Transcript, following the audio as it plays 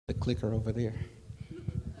clicker over there.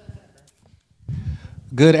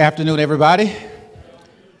 Good afternoon, everybody.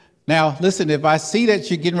 Now, listen, if I see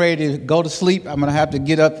that you're getting ready to go to sleep, I'm going to have to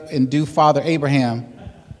get up and do Father Abraham.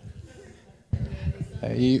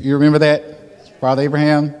 You remember that? Father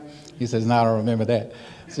Abraham? He says, no, I don't remember that.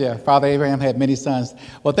 So yeah, Father Abraham had many sons.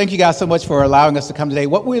 Well, thank you guys so much for allowing us to come today.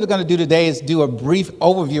 What we're going to do today is do a brief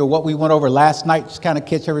overview of what we went over last night, just kind of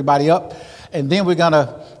catch everybody up. And then we're going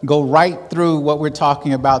to go right through what we're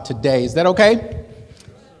talking about today. Is that okay?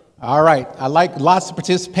 All right. I like lots of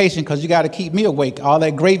participation because you got to keep me awake. All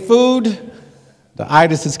that great food, the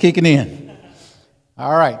itis is kicking in.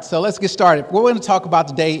 All right. So let's get started. What we're going to talk about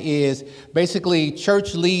today is basically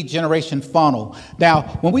church lead generation funnel. Now,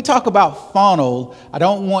 when we talk about funnel, I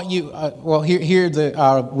don't want you, here are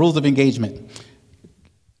the rules of engagement.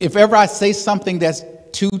 If ever I say something that's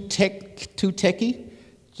too techy,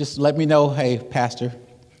 just let me know, hey, Pastor,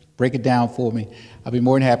 break it down for me. I'll be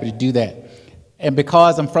more than happy to do that. And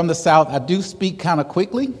because I'm from the South, I do speak kind of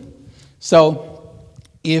quickly. So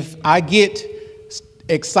if I get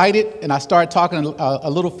excited and I start talking a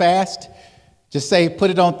little fast, just say, put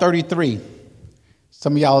it on 33.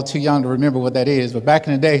 Some of y'all are too young to remember what that is, but back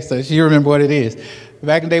in the day, so you remember what it is.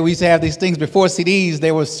 Back in the day, we used to have these things before CDs.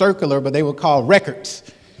 They were circular, but they were called records.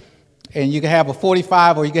 And you could have a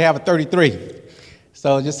 45 or you could have a 33.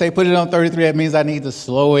 So just say put it on 33. That means I need to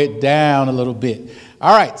slow it down a little bit.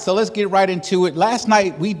 All right, so let's get right into it. Last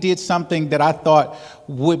night we did something that I thought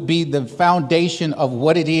would be the foundation of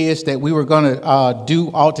what it is that we were going to do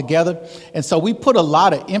all together. And so we put a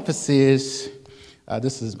lot of emphasis.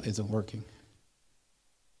 This isn't working.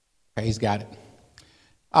 Okay, he's got it.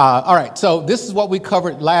 All right, so this is what we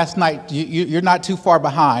covered last night. You're not too far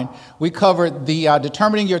behind. We covered the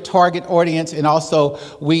determining your target audience, and also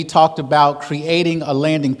we talked about creating a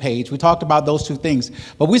landing page. We talked about those two things.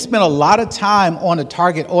 But we spent a lot of time on the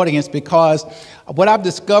target audience because what I've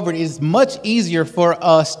discovered is much easier for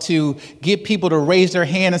us to get people to raise their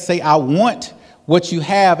hand and say, I want what you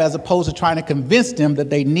have, as opposed to trying to convince them that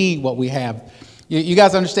they need what we have. You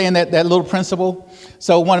guys understand that little principle?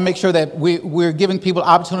 So I want to make sure that we're giving people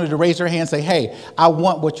opportunity to raise their hand and say, hey, I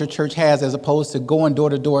want what your church has, as opposed to going door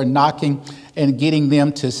to door and knocking and getting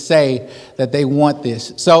them to say that they want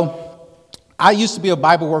this. So I used to be a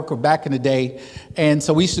Bible worker back in the day, and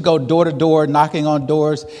so we used to go door to door, knocking on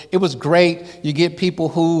doors. It was great. You get people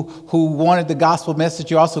who wanted the gospel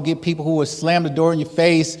message. You also get people who would slam the door in your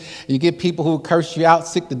face. You get people who would curse you out,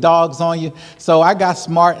 sick the dogs on you. So I got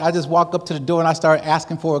smart. I just walked up to the door and I started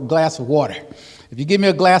asking for a glass of water. If you give me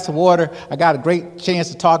a glass of water, I got a great chance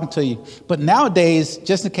of talking to you. But nowadays,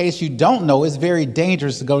 just in case you don't know, it's very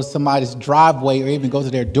dangerous to go to somebody's driveway or even go to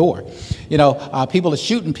their door. You know, people are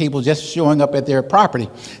shooting people just showing up at their property.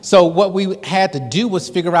 So what we had to do was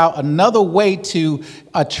figure out another way to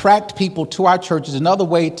attract people to our churches, another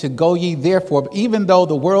way to go ye therefore. Even though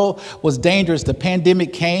the world was dangerous, the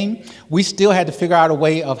pandemic came, we still had to figure out a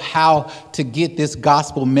way of how to get this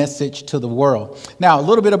gospel message to the world. Now, a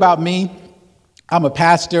little bit about me. I'm a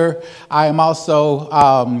pastor. I am also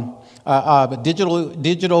a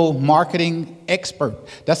digital marketing expert.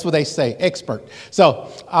 That's what they say, expert.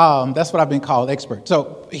 So that's what I've been called, expert.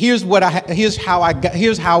 So here's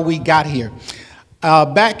how we got here.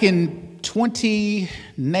 Back in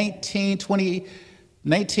 2019,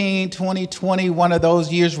 2020, one of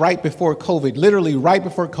those years right before COVID, literally right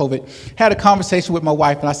before COVID, had a conversation with my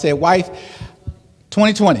wife, and I said, wife,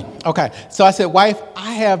 2020. Okay. So I said, wife,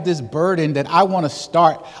 I have this burden that I want to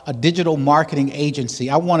start a digital marketing agency.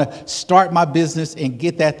 I want to start my business and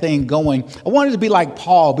get that thing going. I wanted to be like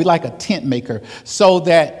Paul, be like a tent maker, so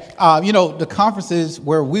that, the conferences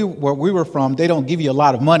where we were from, they don't give you a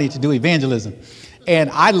lot of money to do evangelism. And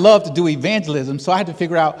I love to do evangelism. So I had to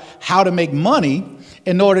figure out how to make money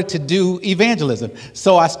in order to do evangelism.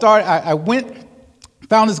 So I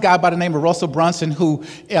found this guy by the name of Russell Brunson who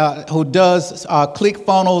does click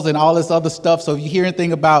funnels and all this other stuff. So if you hear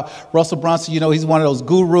anything about Russell Brunson, he's one of those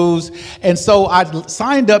gurus. And so I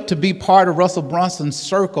signed up to be part of Russell Brunson's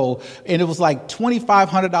circle, and it was like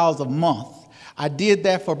 $2,500 a month. I did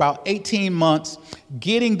that for about 18 months,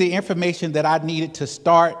 getting the information that I needed to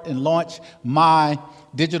start and launch my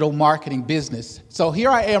digital marketing business. So here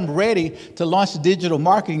I am ready to launch the digital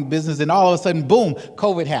marketing business, and all of a sudden, boom,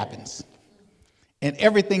 COVID happens. And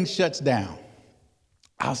everything shuts down.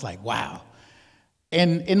 I was like, wow.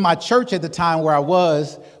 And in my church at the time where I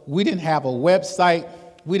was, we didn't have a website.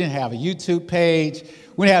 We didn't have a YouTube page.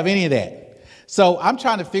 We didn't have any of that. So I'm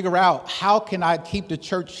trying to figure out, how can I keep the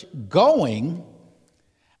church going,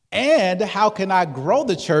 and how can I grow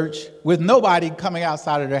the church with nobody coming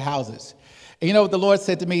outside of their houses? And you know what the Lord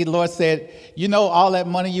said to me? The Lord said, you know, all that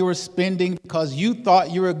money you were spending because you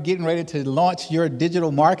thought you were getting ready to launch your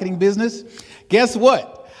digital marketing business. Guess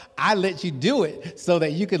what? I let you do it so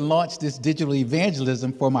that you can launch this digital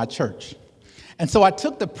evangelism for my church. And so I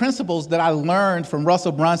took the principles that I learned from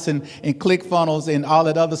Russell Brunson and ClickFunnels and all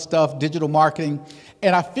that other stuff, digital marketing,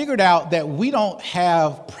 and I figured out that we don't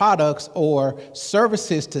have products or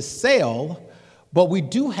services to sell, but we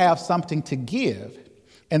do have something to give.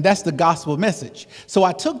 And that's the gospel message. So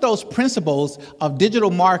I took those principles of digital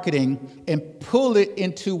marketing and pulled it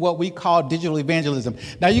into what we call digital evangelism.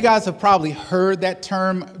 Now, you guys have probably heard that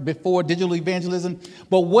term before, digital evangelism.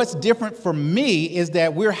 But what's different for me is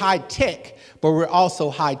that we're high tech, but we're also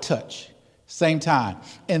high touch. Same time.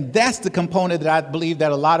 And that's the component that I believe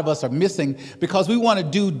that a lot of us are missing because we want to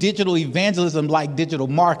do digital evangelism like digital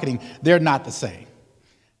marketing. They're not the same.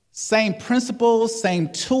 Same principles, same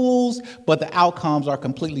tools, but the outcomes are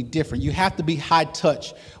completely different. You have to be high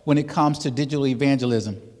touch when it comes to digital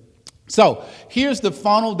evangelism. So here's the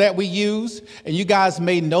funnel that we use, and you guys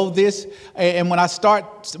may know this. And when I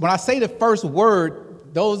say the first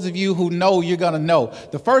word, those of you who know, you're going to know.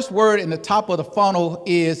 The first word in the top of the funnel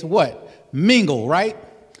is what? Mingle, right?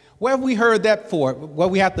 Where have we heard that for? Where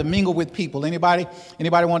we have to mingle with people. Anybody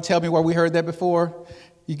want to tell me where we heard that before?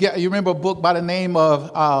 You remember a book by the name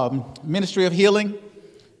of Ministry of Healing?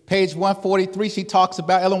 Page 143,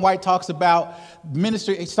 Ellen White talks about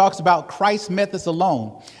ministry. It talks about Christ's methods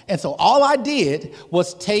alone. And so all I did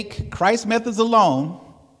was take Christ's methods alone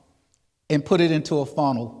and put it into a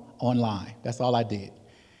funnel online. That's all I did.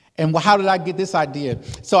 And how did I get this idea?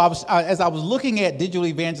 So as I was looking at digital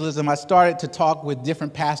evangelism, I started to talk with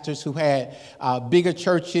different pastors who had bigger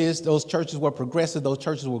churches. Those churches were progressive. Those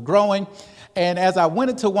churches were growing. And as I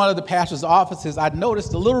went into one of the pastor's offices, I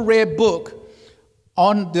noticed a little red book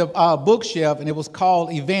on the bookshelf, and it was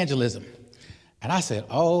called Evangelism. And I said,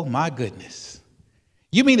 oh, my goodness.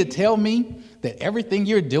 You mean to tell me that everything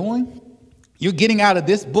you're doing, you're getting out of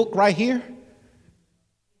this book right here?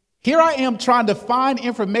 Here I am trying to find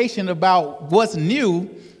information about what's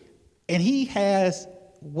new, and he has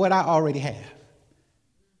what I already have.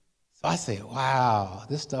 So I said, wow,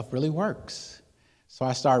 this stuff really works. So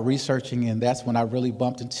I started researching, and that's when I really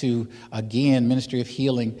bumped into, again, Ministry of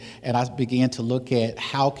Healing, and I began to look at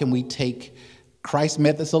how can we take Christ's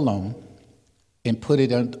methods alone and put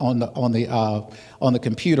it on the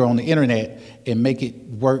computer, on the internet, and make it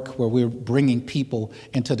work where we're bringing people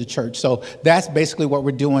into the church. So that's basically what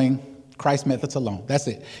we're doing, Christ's methods alone. That's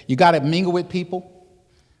it. You got to mingle with people.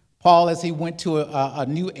 Paul, as he went to a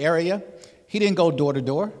new area, he didn't go door to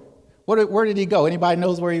door. Where did he go? Anybody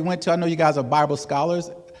knows where he went to? I know you guys are Bible scholars.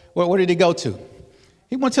 Where did he go to?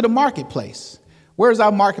 He went to the marketplace. Where's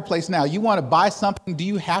our marketplace now? You want to buy something? Do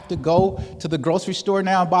you have to go to the grocery store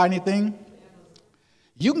now and buy anything?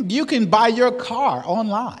 You can buy your car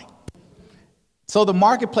online. So the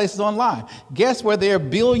marketplace is online. Guess where there are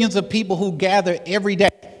billions of people who gather every day?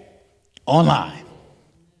 Online.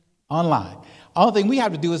 Online. All thing we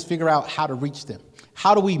have to do is figure out how to reach them.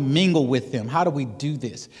 How do we mingle with them? How do we do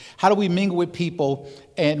this? How do we mingle with people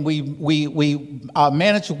and we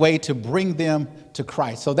manage a way to bring them to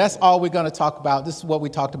Christ? So that's all we're going to talk about. This is what we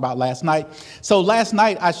talked about last night. So last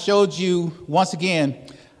night I showed you, once again,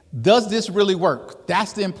 does this really work?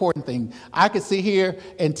 That's the important thing. I could sit here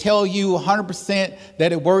and tell you 100%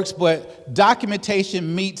 that it works, but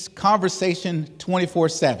documentation meets conversation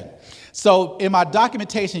 24/7. So in my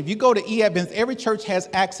documentation, if you go to eAdventist, every church has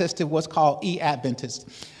access to what's called eAdventist.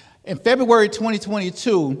 In February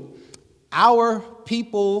 2022, our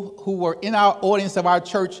people who were in our audience of our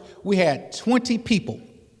church, we had 20 people.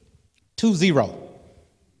 20.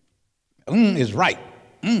 Is right.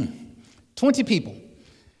 20 people.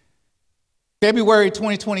 February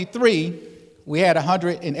 2023, we had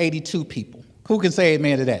 182 people. Who can say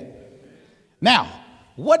amen to that? Now,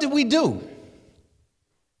 what did we do?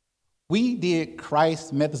 We did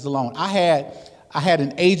Christ's methods alone. I had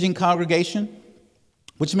an aging congregation,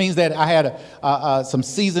 which means that I had some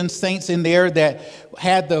seasoned saints in there that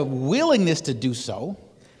had the willingness to do so,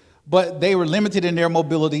 but they were limited in their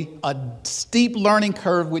mobility, a steep learning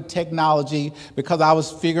curve with technology because I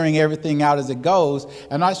was figuring everything out as it goes.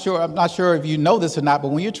 I'm not sure if you know this or not, but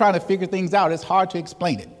when you're trying to figure things out, it's hard to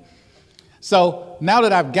explain it. So now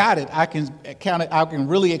that I've got it, I can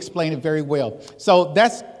really explain it very well. So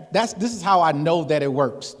this is how I know that it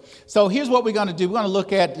works. So here's what we're going to do. We're going to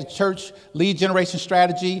look at the church lead generation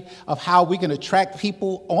strategy of how we can attract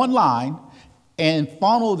people online and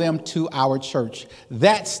funnel them to our church.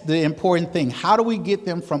 That's the important thing. How do we get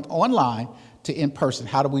them from online to in person?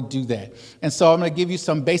 How do we do that? And so I'm going to give you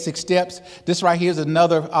some basic steps. This right here is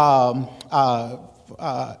another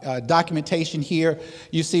documentation here.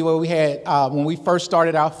 You see where we had, when we first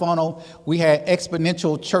started our funnel, we had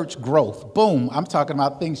exponential church growth. Boom. I'm talking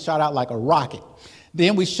about things shot out like a rocket.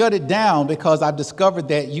 Then we shut it down because I've discovered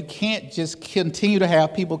that you can't just continue to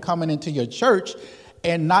have people coming into your church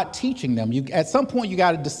and not teaching them. At some point, you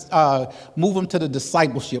got to move them to the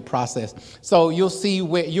discipleship process. So you'll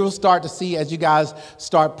start to see as you guys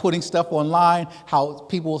start putting stuff online, how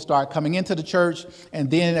people will start coming into the church. And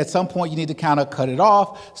then at some point, you need to kind of cut it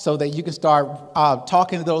off so that you can start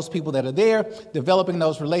talking to those people that are there, developing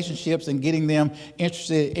those relationships and getting them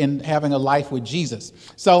interested in having a life with Jesus.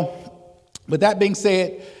 So with that being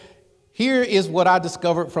said, here is what I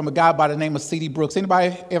discovered from a guy by the name of C.D. Brooks.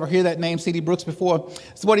 Anybody ever hear that name, C.D. Brooks, before?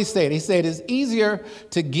 That's what he said. He said, it's easier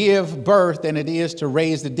to give birth than it is to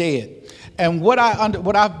raise the dead. And what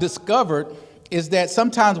I've discovered is that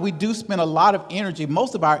sometimes we do spend a lot of energy,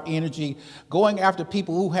 most of our energy, going after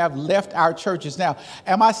people who have left our churches. Now,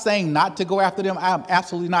 am I saying not to go after them? I'm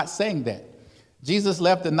absolutely not saying that. Jesus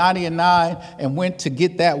left the 99 and went to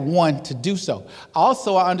get that one to do so.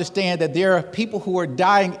 Also, I understand that there are people who are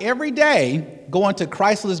dying every day going to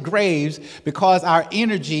Christless graves because our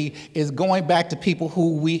energy is going back to people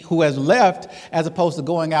who has left as opposed to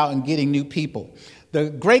going out and getting new people. The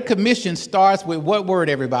Great Commission starts with what word,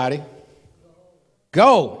 everybody?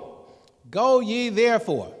 Go. Go ye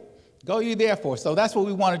therefore. Go ye therefore. So that's what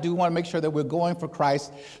we want to do. We want to make sure that we're going for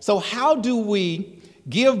Christ. So how do we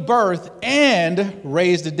give birth and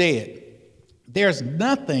raise the dead? There's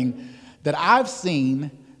nothing that I've seen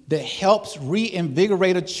that helps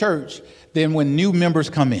reinvigorate a church than when new members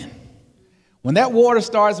come in. When that water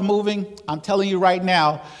starts moving, I'm telling you right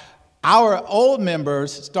now, our old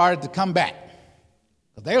members started to come back.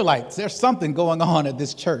 They're like, there's something going on at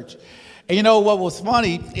this church. And you know what was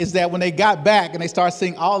funny is that when they got back and they started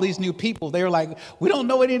seeing all these new people, they were like, we don't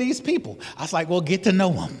know any of these people. I was like, well, get to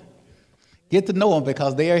know them. Get to know them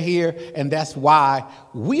because they are here, and that's why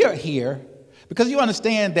we are here. Because you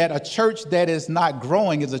understand that a church that is not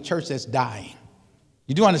growing is a church that's dying.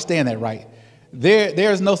 You do understand that, right?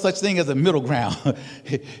 There is no such thing as a middle ground.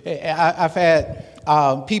 I've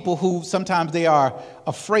had people who sometimes they are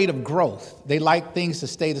afraid of growth. They like things to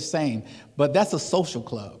stay the same, but that's a social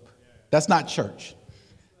club. That's not church.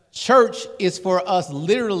 Church is for us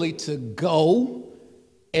literally to go,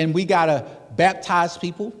 and we got to baptize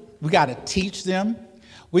people. We got to teach them.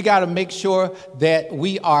 We got to make sure that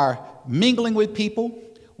we are mingling with people.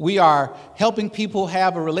 We are helping people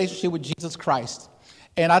have a relationship with Jesus Christ.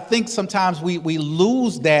 And I think sometimes we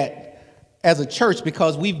lose that as a church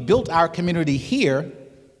because we've built our community here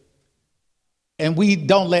and we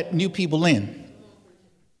don't let new people in.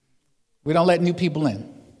 We don't let new people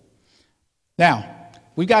in. Now,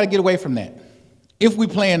 we've got to get away from that. If we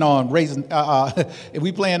plan on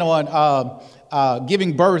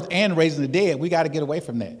giving birth and raising the dead, we got to get away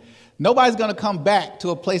from that. Nobody's going to come back to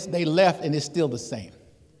a place they left and it's still the same.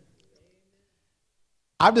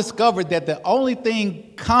 I've discovered that the only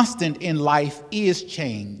thing constant in life is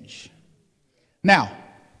change. Now,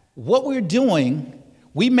 what we're doing,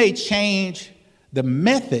 we may change the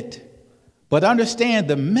method, but understand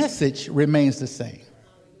the message remains the same.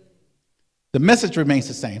 The message remains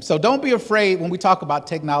the same. So don't be afraid when we talk about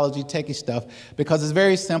technology, techie stuff, because it's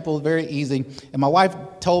very simple, very easy. And my wife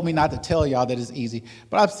told me not to tell y'all that it's easy,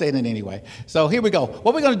 but I'm saying it anyway. So here we go.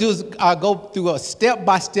 What we're going to do is go through a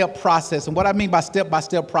step-by-step process. And what I mean by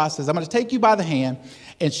step-by-step process, I'm going to take you by the hand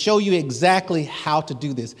and show you exactly how to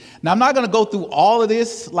do this. Now, I'm not going to go through all of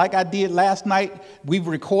this like I did last night. We've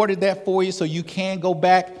recorded that for you so you can go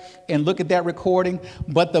back and look at that recording.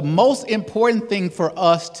 But the most important thing for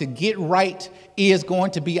us to get right is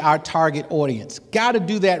going to be our target audience. Got to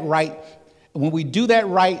do that right. When we do that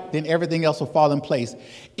right, then everything else will fall in place.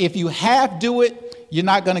 If you half do it, you're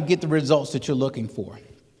not going to get the results that you're looking for.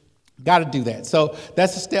 Got to do that. So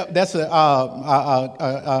that's a step. That's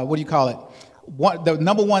what do you call it? The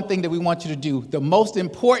number one thing that we want you to do, the most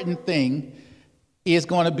important thing is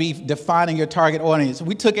going to be defining your target audience.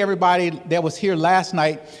 We took everybody that was here last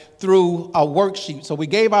night through a worksheet. So we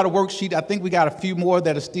gave out a worksheet. I think we got a few more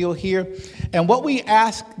that are still here. And what we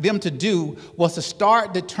asked them to do was to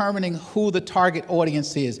start determining who the target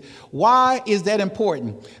audience is. Why is that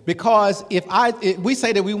important? Because if we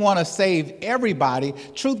say that we want to save everybody,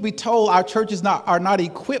 truth be told, our churches are not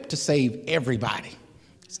equipped to save everybody.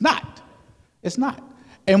 It's not. It's not.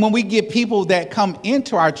 And when we get people that come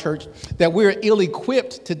into our church that we're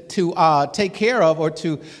ill-equipped to take care of or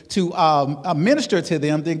to minister to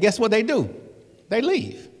them, then guess what they do? They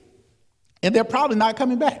leave. And they're probably not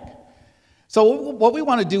coming back. So what we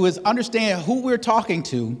want to do is understand who we're talking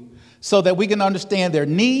to so that we can understand their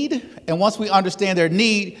need. And once we understand their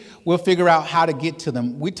need, we'll figure out how to get to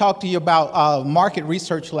them. We talked to you about market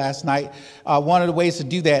research last night. One of the ways to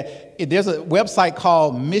do that, there's a website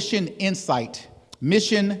called Mission Insight.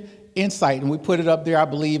 Mission Insight, and we put it up there, I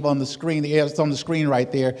believe, on the screen. It's on the screen right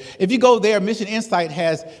there. If you go there, Mission Insight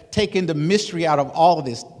has taken the mystery out of all of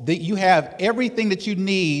this. You have everything that you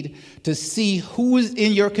need to see who is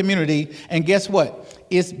in your community, and guess what?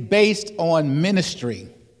 It's based on ministry.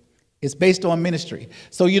 It's based on ministry.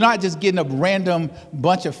 So you're not just getting a random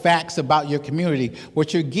bunch of facts about your community.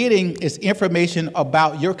 What you're getting is information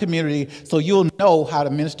about your community so you'll know how to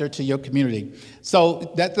minister to your community.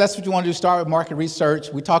 So that's what you want to do, start with market research.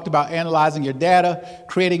 We talked about analyzing your data,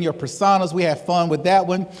 creating your personas. We had fun with that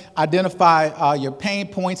one. Identify your pain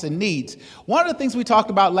points and needs. One of the things we talked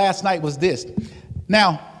about last night was this.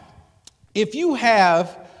 Now, if you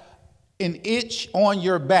have an itch on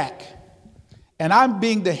your back, and I'm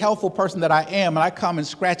being the helpful person that I am, and I come and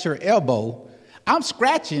scratch your elbow, I'm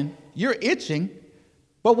scratching, you're itching,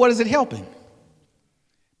 but what is it helping?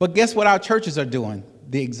 But guess what our churches are doing?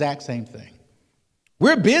 The exact same thing.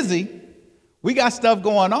 We're busy, we got stuff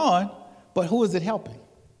going on, but who is it helping?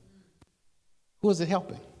 Who is it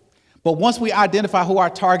helping? But once we identify who our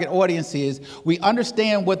target audience is, we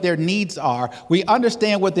understand what their needs are, we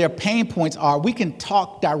understand what their pain points are, we can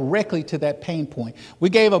talk directly to that pain point. We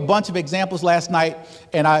gave a bunch of examples last night,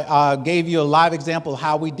 and I gave you a live example of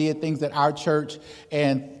how we did things at our church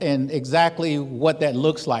and exactly what that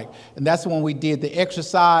looks like. And that's when we did the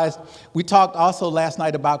exercise. We talked also last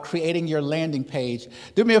night about creating your landing page.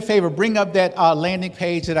 Do me a favor, bring up that landing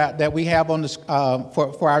page that we have on the,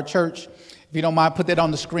 for our church. If you don't mind, put that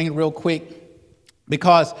on the screen real quick,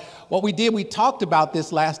 because what we did, we talked about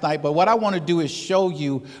this last night, but what I want to do is show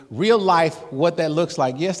you real life what that looks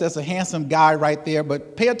like. Yes, that's a handsome guy right there,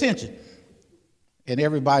 but pay attention. And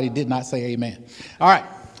everybody did not say amen. All right.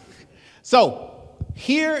 So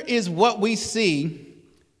here is what we see.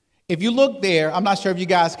 If you look there, I'm not sure if you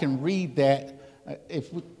guys can read that.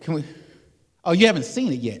 Oh, you haven't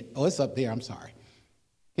seen it yet. Oh, it's up there. I'm sorry.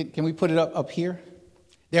 Can we put it up here?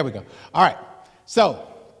 There we go. All right. So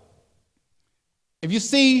if you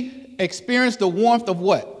see, experience the warmth of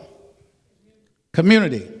what?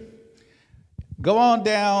 Community. Go on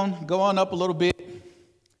down, go on up a little bit.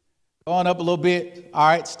 Go on up a little bit. All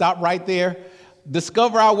right, stop right there.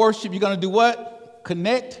 Discover our worship. You're going to do what?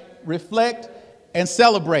 Connect, reflect, and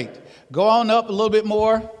celebrate. Go on up a little bit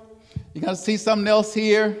more. You're going to see something else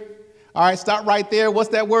here. All right, stop right there.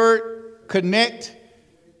 What's that word? Connect.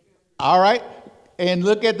 All right. And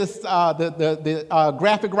look at this, the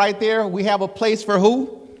graphic right there. We have a place for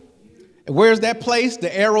who? Where's that place?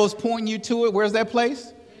 The arrow is pointing you to it. Where's that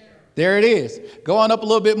place? There it is. Go on up a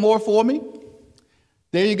little bit more for me.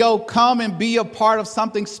 There you go. Come and be a part of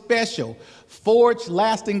something special. Forge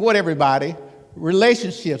lasting what, everybody?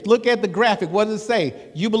 Relationships. Look at the graphic. What does it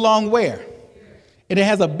say? You belong where? And it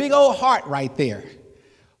has a big old heart right there.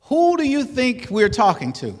 Who do you think we're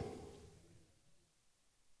talking to?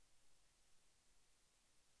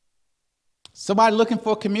 Somebody looking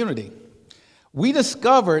for a community. We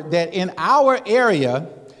discovered that in our area,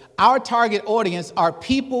 our target audience are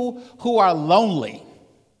people who are lonely.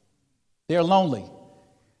 They're lonely.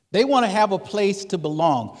 They want to have a place to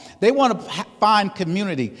belong. They want to find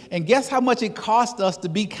community. And guess how much it costs us to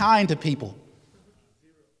be kind to people?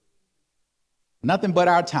 Nothing but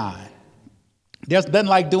our time. There's nothing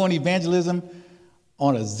like doing evangelism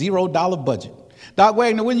on a $0 budget. Doc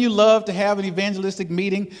Wagner, wouldn't you love to have an evangelistic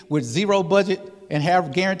meeting with zero budget and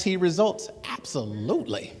have guaranteed results?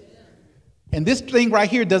 Absolutely. And this thing right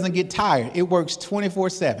here doesn't get tired. It works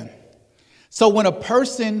 24/7. So when a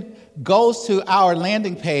person goes to our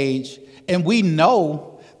landing page and we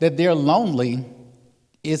know that they're lonely,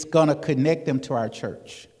 it's going to connect them to our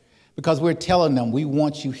church because we're telling them we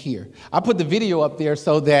want you here. I put the video up there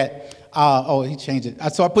so that he changed it.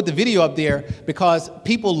 So I put the video up there because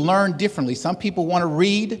people learn differently. Some people want to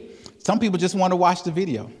read. Some people just want to watch the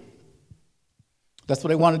video. That's what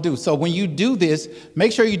they want to do. So when you do this,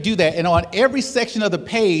 make sure you do that. And on every section of the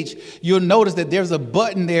page, you'll notice that there's a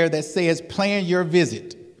button there that says plan your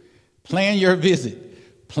visit. Plan your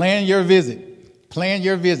visit. Plan your visit. Plan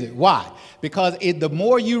your visit. Why? Because the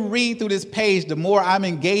more you read through this page, the more I'm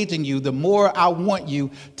engaging you, the more I want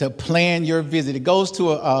you to plan your visit. It goes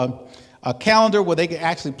to a calendar where they can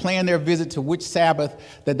actually plan their visit to which Sabbath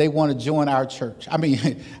that they want to join our church. I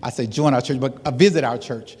mean, I say join our church, but visit our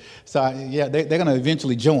church. So, yeah, they're going to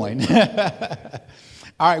eventually join.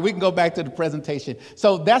 All All right, we can go back to the presentation.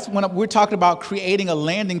 So that's when we're talking about creating a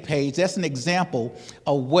landing page. That's an example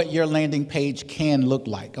of what your landing page can look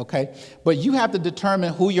like, okay? But you have to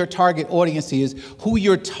determine who your target audience is, who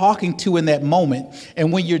you're talking to in that moment.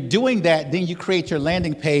 And when you're doing that, then you create your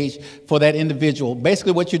landing page for that individual.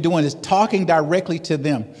 Basically, what you're doing is talking directly to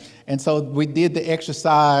them. And so we did the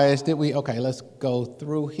exercise, did we? Okay, let's go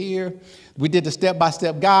through here. We did the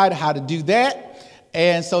step-by-step guide, how to do that.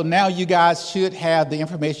 And so now you guys should have the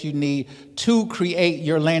information you need to create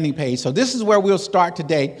your landing page. So this is where we'll start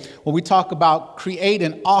today when we talk about create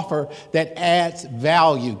an offer that adds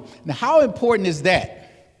value. Now, how important is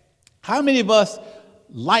that? How many of us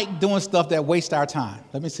like doing stuff that wastes our time?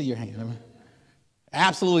 Let me see your hand.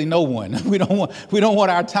 Absolutely no one. We don't want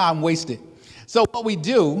our time wasted. So what we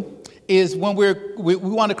do is when we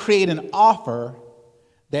want to create an offer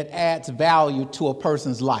that adds value to a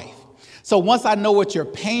person's life. So once I know what your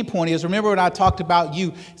pain point is, remember when I talked about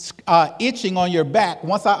you itching on your back,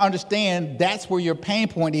 once I understand that's where your pain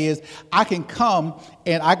point is, I can come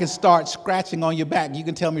and I can start scratching on your back. You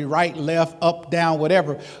can tell me right, left, up, down,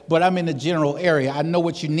 whatever, but I'm in the general area. I know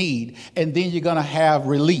what you need, and then you're going to have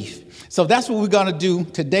relief. So that's what we're going to do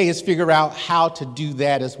today is figure out how to do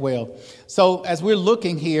that as well. So as we're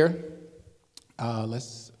looking here,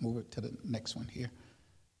 let's move it to the next one here.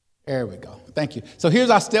 There we go. Thank you. So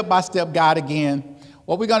here's our step-by-step guide again.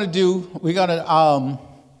 What we're going to do, we're going to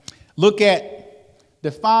look at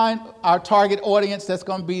define our target audience. That's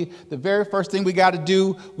going to be the very first thing we got to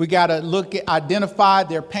do. We got to look at identify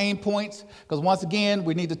their pain points, because once again,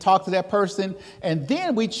 we need to talk to that person, and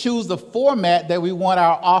then we choose the format that we want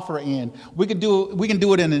our offer in. We can do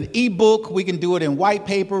it in an ebook. We can do it in white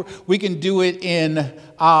paper. We can do it in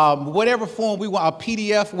whatever form we want, a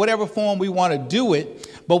PDF, whatever form we want to do it.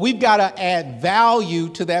 But we've got to add value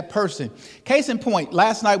to that person. Case in point,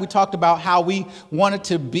 last night we talked about how we wanted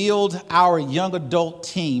to build our young adult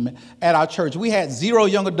team at our church. We had 0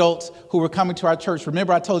 young adults who were coming to our church.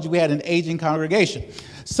 Remember, I told you we had an aging congregation.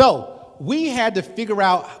 So we had to figure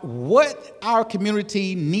out what our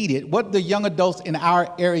community needed, what the young adults in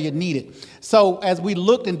our area needed. So as we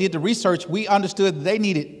looked and did the research, we understood that they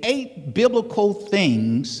needed 8 biblical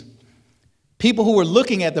things. People who were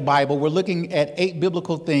looking at the Bible were looking at 8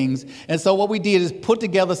 biblical things. And so what we did is put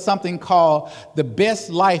together something called the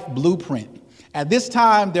Best Life Blueprint. At this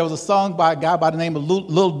time, there was a song by a guy by the name of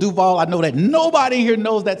Lil Duval. I know that nobody here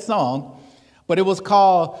knows that song, but it was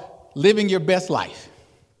called Living Your Best Life.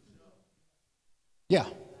 Yeah,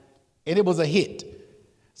 and it was a hit.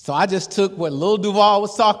 So I just took what Lil Duval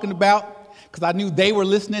was talking about, because I knew they were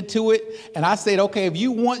listening to it. And I said, okay, if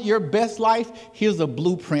you want your best life, here's a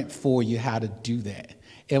blueprint for you how to do that.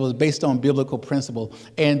 It was based on biblical principle.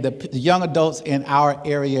 And the young adults in our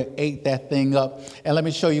area ate that thing up. And let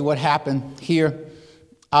me show you what happened here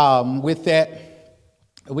with that.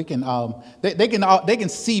 We can, they can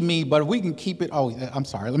see me, but we can keep it. Oh, I'm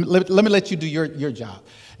sorry. Let me let you do your job.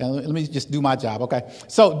 And let me just do my job, okay?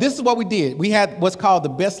 So this is what we did. We had what's called the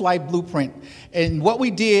Best Life Blueprint. And what we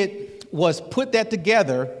did was put that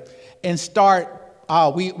together and start,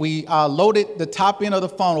 we loaded the top end of the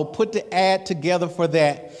funnel, put the ad together for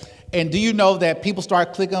that. And do you know that people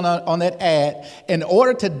start clicking on that ad? In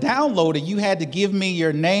order to download it, you had to give me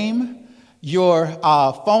your name, your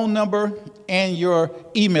phone number, and your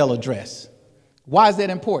email address. Why is that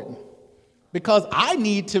important? Because I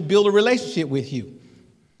need to build a relationship with you.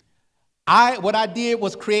 What I did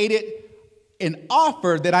was created an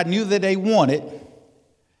offer that I knew that they wanted,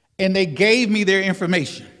 and they gave me their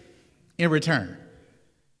information in return.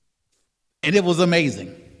 And it was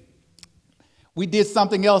amazing. We did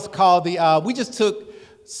something else called we just took,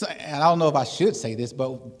 and I don't know if I should say this,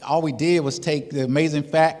 but all we did was take the amazing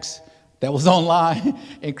facts that was online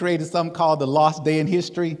and created something called the Lost Day in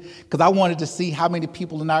History, because I wanted to see how many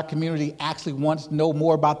people in our community actually wanted to know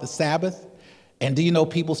more about the Sabbath. And do you know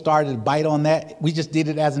people started to bite on that? We just did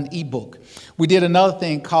it as an ebook. We did another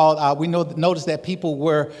thing called, noticed that people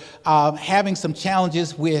were having some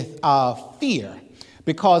challenges with fear,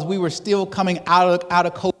 because we were still coming out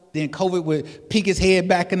of COVID. Then COVID would peek his head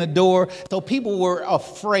back in the door. So people were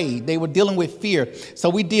afraid. They were dealing with fear. So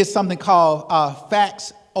we did something called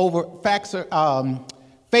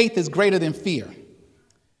faith is greater than fear.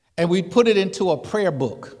 And we put it into a prayer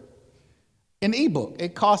book. An ebook.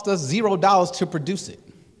 It cost us $0 to produce it.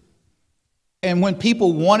 And when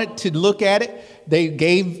people wanted to look at it, they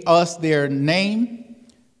gave us their name,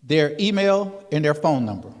 their email, and their phone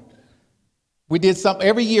number. We did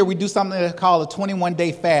every year we do something that's called a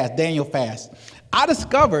 21-day fast, Daniel fast. I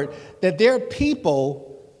discovered that there are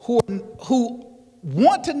people who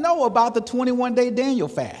want to know about the 21-day Daniel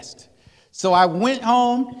fast. So I went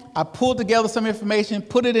home, I pulled together some information,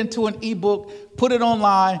 put it into an ebook, put it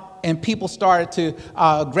online, and people started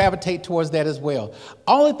to gravitate towards that as well.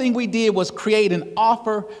 Only thing we did was create an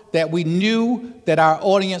offer that we knew that our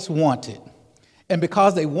audience wanted. And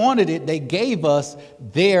because they wanted it, they gave us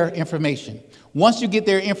their information. Once you get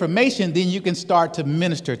their information, then you can start to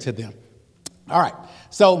minister to them. All right,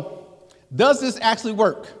 so does this actually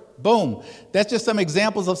work? Boom. That's just some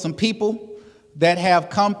examples of some people that have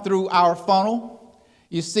come through our funnel.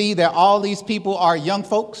 You see that all these people are young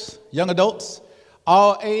folks, young adults,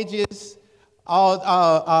 all ages,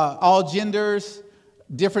 all genders,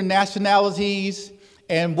 different nationalities.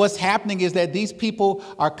 And what's happening is that these people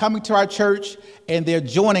are coming to our church and they're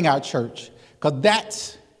joining our church, because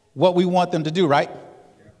that's what we want them to do, right?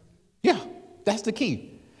 Yeah, that's the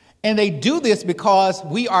key. And they do this because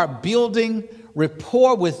we are building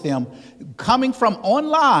rapport with them, coming from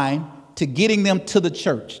online to getting them to the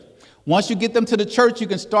church. Once you get them to the church, you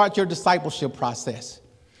can start your discipleship process.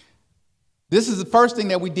 This is the first thing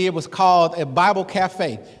that we did, was called a Bible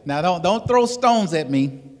cafe. Now, don't throw stones at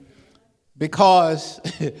me, because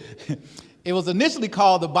it was initially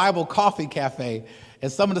called the Bible Coffee Cafe,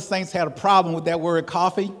 and some of the saints had a problem with that word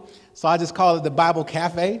coffee, so I just called it the Bible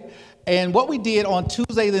Cafe. And what we did on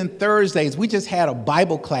Tuesdays and Thursdays, we just had a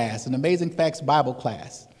Bible class, an Amazing Facts Bible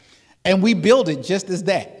class, and we built it just as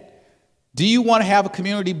that. Do you want to have a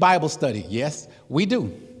community Bible study? Yes, we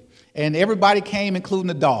do. And everybody came, including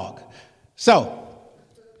the dog. So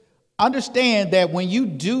understand that when you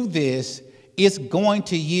do this, it's going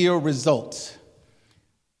to yield results.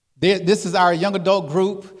 This is our young adult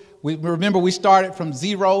group. Remember, we started from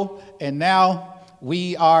 0, and now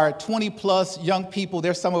we are 20 plus young people.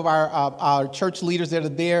 There's some of our church leaders that are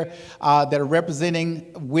there that are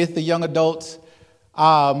representing with the young adults.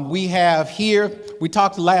 We have here, we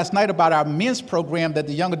talked last night about our men's program that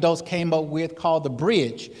the young adults came up with, called The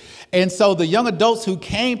Bridge. And so the young adults who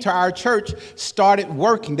came to our church started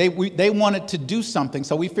working. They wanted to do something.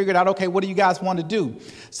 So we figured out, okay, what do you guys want to do?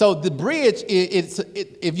 So The Bridge,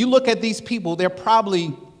 if you look at these people, they're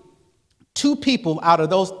probably 2 people out of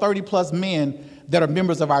those 30 plus men that are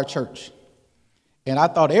members of our church. And I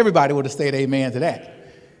thought everybody would have said amen to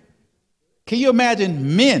that. Can you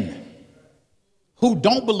imagine men who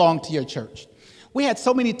don't belong to your church? We had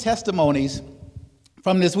so many testimonies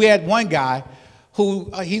from this. We had one guy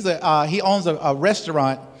who he owns a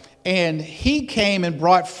restaurant, and he came and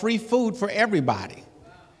brought free food for everybody.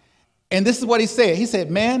 And this is what he said. He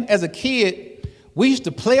said, man, as a kid, we used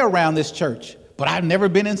to play around this church, but I've never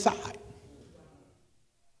been inside.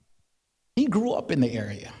 He grew up in the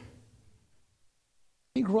area.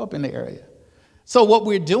 So what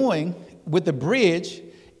we're doing with The Bridge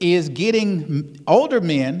is getting older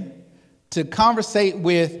men to conversate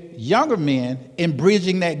with younger men and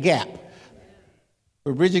bridging that gap.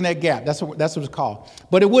 We're bridging that gap. That's what it's called.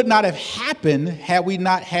 But it would not have happened had we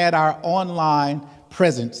not had our online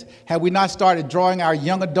presence, had we not started drawing our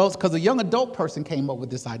young adults, because a young adult person came up with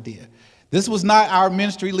this idea. This was not our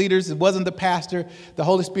ministry leaders. It wasn't the pastor. The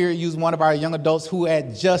Holy Spirit used one of our young adults who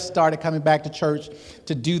had just started coming back to church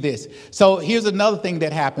to do this. So here's another thing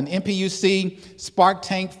that happened. NPUC, Spark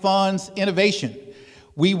Tank Funds, Innovation.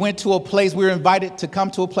 We went to a place, we were invited to come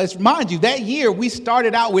to a place. Mind you, that year we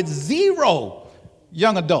started out with 0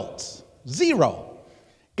 young adults. 0.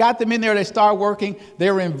 Got them in there, they started working. They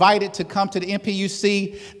were invited to come to the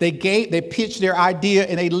NPUC. They pitched their idea,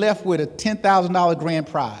 and they left with a $10,000 grand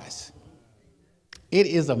prize. It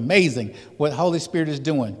is amazing what Holy Spirit is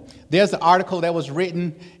doing. There's an article that was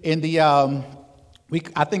written in the,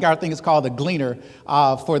 I think our thing is called The Gleaner,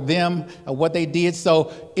 for them, what they did.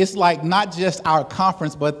 So it's like not just our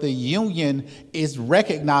conference, but the union is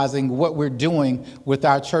recognizing what we're doing with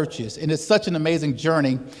our churches. And it's such an amazing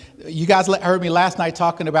journey. You guys heard me last night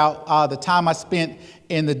talking about the time I spent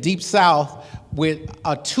in the Deep South with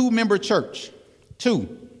a 2-member church.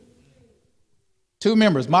 2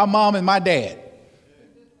 members, my mom and my dad.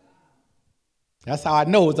 That's how I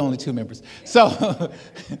know it's only 2 members. So,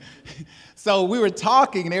 so we were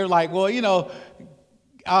talking, and they were like, well,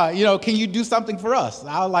 can you do something for us? And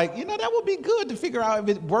I was like, that would be good to figure out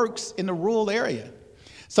if it works in the rural area.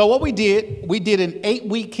 So what we did an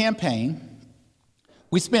 8-week campaign.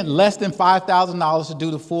 We spent less than $5,000 to do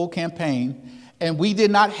the full campaign. And we did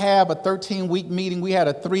not have a 13-week meeting. We had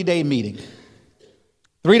a 3-day meeting.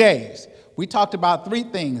 3 days. We talked about 3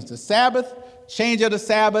 things: the Sabbath, change of the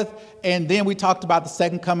Sabbath, and then we talked about the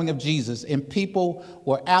second coming of Jesus, and people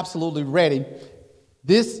were absolutely ready.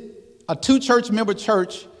 A 2 church member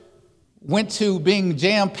church went to being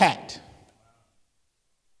jam-packed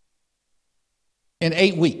in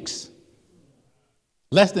 8 weeks.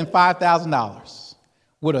 less than $5,000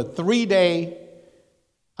 with a 3-day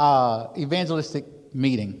evangelistic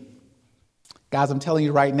meeting. Guys, I'm telling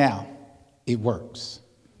you right now, it works.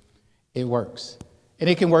 It works. And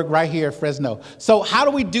it can work right here at Fresno. So how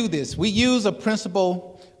do we do this? We use a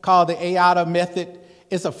principle called the AIDA method.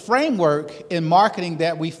 It's a framework in marketing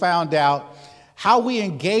that we found out how we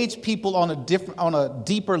engage people on a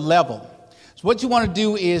deeper level. So what you want to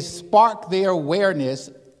do is spark their awareness,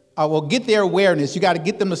 get their awareness. You got to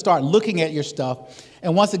get them to start looking at your stuff.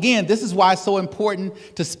 And once again, this is why it's so important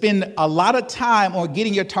to spend a lot of time on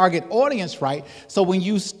getting your target audience right. So when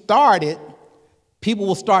you start it, people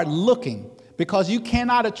will start looking, because you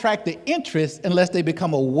cannot attract the interest unless they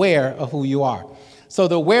become aware of who you are. So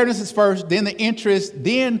the awareness is first, then the interest,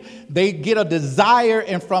 then they get a desire,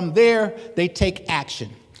 and from there, they take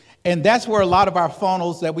action. And that's where a lot of our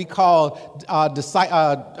funnels that we call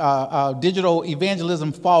digital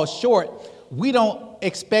evangelism fall short. We don't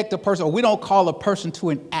expect a person, or we don't call a person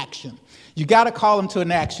to an action. You got to call them to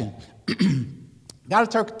an action.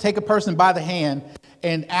 Got to take a person by the hand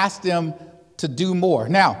and ask them to do more.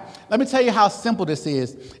 Now, let me tell you how simple this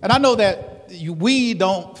is. And I know that we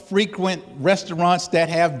don't frequent restaurants that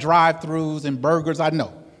have drive-thrus and burgers. I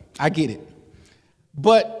know. I get it.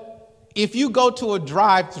 But if you go to a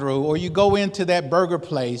drive-thru or you go into that burger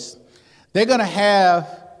place, you're going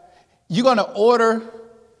to order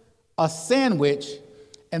a sandwich,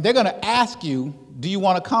 and they're going to ask you, do you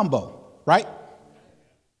want a combo, right?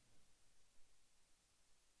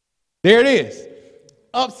 There it is.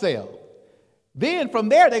 Upsell. Then from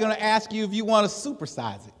there, they're going to ask you if you want to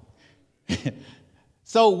supersize it.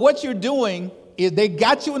 So what you're doing is they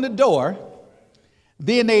got you in the door,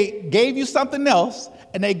 then they gave you something else,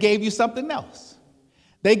 and they gave you something else.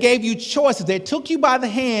 They gave you choices. They took you by the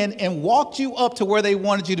hand and walked you up to where they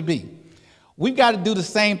wanted you to be. We've got to do the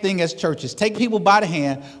same thing as churches. Take people by the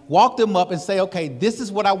hand, walk them up and say, okay, this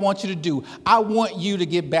is what I want you to do. I want you to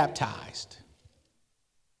get baptized.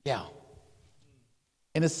 Yeah.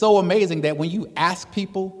 And it's so amazing that when you ask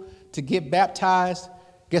people to get baptized,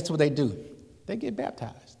 guess what they do? They get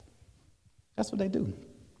baptized. That's what they do.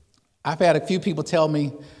 I've had a few people tell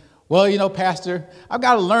me, well, you know, Pastor, I've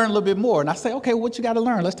got to learn a little bit more. And I say, okay, what you got to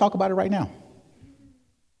learn? Let's talk about it right now.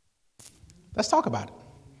 Let's talk about it.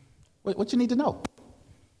 What you need to know.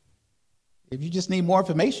 If you just need more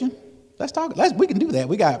information, let's talk. We can do that.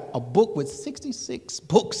 We got a book with 66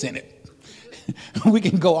 books in it. We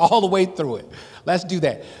can go all the way through it. Let's do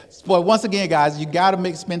that. But once again, guys, you got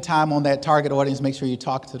to spend time on that target audience. Make sure you're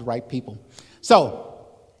talking to the right people. So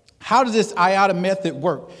how does this IATA method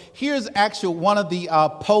work? Here's actually one of the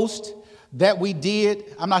posts that we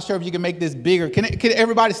did. I'm not sure if you can make this bigger. Can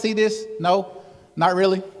everybody see this? No? Not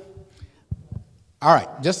really? All right,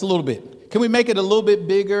 just a little bit. Can we make it a little bit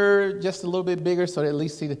bigger, just a little bit bigger, so they at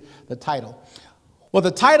least see the title? Well,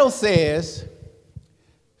 the title says,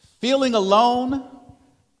 Feeling Alone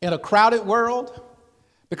in a Crowded World?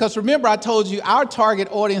 Because remember, I told you our target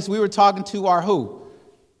audience we were talking to are who?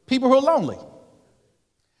 People who are lonely.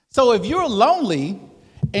 So if you're lonely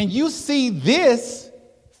and you see this,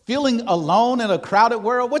 feeling alone in a crowded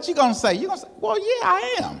world, what you going to say? You're going to say, well, yeah,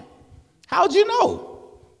 I am. How'd you know?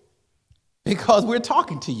 Because we're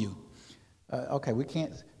talking to you. Okay, we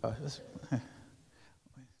can't. Let's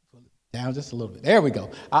down just a little bit. There we go.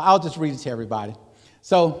 I'll just read it to everybody.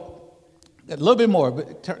 So a little bit more,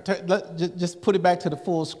 but just put it back to the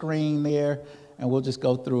full screen there, and we'll just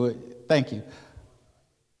go through it. Thank you.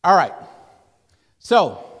 All right.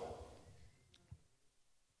 So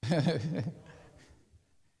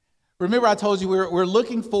remember I told you we're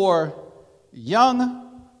looking for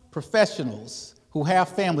young professionals who have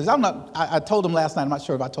families. I told them last night, I'm not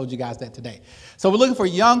sure if I told you guys that today. So we're looking for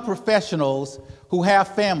young professionals who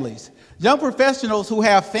have families. Young professionals who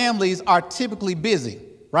have families are typically busy,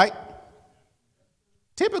 right?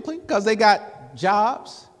 Typically, because they got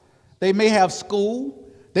jobs. They may have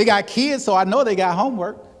school. They got kids, so I know they got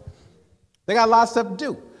homework. They got a lot of stuff to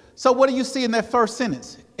do. So what do you see in that first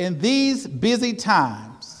sentence? In these busy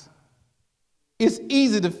times, it's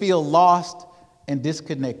easy to feel lost and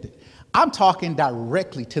disconnected. I'm talking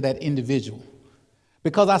directly to that individual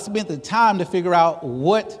because I spent the time to figure out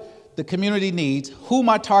what the community needs, who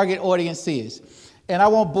my target audience is. And I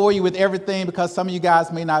won't bore you with everything because some of you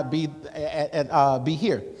guys may not be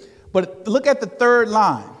here. But look at the third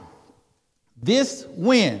line. This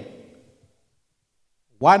win.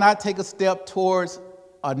 Why not take a step towards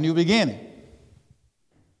a new beginning?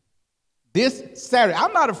 This Saturday.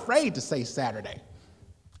 I'm not afraid to say Saturday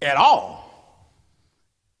at all.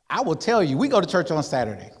 I will tell you, we go to church on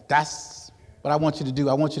Saturday. what I want you to do.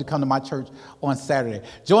 I want you to come to my church on Saturday.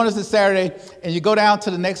 Join us this Saturday, and you go down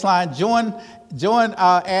to the next line. Join and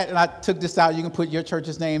I took this out. You can put your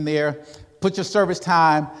church's name there. Put your service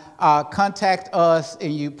time. Contact us,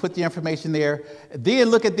 and you put the information there. Then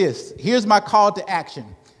look at this. Here's my call to action.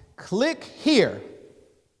 Click here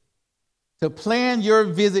to plan your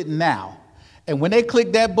visit now. And when they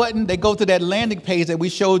click that button, they go to that landing page that we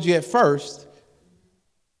showed you at first,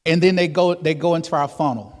 and then they go into our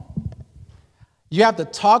funnel. You have to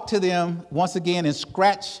talk to them once again and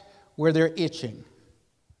scratch where they're itching.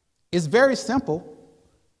 It's very simple.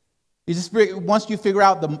 Once you figure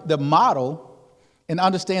out the model and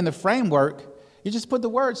understand the framework, you just put the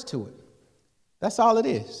words to it. That's all it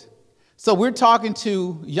is. So we're talking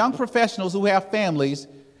to young professionals who have families.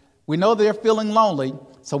 We know they're feeling lonely,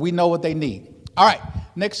 so we know what they need. All right,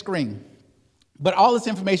 next screen. But all this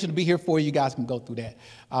information will be here for you. You guys can go through that.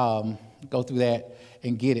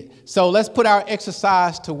 And get it. So let's put our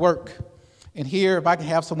exercise to work. And here, if I can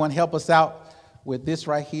have someone help us out with this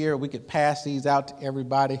right here, we could pass these out to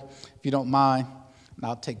everybody, if you don't mind. And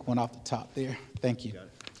I'll take one off the top there. Thank you.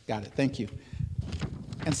 Got it. Thank you.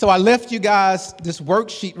 And so I left you guys this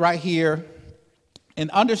worksheet right here and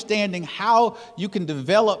understanding how you can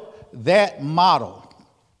develop that model.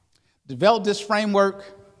 Develop this framework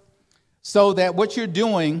so that what you're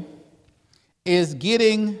doing is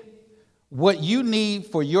getting what you need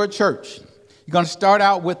for your church. You're going to start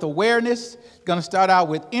out with awareness. You're going to start out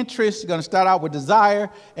with interest. You're going to start out with desire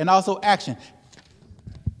and also action.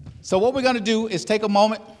 So what we're going to do is take a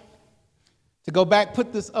moment to go back,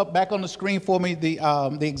 put this up back on the screen for me, the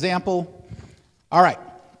example. All right.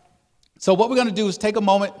 So what we're going to do is take a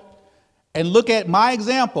moment and look at my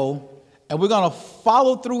example, and we're going to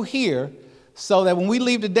follow through here so that when we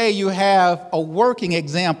leave today, you have a working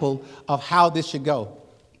example of how this should go.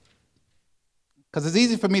 Because it's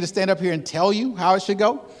easy for me to stand up here and tell you how it should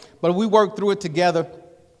go, but if we work through it together,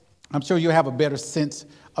 I'm sure you'll have a better sense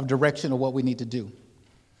of direction of what we need to do.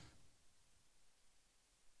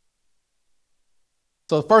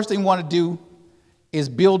 So the first thing we want to do is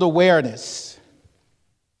build awareness.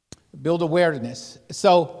 Build awareness.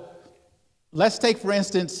 So let's take, for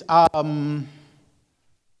instance, I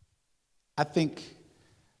think,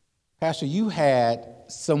 Pastor, you had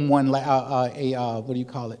someone, what do you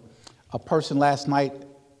call it? A person last night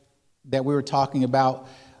that we were talking about,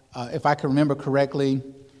 if I can remember correctly,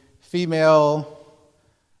 female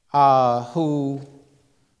who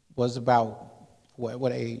was about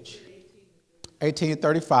what age? 18 to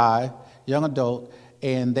 35, young adult,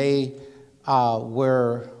 and they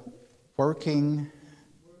were working.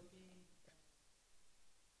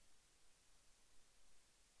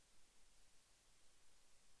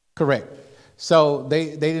 Correct. So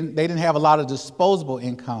they didn't have a lot of disposable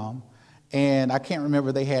income. And I can't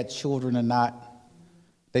remember if they had children or not.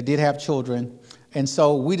 They did have children. And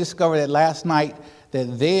so we discovered that last night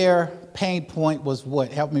that their pain point was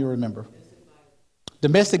what? Help me remember.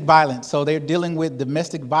 Domestic violence. So they're dealing with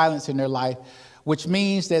domestic violence in their life, which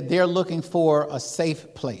means that they're looking for a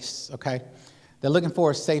safe place, okay? They're looking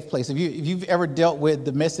for a safe place. If you've ever dealt with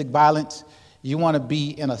domestic violence, you want to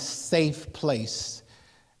be in a safe place.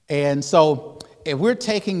 And so if we're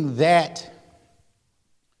taking that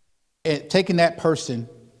person,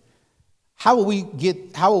 how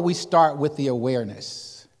will we start with the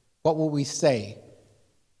awareness? What will we say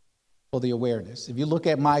for the awareness? If you look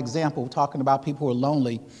at my example, talking about people who are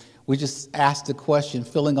lonely, we just asked the question,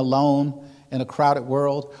 feeling alone in a crowded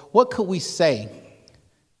world, what could we say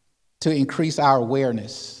to increase our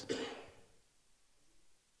awareness?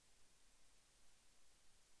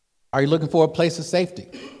 Are you looking for a place of safety?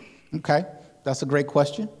 Okay, that's a great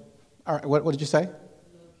question. All right, what did you say?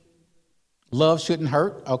 Love shouldn't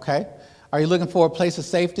hurt. Okay. Are you looking for a place of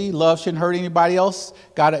safety? Love shouldn't hurt anybody else.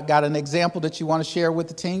 Got an example that you want to share with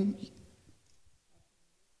the team?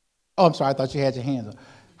 Oh, I'm sorry. I thought you had your hands up.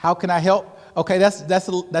 How can I help? Okay,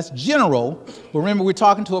 that's general. But remember, we're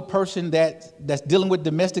talking to a person that's dealing with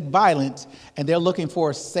domestic violence, and they're looking for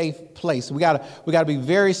a safe place. We gotta be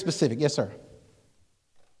very specific. Yes, sir.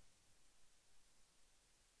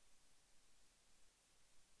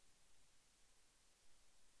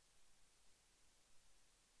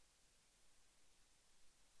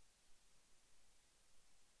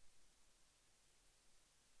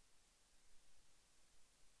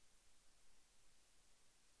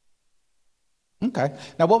 Okay.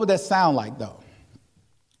 Now, what would that sound like, though?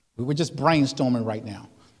 We're just brainstorming right now.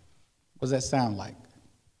 What does that sound like?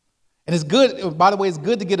 And it's good, by the way, it's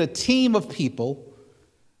good to get a team of people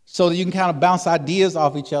so that you can kind of bounce ideas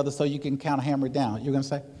off each other so you can kind of hammer it down. You're going to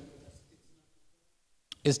say?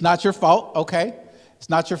 It's not your fault. Okay. It's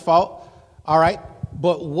not your fault. All right,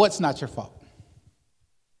 but what's not your fault?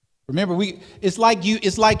 Remember, it's like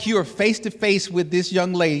you are face to face with this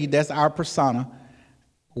young lady. That's our persona.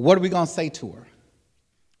 What are we going to say to her?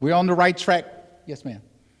 We're on the right track. Yes, ma'am.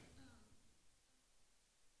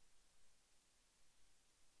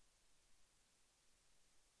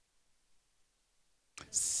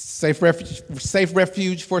 Safe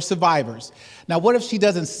refuge for survivors. Now, what if she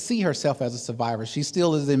doesn't see herself as a survivor? She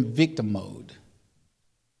still is in victim mode.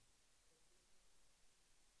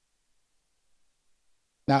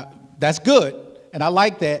 Now, that's good, and I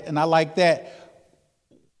like that,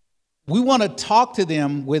 We want to talk to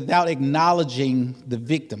them without acknowledging the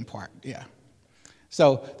victim part, yeah.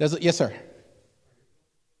 So, yes, sir.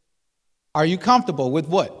 Are you comfortable with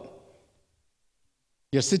what?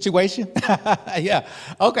 Your situation? Yeah,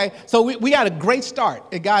 okay. So we got a great start.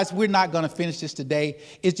 And guys, we're not going to finish this today.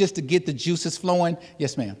 It's just to get the juices flowing.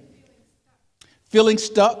 Yes, ma'am. Feeling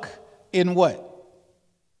stuck in what?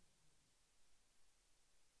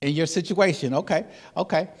 In your situation, okay.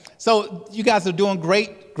 So you guys are doing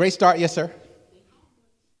great start, yes, sir.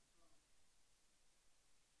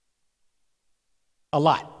 A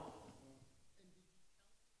lot.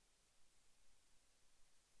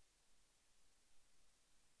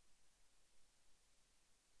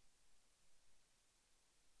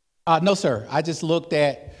 No, sir. I just looked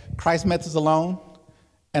at Christ Methods Alone,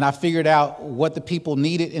 and I figured out what the people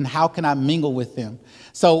needed and how can I mingle with them.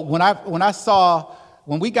 So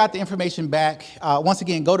when we got the information back, once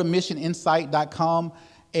again, go to missioninsight.com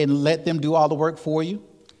and let them do all the work for you.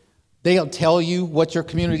 They'll tell you what your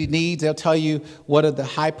community needs. They'll tell you what are the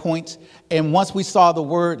high points. And once we saw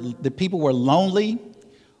the people were lonely,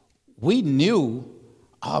 we knew,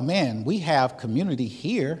 oh man, we have community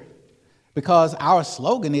here, because our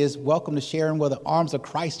slogan is welcome to sharing where the arms of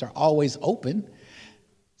Christ are always open.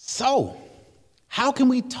 So how can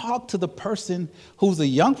we talk to the person who's a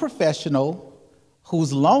young professional,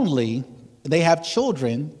 who's lonely, they have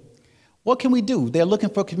children? What can we do? They're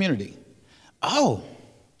looking for community. Oh,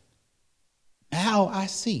 now I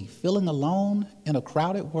see. Feeling alone in a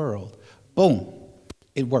crowded world. Boom.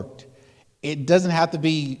 It worked. It doesn't have to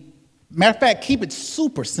be, matter of fact, keep it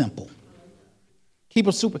super simple. Keep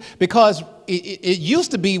it super, because it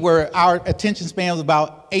used to be where our attention span was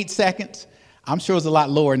about 8 seconds. I'm sure it's a lot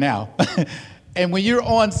lower now. And when you're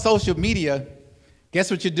on social media, guess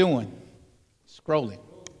what you're doing? Scrolling.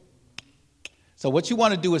 So what you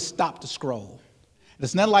want to do is stop the scroll.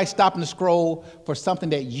 It's not like stopping the scroll for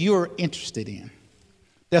something that you're interested in.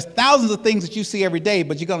 There's thousands of things that you see every day,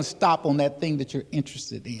 but you're going to stop on that thing that you're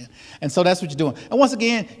interested in. And so that's what you're doing. And once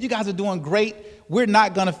again, you guys are doing great. We're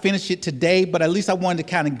not going to finish it today, but at least I wanted to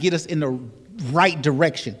kind of get us in the right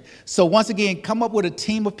direction. So once again, come up with a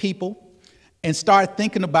team of people and start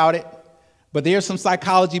thinking about it. But there's some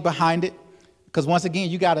psychology behind it, because once again,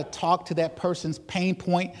 you got to talk to that person's pain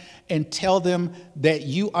point and tell them that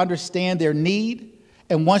you understand their need.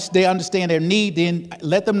 And once they understand their need, then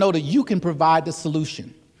let them know that you can provide the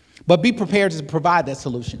solution. But be prepared to provide that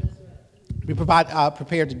solution. Be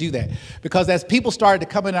prepared to do that. Because as people started to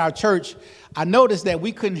come into our church, I noticed that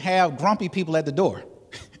we couldn't have grumpy people at the door.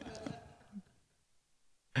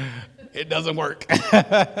 It doesn't work.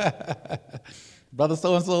 Brother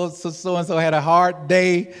so-and-so had a hard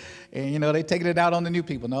day, and, they taking it out on the new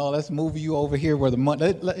people. No, let's move you over here where the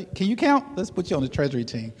money. Can you count? Let's put you on the treasury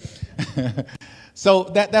team. So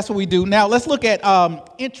that's what we do. Now, let's look at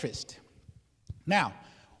interest. Now,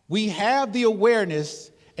 we have the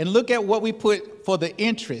awareness, and look at what we put for the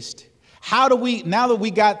interest. How do we, now that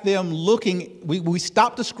we got them looking, we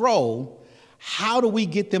stopped the scroll, how do we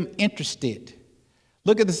get them interested?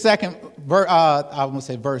 Look at the second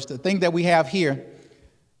verse, the thing that we have here.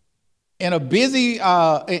 In a busy,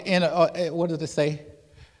 what does it say?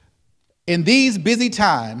 In these busy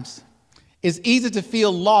times, it's easy to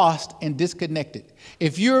feel lost and disconnected.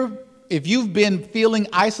 If you've been feeling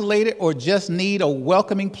isolated or just need a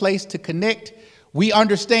welcoming place to connect, we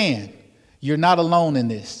understand you're not alone in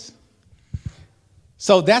this.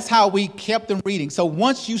 So that's how we kept them reading. So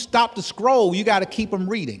once you stop the scroll, you got to keep them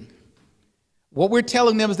reading. What we're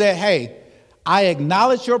telling them is that, hey, I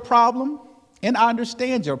acknowledge your problem and I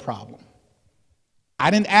understand your problem. I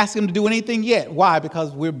didn't ask them to do anything yet. Why?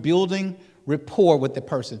 Because we're building rapport with the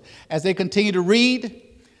person. As they continue to read,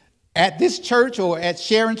 at this church or at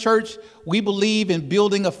Sharon Church, we believe in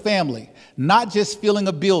building a family, not just filling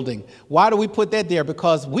a building. Why do we put that there?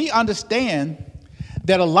 Because we understand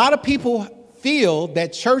that a lot of people feel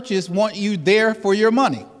that churches want you there for your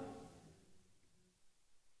money.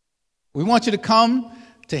 We want you to come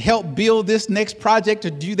to help build this next project,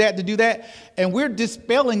 to do that. And we're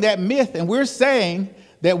dispelling that myth, and we're saying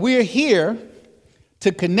that we're here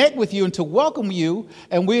to connect with you and to welcome you,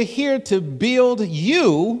 and we're here to build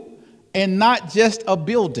you and not just a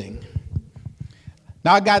building.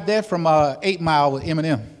 Now, I got that from 8 Mile with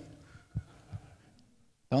Eminem.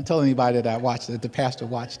 Don't tell anybody that I watched it, the pastor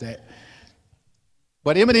watched that.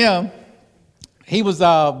 But Eminem, he was,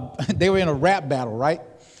 they were in a rap battle, right?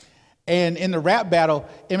 And in the rap battle,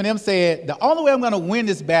 Eminem said, the only way I'm going to win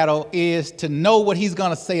this battle is to know what he's going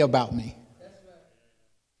to say about me.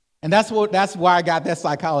 And that's where I got that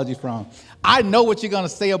psychology from. I know what you're going to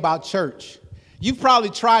say about church. You've probably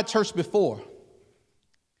tried church before,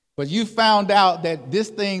 but you found out that this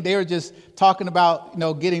thing, they were just talking about,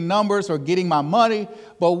 getting numbers or getting my money,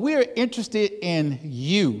 but we're interested in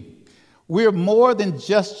you. We're more than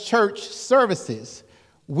just church services.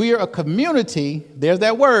 We're a community, there's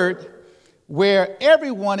that word, where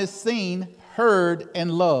everyone is seen, heard,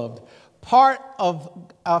 and loved. Part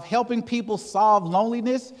of helping people solve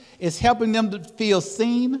loneliness is helping them to feel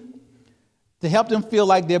seen, to help them feel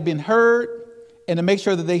like they've been heard, and to make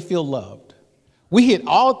sure that they feel loved. We hit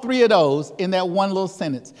all three of those in that one little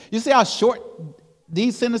sentence. You see how short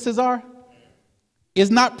these sentences are?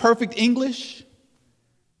 It's not perfect English,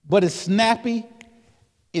 but it's snappy.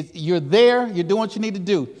 You're there, you're doing what you need to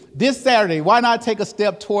do. This Saturday, why not take a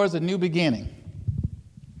step towards a new beginning?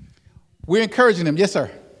 We're encouraging them. Yes,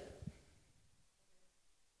 sir.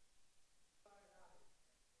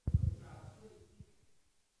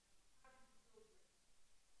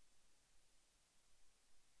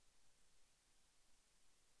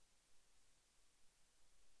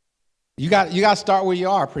 You got to start where you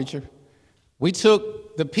are, preacher. We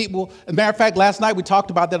took the people. As a matter of fact, last night we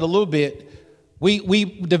talked about that a little bit. We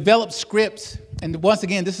developed scripts, and once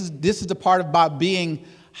again, this is the part about being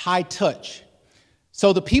high touch.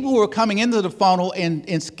 So the people who are coming into the funnel and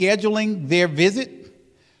scheduling their visit,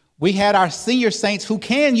 we had our senior saints who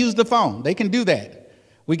can use the phone. They can do that.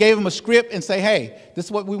 We gave them a script and say, hey, this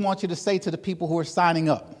is what we want you to say to the people who are signing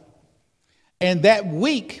up. And that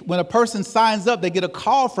week, when a person signs up, they get a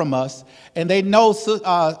call from us, and they know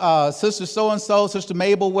Sister so-and-so, Sister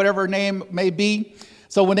Mabel, whatever her name may be.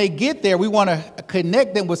 So when they get there, we want to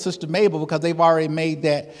connect them with Sister Mabel because they've already made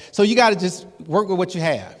that. So you got to just work with what you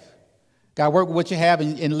have. Got to work with what you have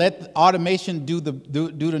and let automation do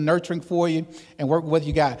the nurturing for you and work with what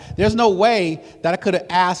you got. There's no way that I could have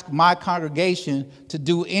asked my congregation to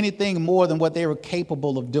do anything more than what they were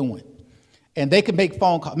capable of doing. And they could make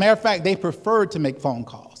phone calls. Matter of fact, they preferred to make phone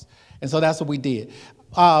calls. And so that's what we did.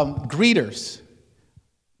 Greeters,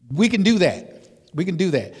 we can do that. We can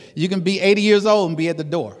do that. You can be 80 years old and be at the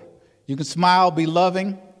door. You can smile, be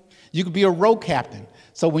loving. You can be a row captain.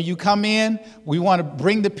 So when you come in, we want to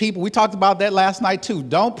bring the people. We talked about that last night too.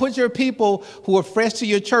 Don't put your people who are fresh to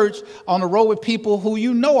your church on the road with people who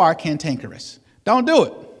you know are cantankerous. Don't do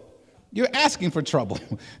it. You're asking for trouble.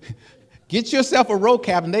 Get yourself a row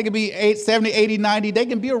captain. They can be 70, 80, 90. They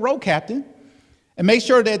can be a row captain. And make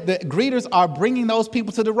sure that the greeters are bringing those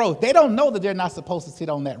people to the row. They don't know that they're not supposed to sit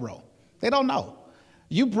on that row. They don't know.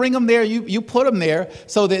 You bring them there, you put them there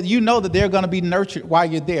so that you know that they're going to be nurtured while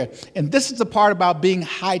you're there. And this is the part about being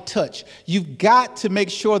high touch. You've got to make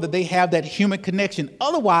sure that they have that human connection.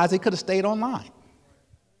 Otherwise, they could have stayed online.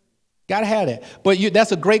 Got to have that. But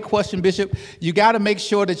that's a great question, Bishop. You got to make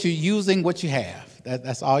sure that you're using what you have.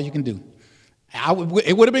 That's all you can do.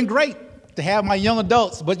 It would have been great to have my young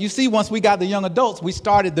adults, but you see, once we got the young adults, we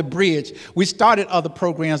started the bridge. We started other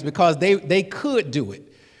programs because they could do it.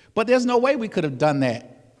 But there's no way we could have done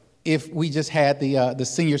that if we just had the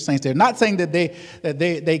senior saints there. Not saying that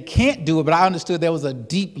they can't do it, but I understood there was a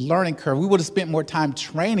deep learning curve. We would have spent more time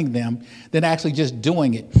training them than actually just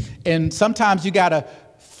doing it. And sometimes you got to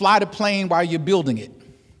fly the plane while you're building it.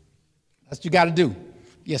 That's what you got to do.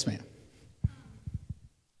 Yes, ma'am.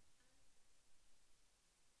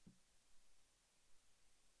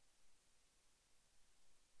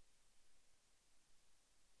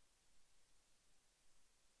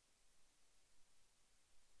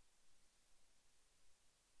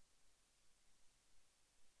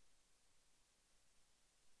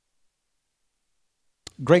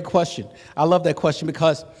 Great question. I love that question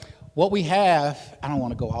because what we have, I don't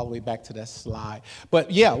want to go all the way back to that slide,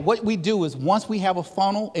 but yeah, what we do is once we have a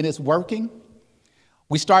funnel and it's working,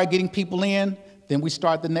 we start getting people in, then we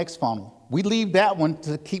start the next funnel. We leave that one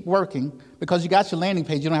to keep working because you got your landing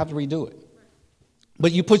page, you don't have to redo it.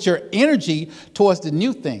 But you put your energy towards the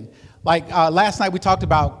new thing. Like last night we talked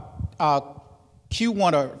about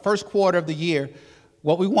Q1 or first quarter of the year.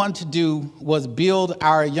 What we wanted to do was build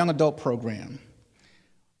our young adult program.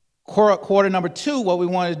 Quarter number 2, what we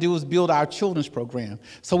wanted to do was build our children's program.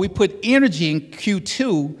 So we put energy in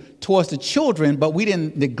Q2 towards the children, but we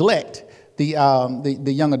didn't neglect the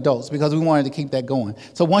young adults because we wanted to keep that going.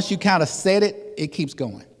 So once you kind of set it, it keeps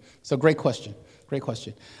going. So great question.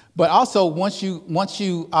 But also once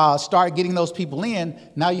you start getting those people in,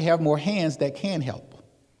 now you have more hands that can help.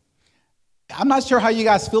 I'm not sure how you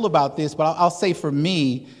guys feel about this, but I'll say for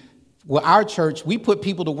me, with our church, we put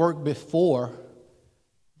people to work before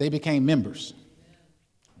they became members.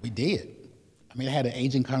 We did. I mean, I had an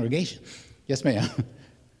aging congregation. Yes, ma'am.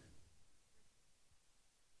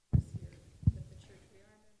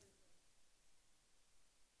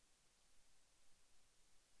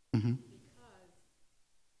 Mm-hmm.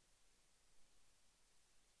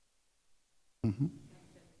 Mm-hmm.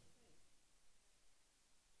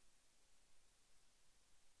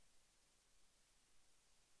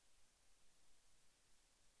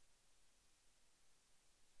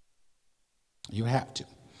 You have to.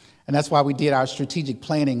 And that's why we did our strategic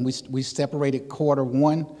planning. We separated quarter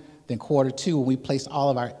 1, then quarter 2, and we placed all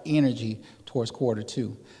of our energy towards quarter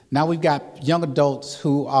 2. Now we've got young adults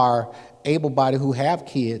who are able-bodied, who have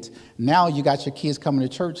kids. Now you got your kids coming to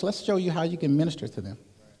church. Let's show you how you can minister to them.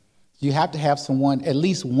 You have to have someone, at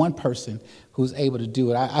least one person, who's able to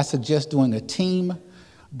do it. I suggest doing a team,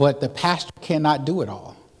 but the pastor cannot do it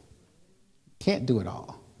all. Can't do it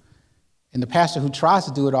all. And the pastor who tries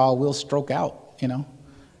to do it all will stroke out,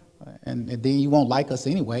 and then you won't like us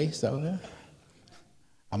anyway. So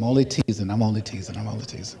I'm only teasing.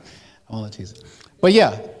 But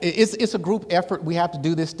yeah, it's a group effort. We have to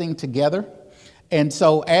do this thing together. And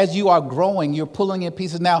so as you are growing, you're pulling in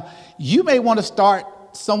pieces. Now, you may want to start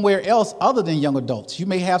somewhere else other than young adults. You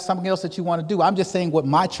may have something else that you want to do. I'm just saying what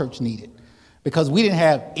my church needed, because we didn't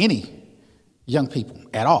have any young people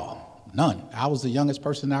at all. None. I was the youngest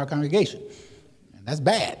person in our congregation. And that's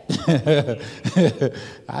bad.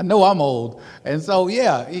 I know I'm old. And so,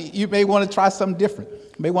 yeah, you may want to try something different.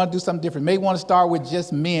 You may want to do something different. You may want to start with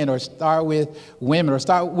just men, or start with women, or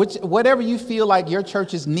start whatever you feel like your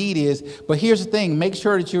church's need is. But here's the thing. Make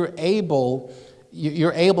sure that you're able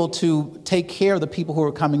to take care of the people who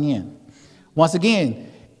are coming in. Once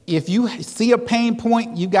again, if you see a pain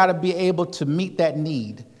point, you've got to be able to meet that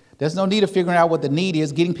need. There's no need of figuring out what the need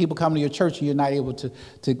is, getting people coming to your church, and you're not able to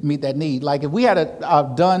meet that need. Like if we had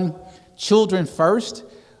done children first,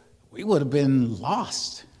 we would have been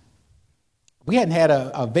lost. We hadn't had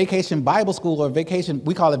a vacation Bible school or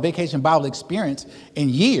we call it vacation Bible experience in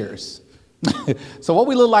years. So what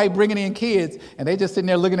we look like bringing in kids, and they just sitting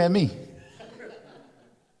there looking at me.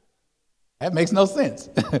 That makes no sense.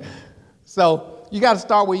 So you got to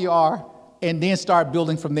start where you are and then start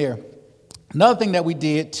building from there. Another thing that we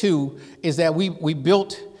did, too, is that we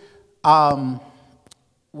built,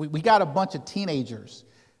 we got a bunch of teenagers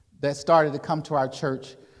that started to come to our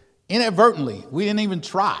church inadvertently. We didn't even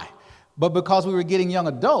try. But because we were getting young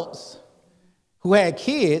adults who had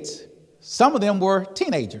kids, some of them were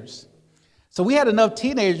teenagers. So we had enough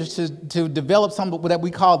teenagers to develop something that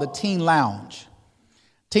we call the Teen Lounge.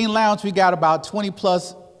 Teen Lounge, we got about 20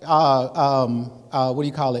 plus,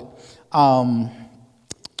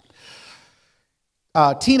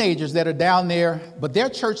 teenagers that are down there, but their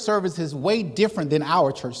church service is way different than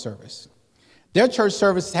our church service. Their church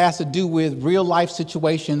service has to do with real life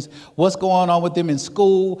situations, what's going on with them in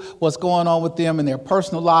school, what's going on with them in their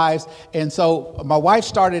personal lives. And so my wife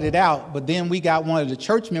started it out, but then we got one of the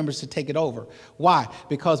church members to take it over. Why?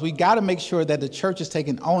 Because we got to make sure that the church is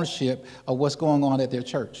taking ownership of what's going on at their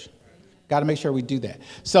church. Got to make sure we do that.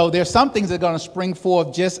 So there's some things that are going to spring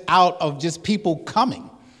forth just out of just people coming.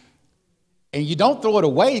 And you don't throw it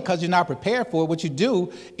away because you're not prepared for it. What you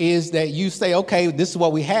do is that you say, okay, this is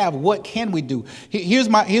what we have. What can we do? Here's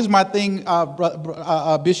my thing,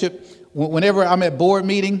 Bishop. Whenever I'm at board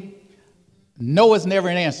meeting, no is never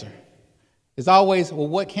an answer. It's always, well,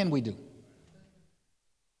 what can we do?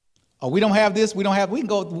 Oh, we don't have this. We can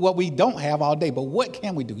go with what we don't have all day. But what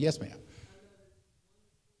can we do? Yes, ma'am.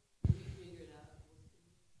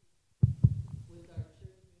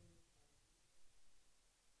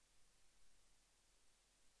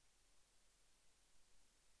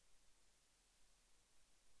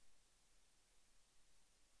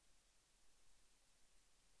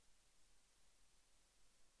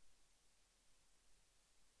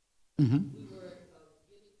 Mm-hmm.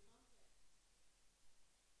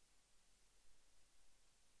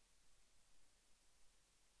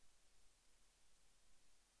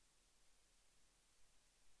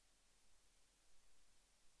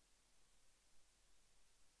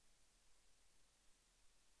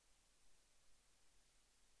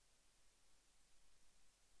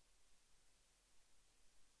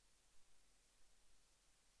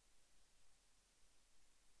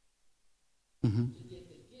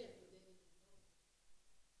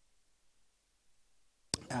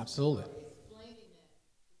 Absolutely.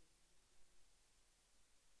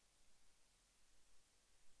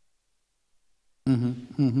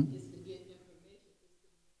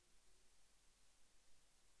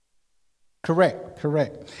 Correct,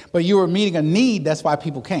 correct. But you were meeting a need, that's why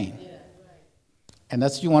people came. And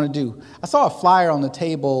that's what you want to do. I saw a flyer on the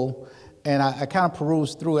table, and I kind of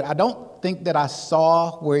perused through it. I don't think that I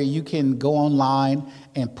saw where you can go online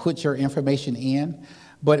and put your information in.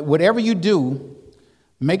 But whatever you do,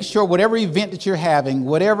 make sure whatever event that you're having,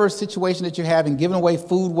 whatever situation that you're having, giving away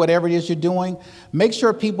food, whatever it is you're doing, make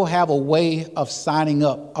sure people have a way of signing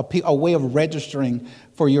up, a way of registering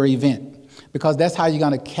for your event. Because that's how you're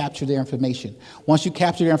going to capture their information. Once you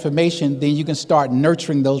capture their information, then you can start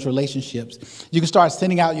nurturing those relationships. You can start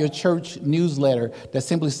sending out your church newsletter that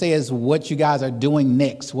simply says what you guys are doing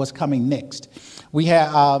next, what's coming next. We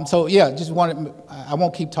have, I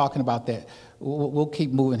won't keep talking about that. We'll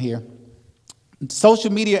keep moving here.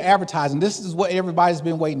 Social media advertising, this is what everybody's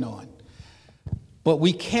been waiting on. But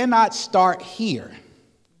we cannot start here.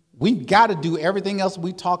 We've got to do everything else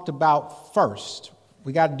we talked about first.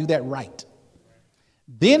 We got to do that right.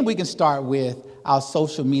 Then we can start with our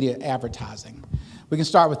social media advertising. We can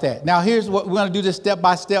start with that. Now, here's what we're going to do this step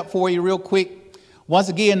by step for you real quick. Once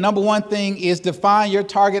again, number one thing is define your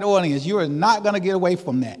target audience. You are not going to get away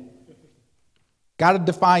from that. Got to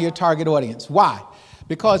define your target audience. Why?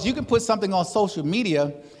 Because you can put something on social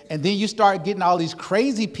media and then you start getting all these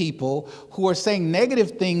crazy people who are saying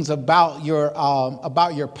negative things about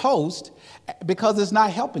your post because it's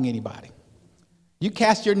not helping anybody. You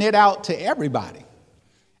cast your net out to everybody.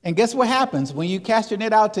 And guess what happens? When you cast your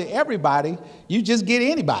net out to everybody, you just get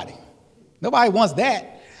anybody. Nobody wants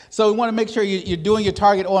that. So we want to make sure you're doing your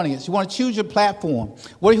target audience. You want to choose your platform.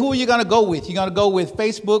 Who are you going to go with? You're going to go with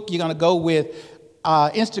Facebook. You're going to go with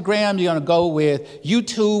Instagram. You're going to go with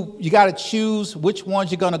YouTube. You got to choose which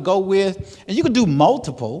ones you're going to go with. And you can do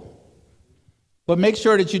multiple, but make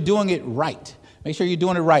sure that you're doing it right. Make sure you're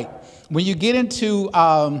doing it right. When you get into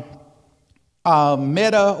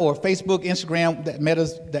Meta or Facebook, Instagram,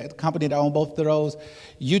 Meta's that company that owns both of those,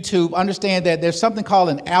 YouTube, understand that there's something called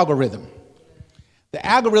an algorithm. The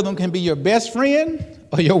algorithm can be your best friend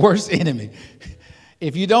or your worst enemy.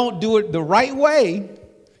 If you don't do it the right way,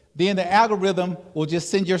 then the algorithm will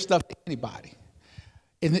just send your stuff to anybody.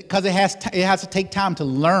 Because it has to take time to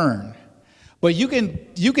learn. But you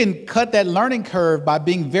can cut that learning curve by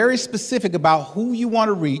being very specific about who you want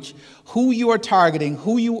to reach, who you are targeting,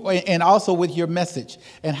 and also with your message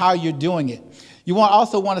and how you're doing it. You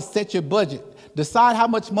also want to set your budget. Decide how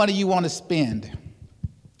much money you want to spend.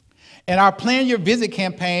 In our Plan Your Visit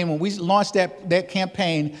campaign, when we launched that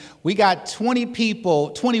campaign, we got 21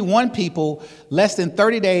 people, less than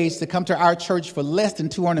 30 days to come to our church for less than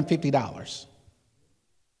 $250.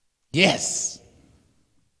 Yes.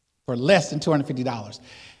 For less than $250.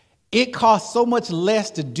 It costs so much less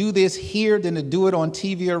to do this here than to do it on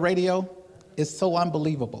TV or radio. It's so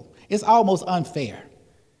unbelievable. It's almost unfair.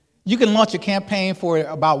 You can launch a campaign for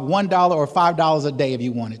about $1 or $5 a day if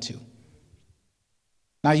you wanted to.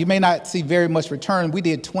 Now, you may not see very much return. We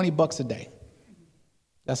did $20 a day.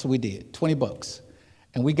 That's what we did, $20.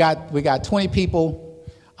 And we got 20 people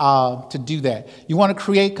to do that. You want to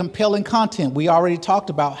create compelling content. We already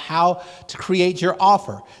talked about how to create your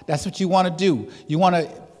offer. That's what you want to do. You want to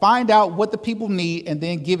find out what the people need and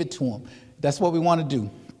then give it to them. That's what we want to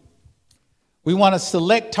do. We want to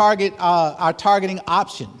select our targeting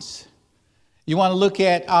options. You want to look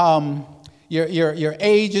at your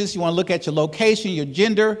ages. You want to look at your location, your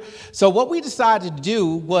gender. So what we decided to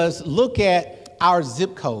do was look at our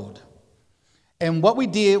zip code. And what we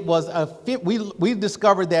did was we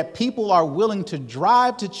discovered that people are willing to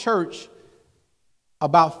drive to church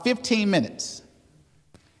about 15 minutes.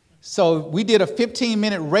 So we did a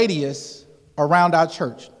 15-minute radius around our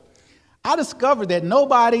church. I discovered that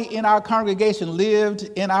nobody in our congregation lived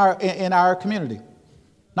in our community.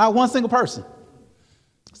 Not one single person.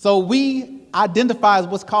 So we identified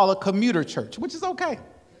what's called a commuter church, which is okay.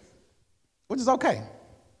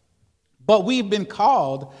 But we've been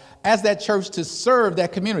called as that church to serve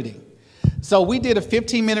that community. So we did a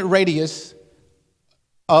 15-minute radius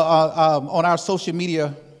on our social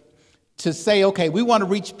media to say, okay, we want to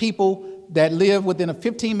reach people that live within a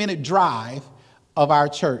 15-minute drive of our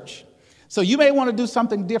church. So you may want to do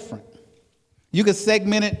something different. You can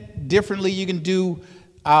segment it differently. You can do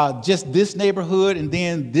just this neighborhood and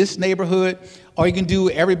then this neighborhood, or you can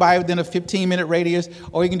do everybody within a 15-minute radius,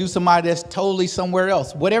 or you can do somebody that's totally somewhere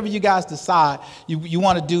else. Whatever you guys decide you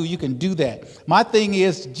want to do, you can do that. My thing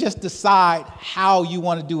is just decide how you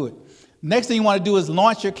want to do it. Next thing you want to do is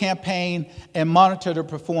launch your campaign and monitor the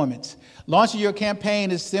performance. Launching your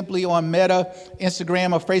campaign is simply on Meta,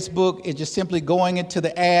 Instagram, or Facebook. It's just simply going into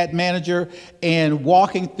the ad manager and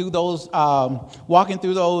walking through those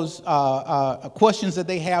questions that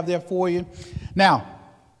they have there for you. Now,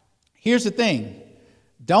 here's the thing.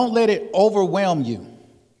 Don't let it overwhelm you.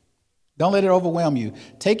 Don't let it overwhelm you.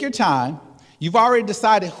 Take your time. You've already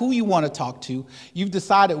decided who you want to talk to. You've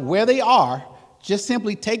decided where they are. Just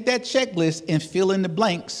simply take that checklist and fill in the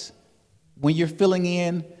blanks when you're filling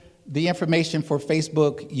in the information for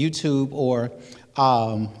Facebook, YouTube, or,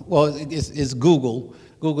 it's Google.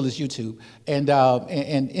 Google is YouTube. And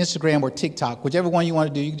Instagram or TikTok, whichever one you want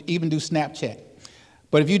to do. You can even do Snapchat.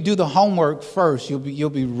 But if you do the homework first, you'll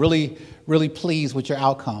be really, really pleased with your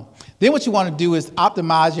outcome. Then what you want to do is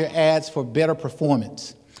optimize your ads for better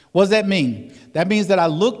performance. What does that mean? That means that I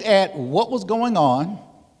looked at what was going on,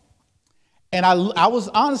 and I was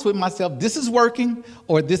honest with myself, this is working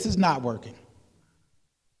or this is not working.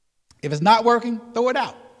 If it's not working, throw it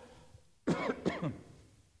out.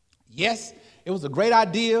 Yes, it was a great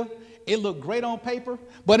idea. It looked great on paper,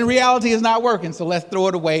 but in reality it's not working. So let's throw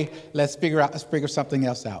it away. Let's figure something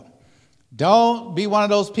else out. Don't be one of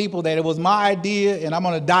those people that it was my idea and I'm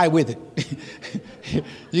going to die with it.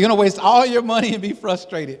 You're going to waste all your money and be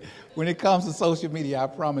frustrated when it comes to social media, I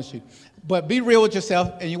promise you. But be real with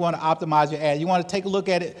yourself, and you want to optimize your ad. You want to take a look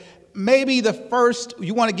at it. Maybe you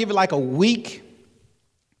want to give it like a week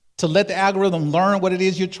to let the algorithm learn what it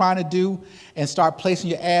is you're trying to do and start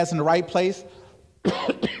placing your ads in the right place.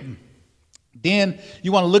 Then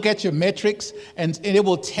you want to look at your metrics, and it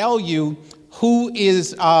will tell you who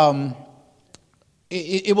is,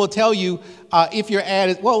 it will tell you if your ad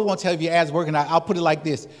is, well, it won't tell you if your ad is working. I'll put it like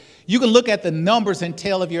this. You can look at the numbers and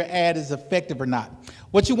tell if your ad is effective or not.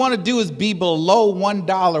 What you want to do is be below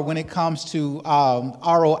 $1 when it comes to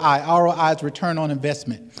ROI. ROI is return on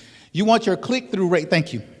investment. You want your click-through rate,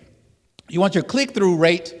 thank you. You want your click-through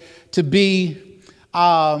rate to be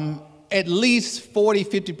at least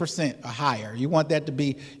 40-50% or higher. You want that to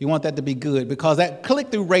be good, because that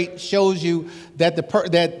click-through rate shows you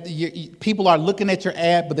that people are looking at your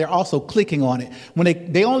ad, but they're also clicking on it.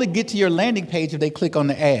 When they only get to your landing page if they click on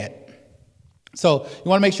the ad. So you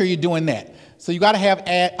want to make sure you're doing that. So you got to have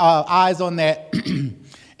eyes on that. And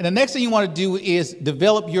the next thing you want to do is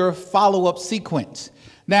develop your follow-up sequence.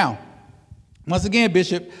 Now, once again,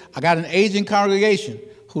 Bishop, I got an aging congregation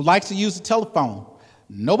who likes to use the telephone.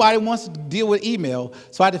 Nobody wants to deal with email,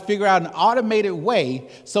 so I had to figure out an automated way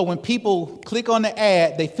so when people click on the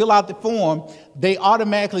ad, they fill out the form, they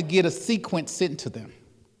automatically get a sequence sent to them.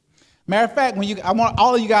 Matter of fact, I want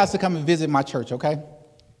all of you guys to come and visit my church, okay?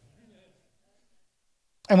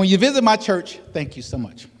 And when you visit my church, thank you so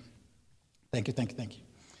much. Thank you.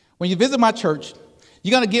 When you visit my church,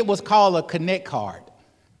 you're going to get what's called a Connect card.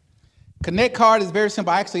 Connect card is very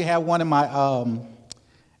simple. I actually have one in my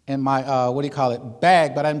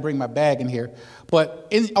bag, but I didn't bring my bag in here.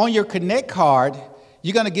 But on your Connect card,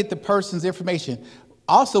 you're going to get the person's information.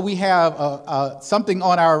 Also, we have something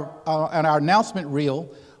on our announcement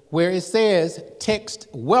reel where it says text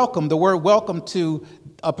welcome, the word welcome, to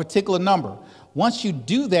a particular number. Once you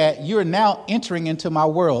do that, you're now entering into my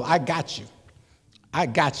world. I got you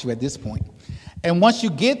at this point. And once you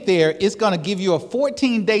get there, it's going to give you a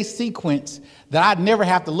 14-day sequence that I'd never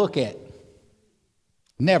have to look at.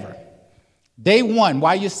 Never. Day one,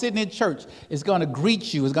 while you're sitting in church, it's going to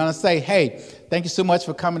greet you. It's going to say, hey, thank you so much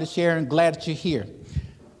for coming to share, and glad that you're here.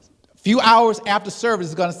 A few hours after service,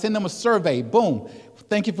 it's going to send them a survey. Boom.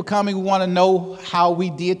 Thank you for coming. We want to know how we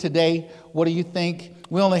did today. What do you think?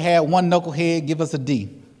 We only had one knucklehead give us a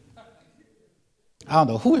D. I don't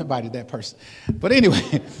know who invited that person. But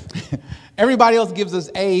anyway, everybody else gives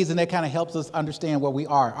us A's, and that kind of helps us understand where we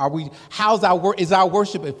are. Is our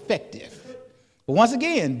worship effective? But once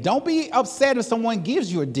again, don't be upset if someone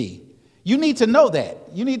gives you a D. You need to know that.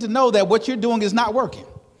 You need to know that what you're doing is not working.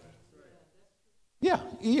 Yeah,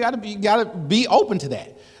 you gotta be open to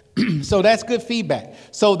that. So that's good feedback.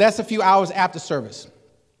 So that's a few hours after service.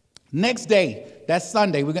 Next day, that's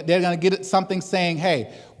Sunday, they're going to get something saying,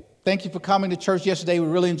 hey, thank you for coming to church yesterday. We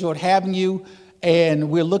really enjoyed having you, and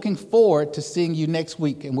we're looking forward to seeing you next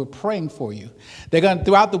week, and we're praying for you.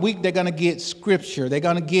 Throughout the week, they're going to get scripture. They're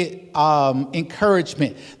going to get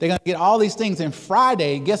encouragement. They're going to get all these things. And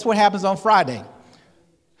Friday, guess what happens on Friday?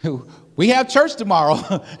 We have church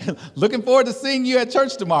tomorrow. Looking forward to seeing you at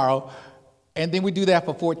church tomorrow. And then we do that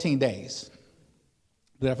for 14 days.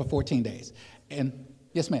 And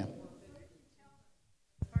yes, ma'am.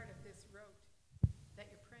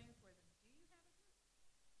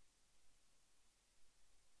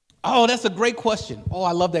 Oh, that's a great question. Oh,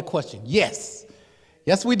 I love that question. Yes.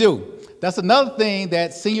 Yes, we do. That's another thing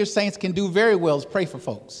that senior saints can do very well is pray for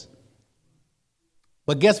folks.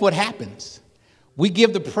 But guess what happens? We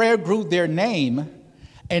give the prayer group their name,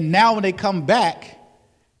 and now when they come back,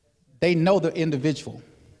 they know the individual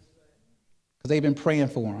because they've been praying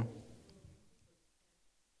for them.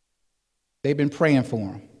 They've been praying for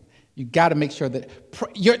them. You got to make sure that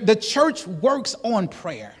the church works on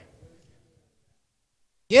prayer.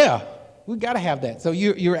 Yeah, we got to have that. So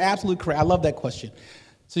you're absolutely correct. I love that question.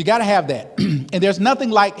 So you got to have that. And there's nothing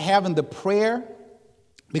like having the prayer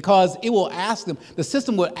because it will ask them, the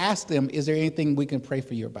system will ask them, is there anything we can pray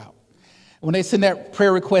for you about? When they send that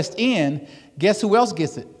prayer request in, guess who else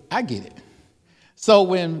gets it? I get it. So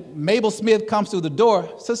when Mabel Smith comes through the door,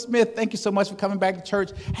 Sister Smith, thank you so much for coming back to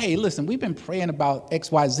church. Hey, listen, we've been praying about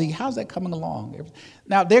XYZ. How's that coming along?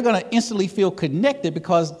 Now, they're going to instantly feel connected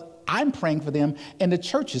because I'm praying for them and the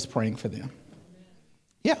church is praying for them.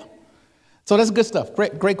 Yeah. So that's good stuff.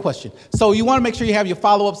 Great question. So you want to make sure you have your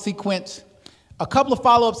follow-up sequence. A couple of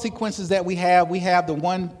follow-up sequences that we have. We have the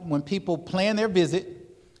one when people plan their visit.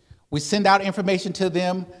 We send out information to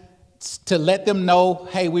them to let them know,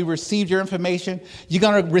 hey, we received your information. You're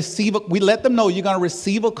going to receive, we let them know you're going to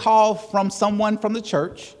receive a call from someone from the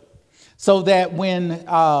church so that when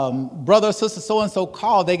brother or sister so-and-so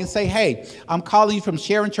call, they can say, hey, I'm calling you from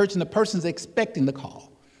Sharon Church, and the person's expecting the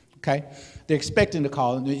call, okay? They're expecting the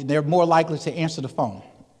call, and they're more likely to answer the phone.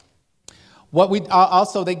 What we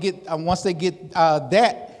also, they get, once they get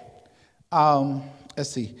that, let's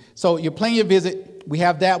see. So you're planning your visit. We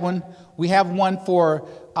have that one. We have one for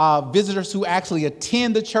visitors who actually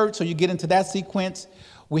attend the church, so you get into that sequence.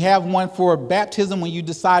 We have one for baptism when you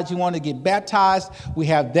decide you want to get baptized. We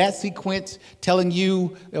have that sequence telling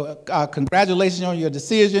you congratulations on your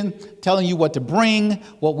decision, telling you what to bring,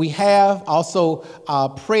 what we have, also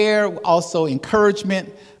prayer, also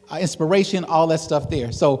encouragement, inspiration, all that stuff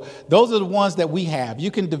there. So those are the ones that we have.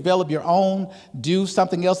 You can develop your own, do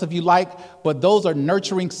something else if you like, but those are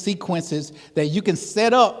nurturing sequences that you can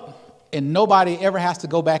set up and nobody ever has to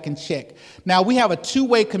go back and check. Now, we have a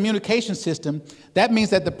two-way communication system. That means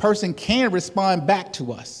that the person can respond back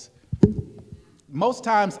to us. Most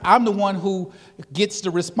times, I'm the one who gets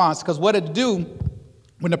the response, because what it do,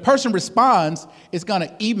 when the person responds, it's going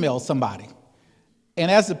to email somebody.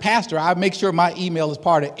 And as a pastor, I make sure my email is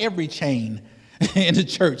part of every chain in the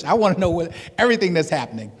church. I want to know everything that's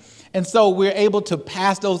happening. And so we're able to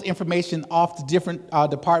pass those information off to different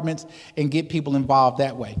departments and get people involved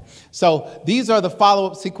that way. So these are the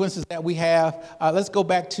follow-up sequences that we have. Let's go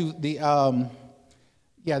back to the,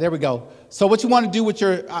 yeah, there we go. So what you want to do with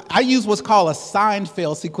your, I use what's called a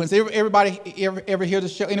Seinfeld sequence. Everybody ever hear the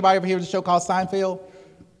show? Anybody ever hear the show called Seinfeld?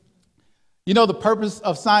 You know the purpose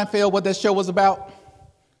of Seinfeld, what that show was about?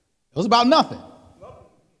 It was about nothing.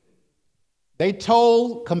 They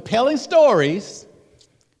told compelling stories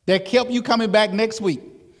that kept you coming back next week.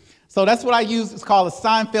 So that's what I use. It's called a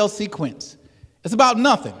Seinfeld sequence. It's about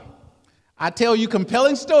nothing. I tell you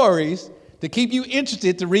compelling stories to keep you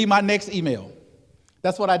interested to read my next email.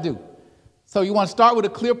 That's what I do. So you want to start with a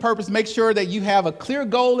clear purpose. Make sure that you have a clear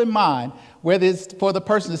goal in mind, whether it's for the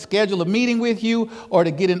person to schedule a meeting with you or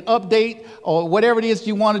to get an update or whatever it is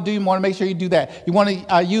you want to do. You want to make sure you do that. You want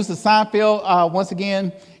to use the Seinfeld. Once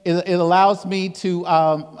again, it allows me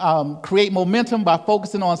to create momentum by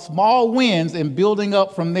focusing on small wins and building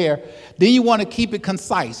up from there. Then you want to keep it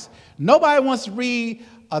concise. Nobody wants to read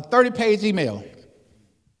a 30-page email,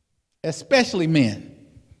 especially men.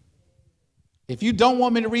 If you don't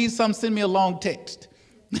want me to read something, send me a long text.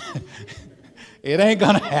 It ain't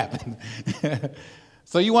going to happen.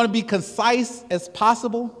 So you want to be concise as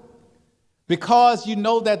possible because you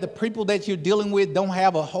know that the people that you're dealing with don't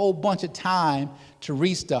have a whole bunch of time to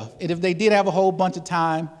read stuff. And if they did have a whole bunch of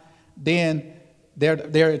time, then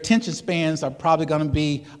their attention spans are probably going to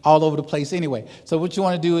be all over the place anyway. So what you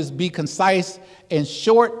want to do is be concise and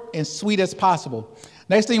short and sweet as possible.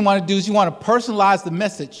 Next thing you want to do is you want to personalize the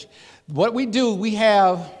message. What we do, we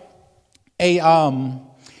have a,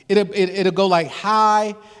 it'll go like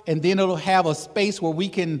hi, and then it'll have a space where we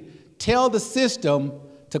can tell the system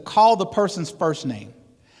to call the person's first name.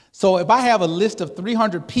 So if I have a list of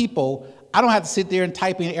 300 people, I don't have to sit there and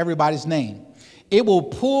type in everybody's name. It will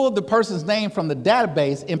pull the person's name from the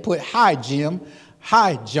database and put, hi, Jim,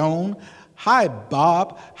 hi, Joan, hi,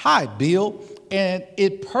 Bob, hi, Bill, and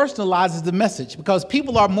it personalizes the message because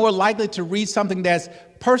people are more likely to read something that's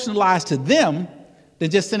personalized to them than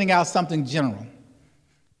just sending out something general.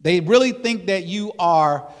 They really think that you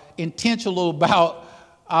are intentional about,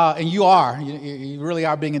 and you are, you really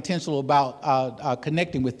are being intentional about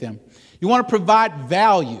connecting with them. You want to provide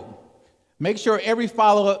value. Make sure every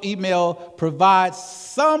follow-up email provides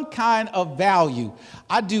some kind of value.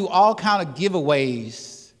 I do all kind of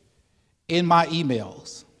giveaways in my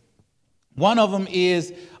emails. One of them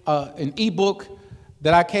is an ebook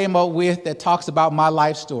that I came up with that talks about my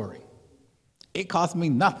life story. It cost me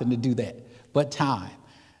nothing to do that, but time.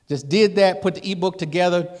 Just did that, put the ebook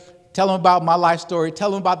together, tell them about my life story, tell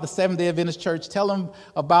them about the Seventh-day Adventist Church, tell them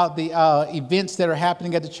about the events that are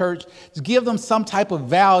happening at the church. Just give them some type of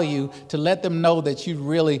value to let them know that you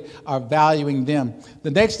really are valuing them.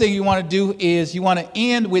 The next thing you want to do is you want to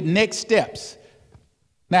end with next steps.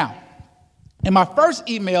 Now, in my first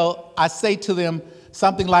email, I say to them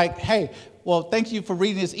something like, hey, well, thank you for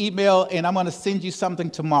reading this email, and I'm going to send you something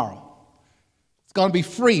tomorrow. It's going to be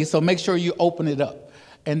free, so make sure you open it up.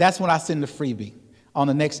 And that's when I send the freebie on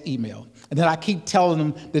the next email. And then I keep telling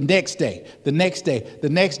them the next day, the next day, the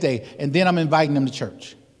next day, and then I'm inviting them to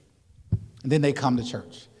church. And then they come to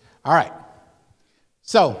church. All right.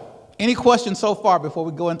 So, any questions so far before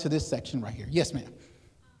we go into this section right here? Yes, ma'am.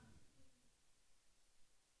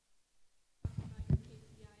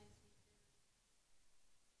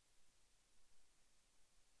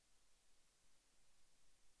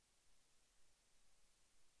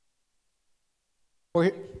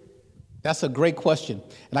 That's a great question.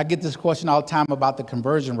 And I get this question all the time about the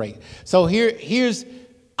conversion rate. So here's,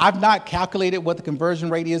 I've not calculated what the conversion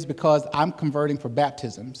rate is because I'm converting for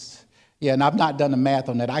baptisms. Yeah, and I've not done the math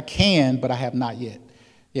on that. I can, but I have not yet.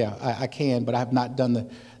 Yeah, I can, but I have not done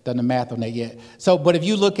the math on that yet. So, but if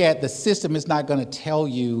you look at the system, it's not going to tell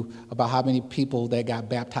you about how many people that got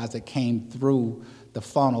baptized that came through the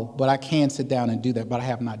funnel. But I can sit down and do that, but I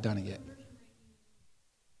have not done it yet.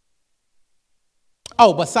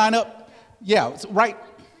 Oh, but sign up? Yeah, right.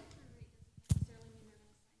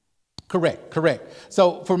 Correct.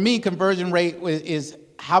 So for me, conversion rate is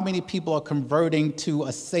how many people are converting to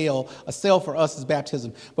a sale. A sale for us is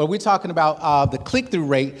baptism. But we're talking about the click-through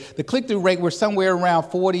rate. The click-through rate, we're somewhere around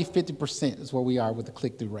 40-50% is where we are with the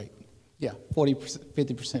click-through rate. Yeah,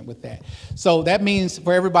 50% with that. So that means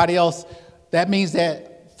for everybody else, that means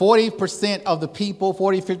that 40% of the people,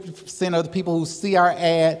 50% of the people who see our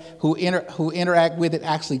ad, who interact with it,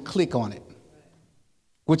 actually click on it,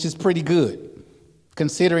 which is pretty good,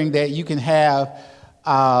 considering that you can have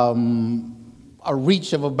a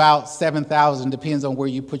reach of about 7,000, depends on where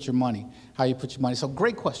you put your money, how you put your money. So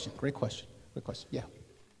great question. Yeah.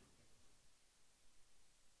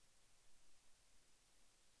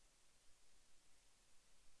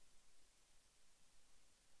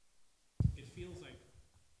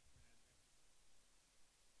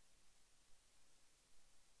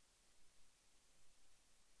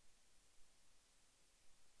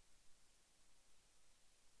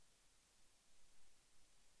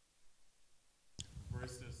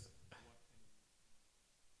 Versus what can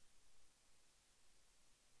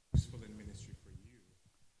be useful in ministry for you.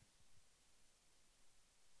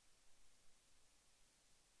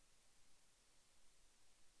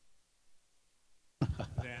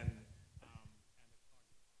 Then, and the target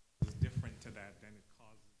is different to that, then it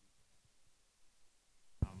causes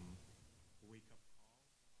wake up call.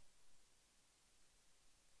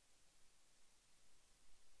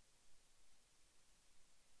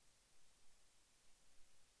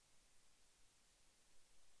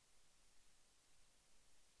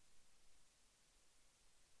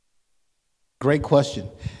 Great question.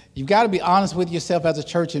 You've got to be honest with yourself as a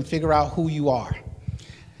church and figure out who you are.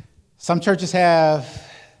 Some churches have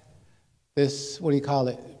this, what do you call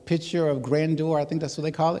it, picture of grandeur, I think that's what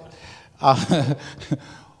they call it,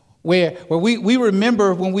 where we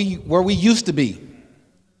remember where we used to be.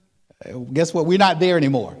 Guess what? We're not there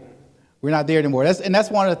anymore.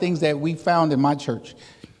 That's one of the things that we found in my church.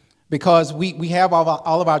 Because we have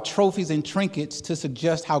all of our trophies and trinkets to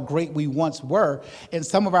suggest how great we once were. In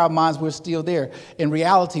some of our minds, we're still there. In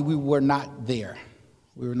reality, we were not there.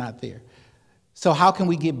 So how can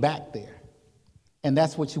we get back there? And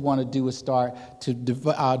that's what you want to do, is start to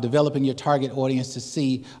developing your target audience to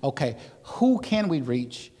see, okay, who can we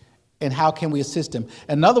reach and how can we assist them?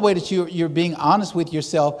 Another way that you're being honest with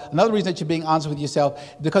yourself, another reason that you're being honest with yourself,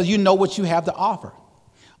 because you know what you have to offer.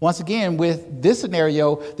 Once again, with this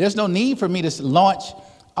scenario, there's no need for me to launch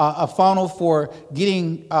a funnel for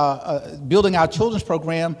building our children's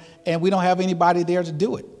program, and we don't have anybody there to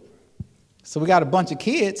do it. So we got a bunch of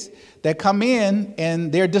kids that come in,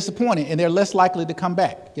 and they're disappointed, and they're less likely to come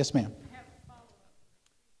back. Yes, ma'am. I have a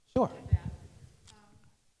follow-up. Sure.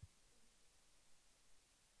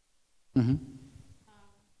 Mm-hmm.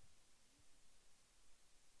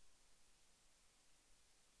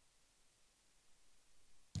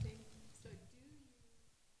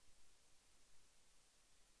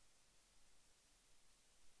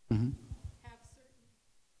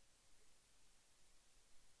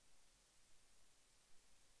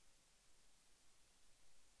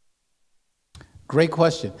 Great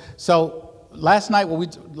question. So last night what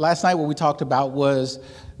we talked about was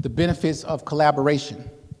the benefits of collaboration.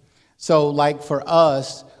 So like for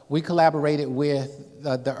us, we collaborated with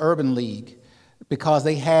the Urban League because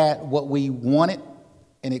they had what we wanted,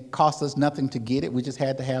 and it cost us nothing to get it. We just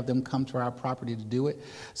had to have them come to our property to do it.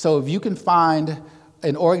 So if you can find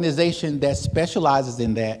an organization that specializes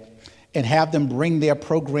in that and have them bring their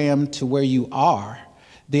program to where you are,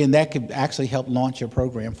 then that could actually help launch your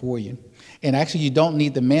program for you. And actually, you don't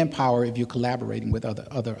need the manpower if you're collaborating with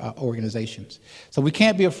other organizations. So we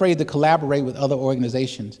can't be afraid to collaborate with other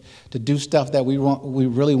organizations to do stuff that we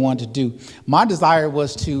really want to do. My desire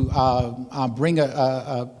was to bring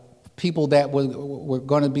people that were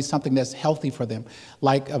going to be something that's healthy for them,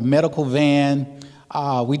 like a medical van.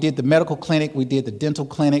 We did the medical clinic, we did the dental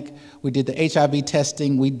clinic, we did the HIV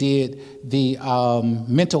testing, we did the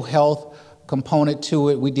mental health component to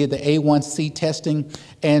it, we did the A1C testing,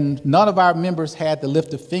 and none of our members had to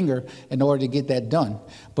lift a finger in order to get that done.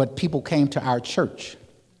 But people came to our church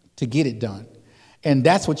to get it done. And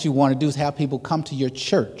that's what you want to do, is have people come to your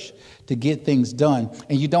church to get things done.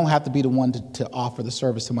 And you don't have to be the one to offer the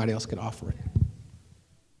service, somebody else could offer it.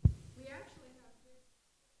 We actually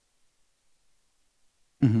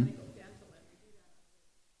have Mm-hmm. medical dental, and we do that.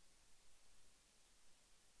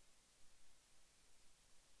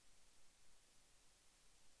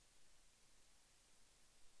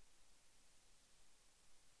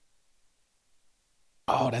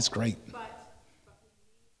 Oh, that's great. But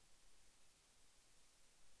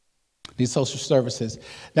These social services.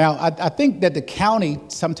 Now, I think that the county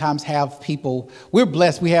sometimes have people, we're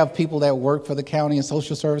blessed, we have people that work for the county and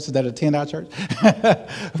social services that attend our church.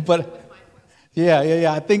 But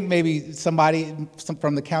yeah. I think maybe somebody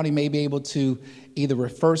from the county may be able to either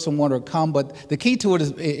refer someone or come, but the key to it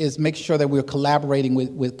is make sure that we're collaborating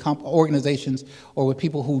with organizations or with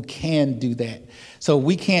people who can do that. So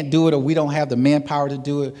we can't do it or we don't have the manpower to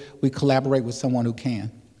do it, we collaborate with someone who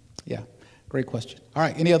can. Yeah, great question. All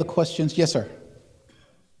right, any other questions? Yes, sir.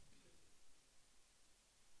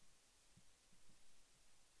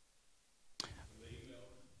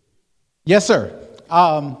 Yes, sir.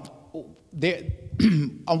 There,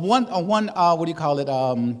 on one what do you call it,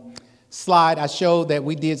 slide, I showed that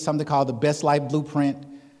we did something called the Best Life Blueprint.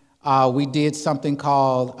 We did something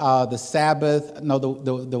called the Sabbath, no,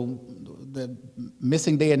 the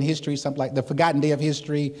missing day in history, something like the forgotten day of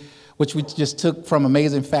history, which we just took from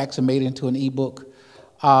Amazing Facts and made it into an ebook.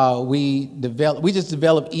 We just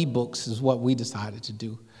developed ebooks is what we decided to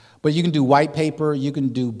do. But you can do white paper, you can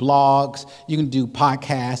do blogs, you can do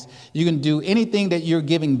podcasts, you can do anything that you're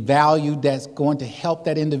giving value that's going to help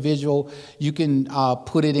that individual. You can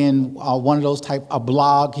put it in one of those type of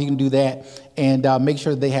blog, you can do that, and make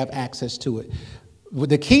sure they have access to it.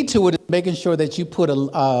 The key to it is making sure that you put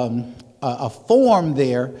a form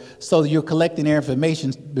there so that you're collecting their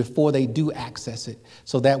information before they do access it.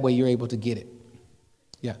 So that way you're able to get it.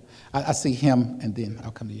 Yeah, I see him, and then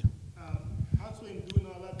I'll come to you. Actually, in doing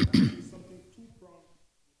all that, there has to be something two-pronged.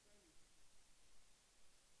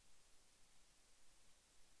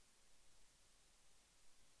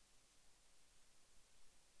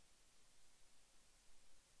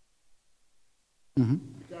 Mm-hmm.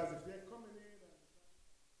 Because if they're coming in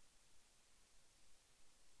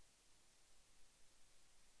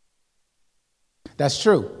and That's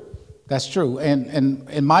true. That's true. And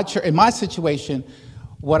in my situation,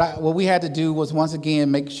 what we had to do was, once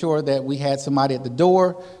again, make sure that we had somebody at the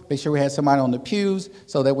door, make sure we had somebody on the pews,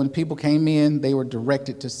 so that when people came in, they were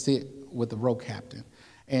directed to sit with the row captain.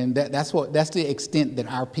 And that's the extent that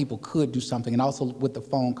our people could do something, and also with the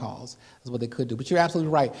phone calls is what they could do. But you're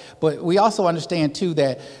absolutely right. But we also understand, too,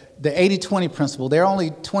 that the 80-20 principle, there are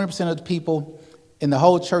only 20% of the people in the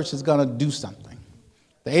whole church is going to do something.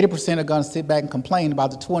 The 80% are going to sit back and complain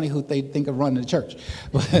about the 20 who they think are running the church.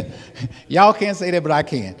 But y'all can't say that, but I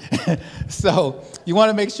can. So you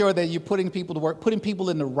want to make sure that you're putting people to work, putting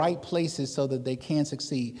people in the right places so that they can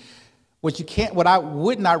succeed. What I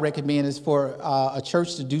would not recommend is for a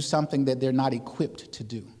church to do something that they're not equipped to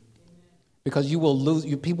do. Because you will lose,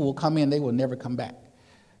 people will come in, they will never come back.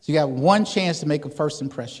 So you have one chance to make a first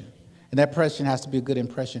impression. And that impression has to be a good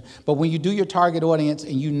impression. But when you do your target audience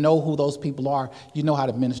and you know who those people are, you know how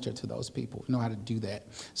to minister to those people. You know how to do that.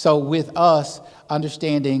 So with us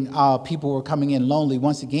understanding people were coming in lonely,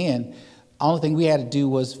 once again, the only thing we had to do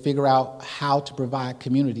was figure out how to provide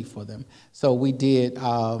community for them. So we did,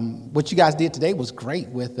 what you guys did today was great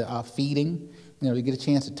with feeding. You know, you get a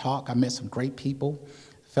chance to talk. I met some great people.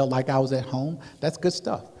 Felt like I was at home. That's good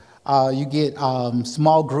stuff. You get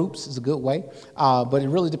small groups is a good way, but it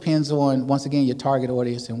really depends on, once again, your target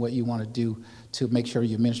audience and what you want to do to make sure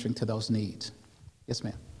you're ministering to those needs. Yes,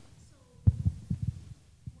 ma'am.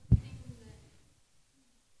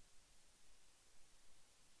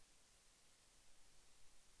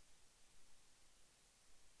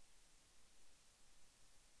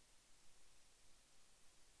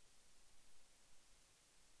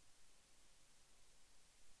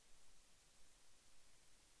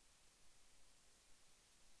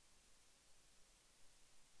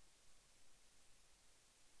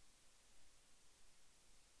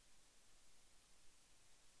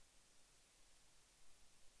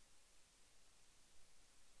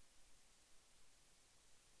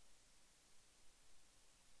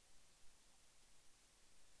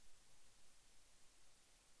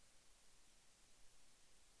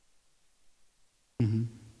 Mhm.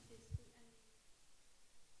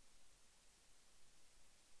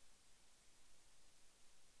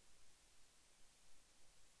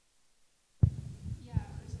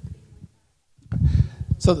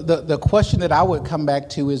 So the question that I would come back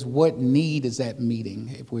to is, what need is that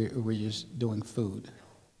meeting if we're just doing food?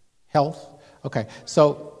 Health? Okay.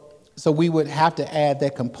 So we would have to add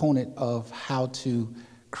that component of how to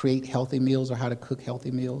create healthy meals or how to cook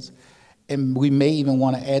healthy meals. And we may even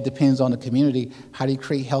want to add, depends on the community, how do you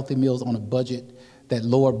create healthy meals on a budget that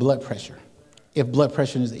lower blood pressure, if blood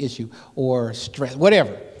pressure is the issue, or stress,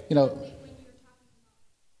 whatever, you know.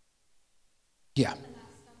 Yeah.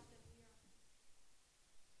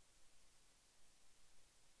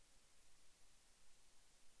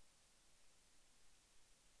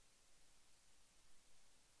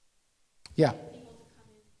 Yeah.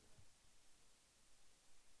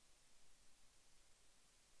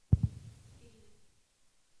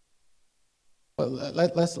 Well,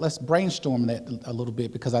 let's brainstorm that a little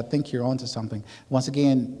bit, because I think you're onto something. Once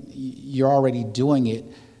again, you're already doing it,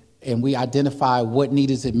 and we identify what need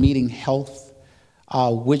is it meeting health.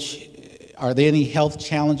 Which are there any health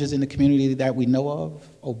challenges in the community that we know of?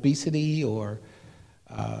 Obesity or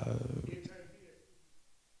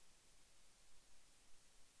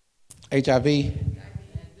HIV,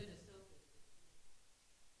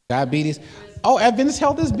 diabetes. Oh, Adventist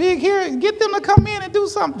Health is big here. Get them to come in and do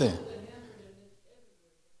something.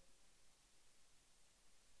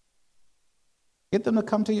 Get them to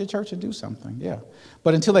come to your church and do something, yeah.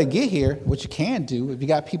 But until they get here, what you can do, if you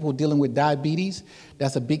got people dealing with diabetes,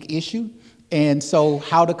 that's a big issue. And so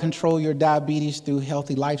how to control your diabetes through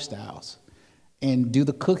healthy lifestyles. And do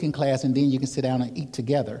the cooking class, and then you can sit down and eat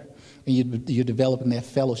together. And you're developing that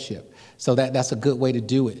fellowship. So that's a good way to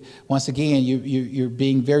do it. Once again, you're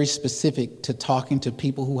being very specific to talking to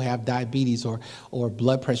people who have diabetes or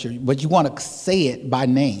blood pressure, but you want to say it by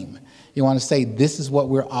name. You want to say, this is what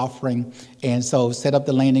we're offering. And so set up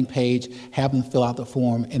the landing page, have them fill out the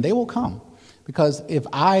form, and they will come. Because if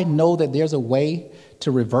I know that there's a way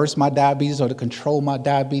to reverse my diabetes or to control my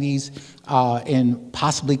diabetes and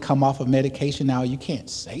possibly come off of medication, now you can't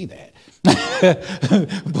say that.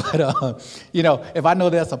 But, if I know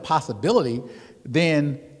that's a possibility,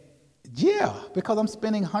 then yeah, because I'm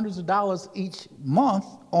spending hundreds of dollars each month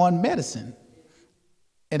on medicine.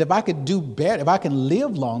 And if I could do better, if I can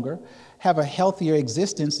live longer, have a healthier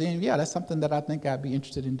existence, then yeah, that's something that I think I'd be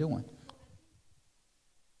interested in doing.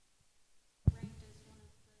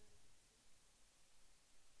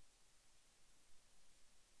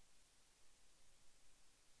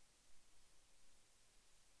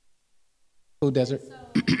 Food desert. So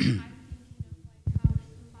I'm thinking of like how to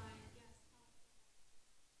combine,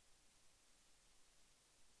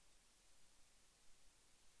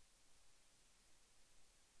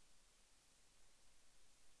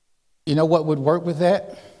 You know what would work with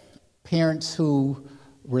that? Parents who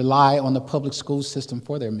rely on the public school system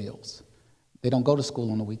for their meals. They don't go to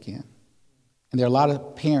school on the weekend. And there are a lot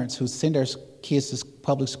of parents who send their kids to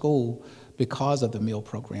public school because of the meal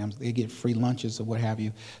programs. They get free lunches or what have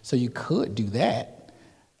you. So you could do that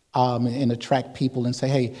and attract people and say,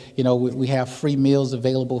 hey, we have free meals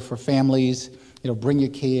available for families. Bring your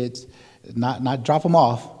kids, not drop them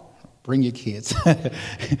off. Bring your kids,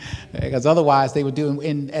 because otherwise they would do.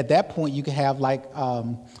 And at that point, you could have like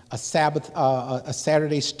a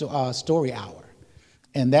Saturday story hour,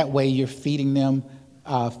 and that way you're feeding them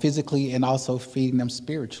physically and also feeding them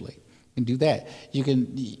spiritually. You can do that. You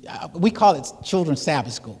can. We call it Children's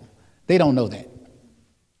Sabbath School. They don't know that.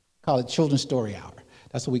 Call it Children's Story Hour.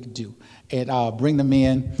 That's what we could do. And bring them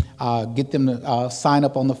in, get them to sign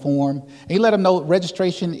up on the form. And you let them know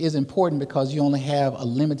registration is important because you only have a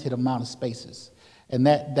limited amount of spaces. And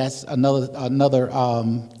that's another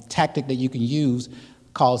tactic that you can use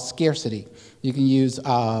called scarcity. You can use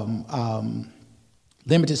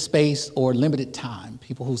limited space or limited time,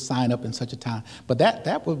 people who sign up in such a time. But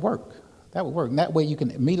that would work. That would work. And that way you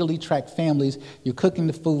can immediately track families. You're cooking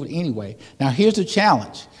the food anyway. Now, here's the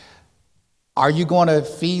challenge. Are you going to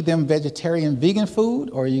feed them vegetarian, vegan food,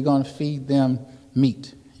 or are you going to feed them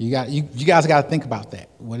meat? You guys got to think about that,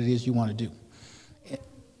 what it is you want to do.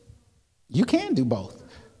 You can do both.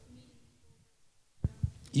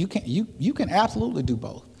 You can absolutely do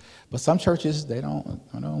both. But some churches, they don't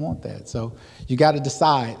want that. So you got to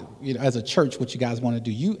decide, as a church, what you guys want to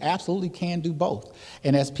do. You absolutely can do both.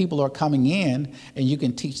 And as people are coming in, and you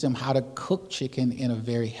can teach them how to cook chicken in a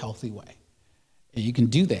very healthy way. And you can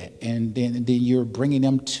do that. And then you're bringing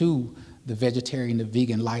them to the vegetarian, the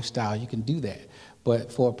vegan lifestyle. You can do that. But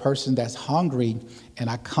for a person that's hungry, and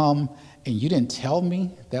I come, and you didn't tell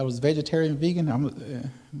me that was vegetarian,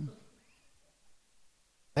 vegan,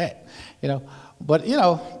 But,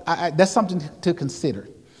 that's something to consider.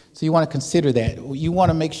 So you want to consider that. You want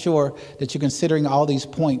to make sure that you're considering all these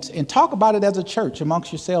points and talk about it as a church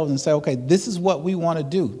amongst yourselves and say, okay, this is what we want to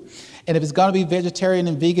do. And if it's going to be vegetarian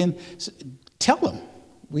and vegan, tell them.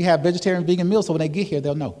 We have vegetarian and vegan meals, so when they get here,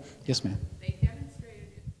 they'll know. Yes, ma'am. They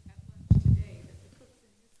demonstrated it at lunch today that the cooks in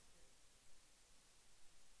this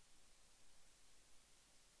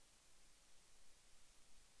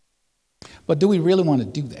But do we really want to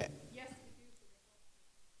do that? Yes,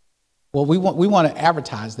 we do. Well, we want to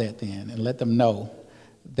advertise that then and let them know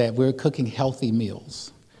that we're cooking healthy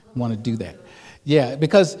meals. We want to do that. Yeah,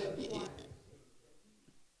 because,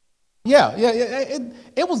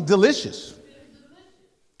 it was delicious.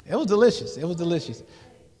 It was delicious.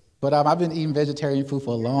 But I've been eating vegetarian food for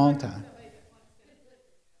a long time.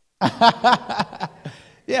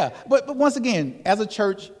 Yeah, but once again, as a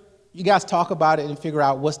church, you guys talk about it and figure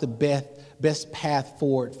out what's the best path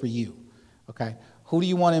forward for you, okay? Who do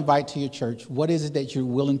you want to invite to your church? What is it that you're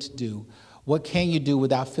willing to do? What can you do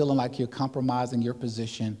without feeling like you're compromising your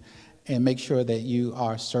position, and make sure that you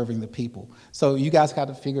are serving the people? So you guys got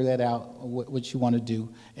to figure that out, what you want to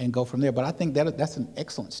do, and go from there. But I think that's an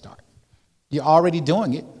excellent start. You're already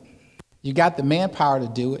doing it. You got the manpower to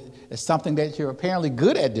do it. It's something that you're apparently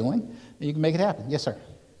good at doing, and you can make it happen. Yes, sir.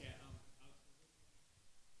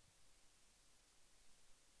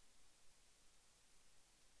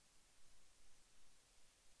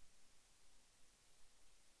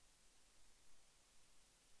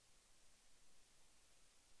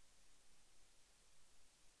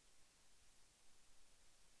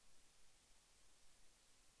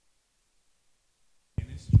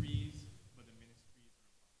 Ministries, but the ministries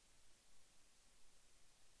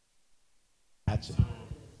are Gotcha. so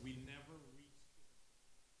we never reach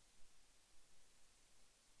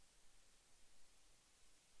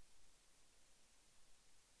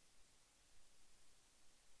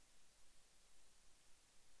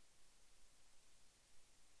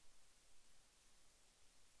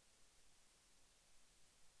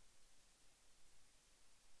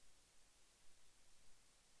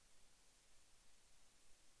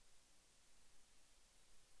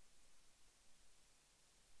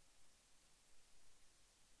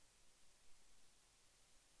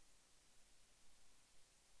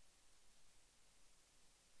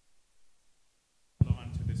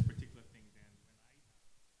on to this particular thing then when I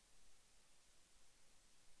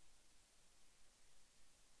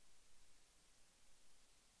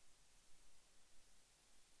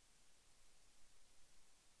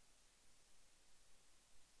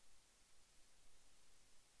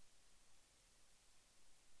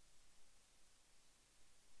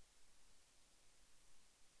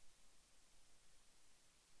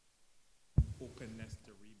openness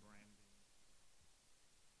to rebranding.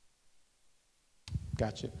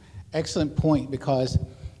 Gotcha. Excellent point, because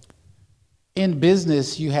in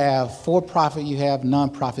business, you have for-profit, you have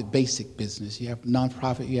nonprofit basic business. You have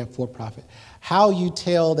nonprofit, you have for-profit. How you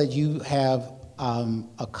tell that you have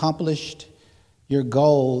accomplished your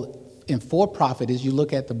goal in for-profit is you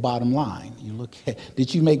look at the bottom line. You look at,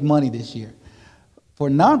 did you make money this year? For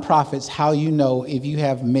nonprofits, how you know if you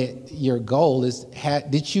have met your goal is,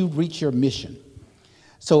 did you reach your mission?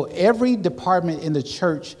 So every department in the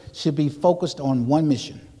church should be focused on one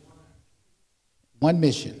mission. One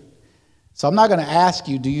mission. So I'm not going to ask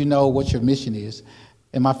you, do you know what your mission is?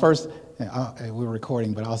 In my first, we're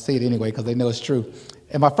recording, but I'll say it anyway because they know it's true.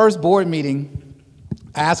 In my first board meeting,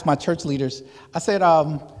 I asked my church leaders, I said,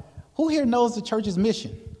 who here knows the church's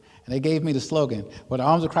mission? And they gave me the slogan, "Well, the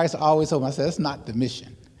arms of Christ are always open." I said, that's not the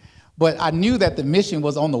mission. But I knew that the mission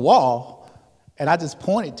was on the wall, and I just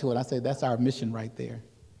pointed to it. I said, that's our mission right there.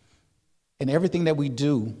 And everything that we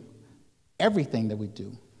do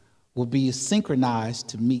will be synchronized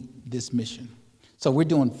to meet this mission. So we're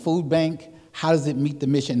doing food bank. How does it meet the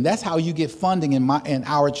mission? That's how you get funding in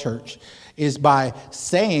our church. is by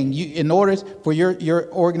saying, you, in order for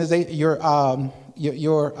your organization, your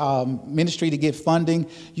ministry to get funding,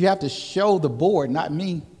 you have to show the board, not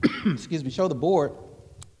me, excuse me, show the board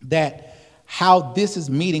that how this is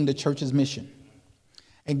meeting the church's mission.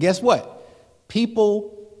 And guess what?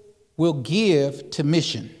 People will give to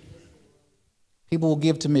mission. People will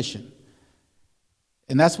give to mission.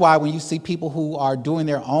 And that's why when you see people who are doing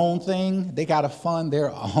their own thing, they got to fund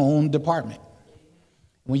their own department.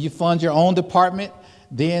 When you fund your own department,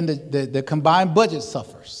 then the combined budget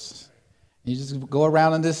suffers. You just go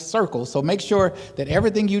around in this circle. So make sure that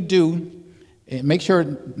everything you do, and make sure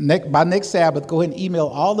by next Sabbath, go ahead and email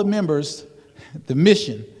all the members the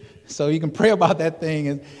mission. So you can pray about that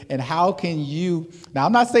thing and how can you, now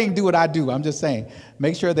I'm not saying do what I do, I'm just saying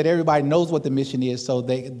make sure that everybody knows what the mission is so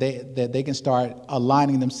that they can start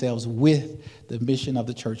aligning themselves with the mission of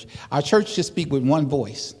the church. Our church should speak with one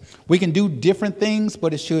voice. We can do different things,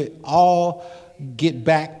 but it should all get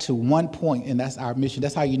back to one point, and that's our mission.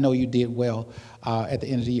 That's how you know you did well at the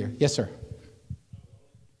end of the year. Yes, sir.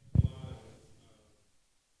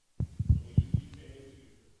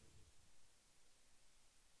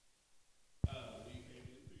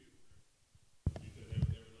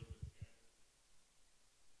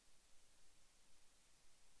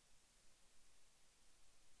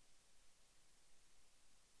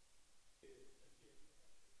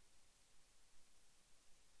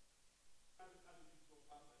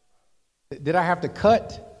 Did I have to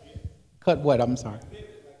cut? Cut what? I'm sorry.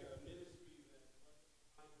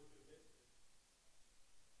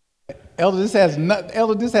 Elder, this has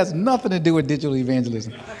nothing to do with digital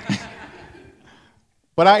evangelism.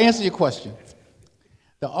 But I answer your question.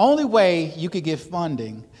 The only way you could get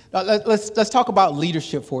funding. Let's talk about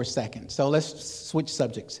leadership for a second. So let's switch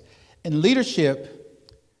subjects. In leadership,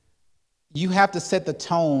 you have to set the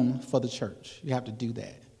tone for the church. You have to do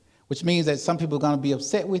that. Which means that some people are going to be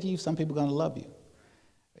upset with you, some people are going to love you.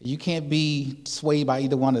 You can't be swayed by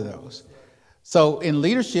either one of those. So in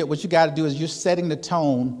leadership, what you got to do is you're setting the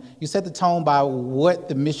tone. You set the tone by what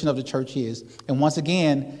the mission of the church is. And once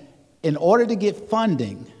again, in order to get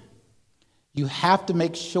funding, you have to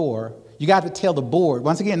make sure, you got to tell the board,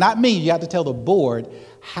 once again, not me, you have to tell the board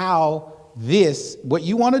how what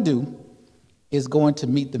you want to do is going to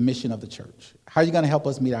meet the mission of the church. How are you going to help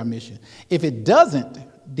us meet our mission? If it doesn't,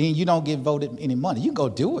 then you don't get voted any money. You can go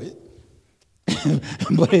do it,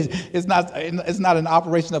 but it's not an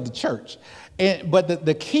operation of the church. But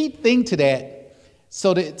the key thing to that,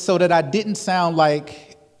 so that I didn't sound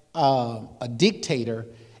like a dictator,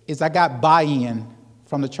 is I got buy-in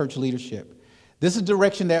from the church leadership. This is the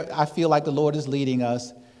direction that I feel like the Lord is leading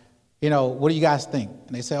us. You know, what do you guys think?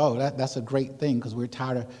 And they say, oh, that's a great thing because we're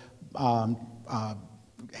tired of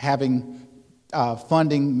having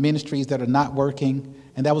funding ministries that are not working.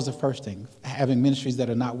 And that was the first thing, having ministries that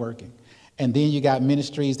are not working. And then you got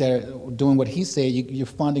ministries that are doing what he said, you're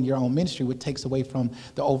funding your own ministry, which takes away from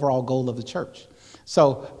the overall goal of the church.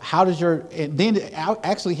 So and then it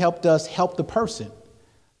actually helped us help the person.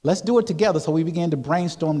 Let's do it together. So we began to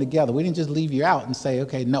brainstorm together. We didn't just leave you out and say,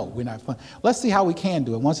 okay, no, we're not fun. Let's see how we can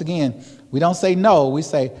do it. Once again, we don't say no, we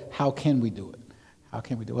say, how can we do it? How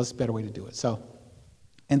can we do it? What's a better way to do it? So,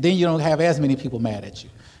 and then you don't have as many people mad at you.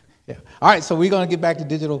 Yeah. All right, so we're going to get back to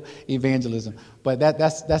digital evangelism, but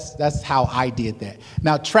that's how I did that.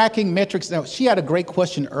 Now, tracking metrics. Now, she had a great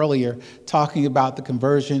question earlier talking about the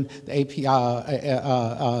conversion, the API,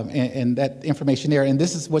 and that information there. And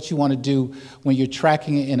this is what you want to do when you're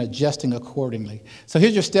tracking it and adjusting accordingly. So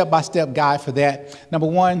here's your step-by-step guide for that. Number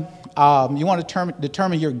one, you want to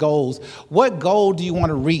determine your goals. What goal do you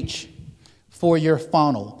want to reach for your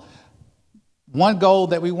funnel? One goal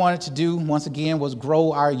that we wanted to do, once again, was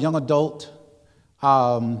grow our young adult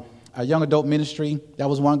ministry. That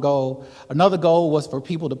was one goal. Another goal was for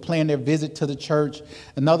people to plan their visit to the church.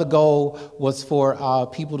 Another goal was for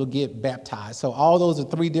people to get baptized. So all those are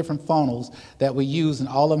three different funnels that we use, and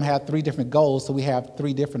all of them have three different goals. So we have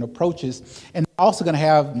three different approaches. And they're also going to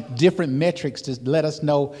have different metrics to let us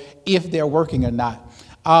know if they're working or not.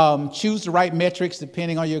 Choose the right metrics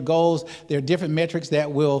depending on your goals. There are different metrics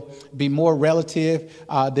that will be more relative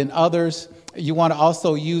than others. You want to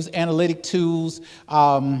also use analytic tools.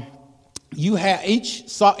 You have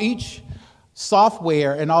each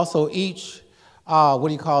software and also each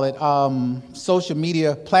social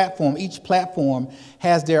media platform. Each platform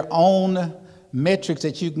has their own metrics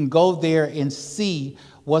that you can go there and see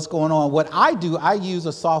what's going on. What I do, I use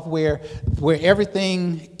a software where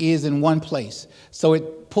everything is in one place. So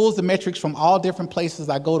it pulls the metrics from all different places.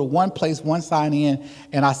 I go to one place, one sign in,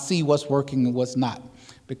 and I see what's working and what's not.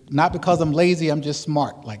 Not because I'm lazy, I'm just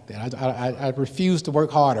smart like that. I refuse to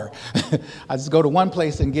work harder. I just go to one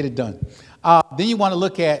place and get it done. Then you want to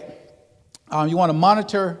look at, you want to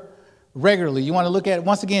monitor regularly. You want to look at,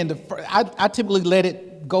 once again, I typically let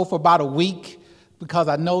it go for about a week because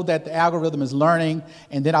I know that the algorithm is learning,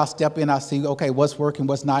 and then I'll step in, I'll see, okay, what's working,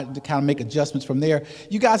 what's not, to kind of make adjustments from there.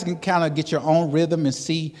 You guys can kind of get your own rhythm and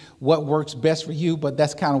see what works best for you, but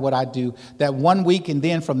that's kind of what I do. That 1 week, and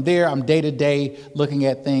then from there, I'm day to day looking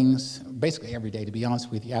at things, basically every day, to be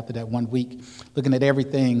honest with you, after that 1 week, looking at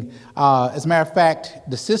everything. As a matter of fact,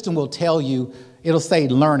 the system will tell you, it'll say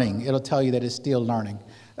learning. It'll tell you that it's still learning.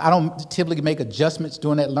 I don't typically make adjustments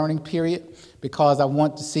during that learning period because I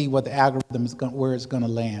want to see what the algorithm is going, where it's going to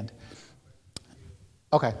land.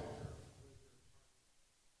 Okay.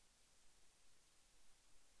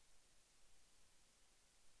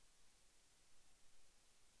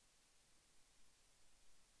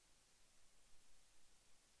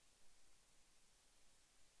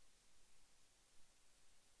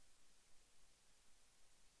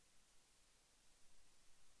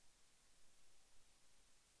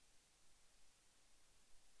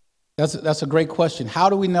 That's a great question. How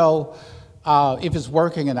do we know if it's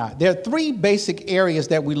working or not? There are three basic areas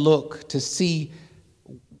that we look to see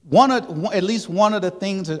at least one of the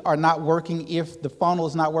things that are not working. If the funnel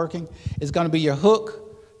is not working, it's going to be your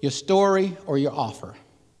hook, your story, or your offer.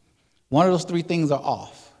 One of those three things are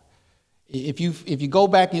off. If you go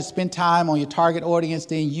back and you spend time on your target audience,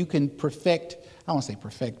 then you can perfect, I don't want to say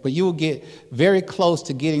perfect, but you will get very close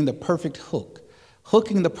to getting the perfect hook,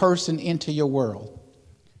 hooking the person into your world.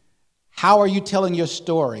 How are you telling your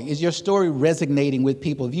story? Is your story resonating with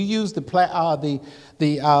people? If you use the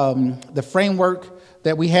framework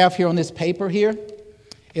that we have here on this paper here,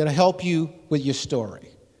 it'll help you with your story.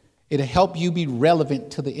 It'll help you be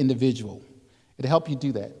relevant to the individual. It'll help you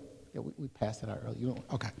do that. Yeah, we passed that out earlier.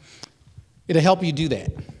 Okay. It'll help you do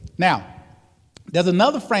that. Now, there's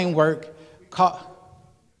another framework called...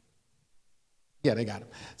 Yeah, they got it.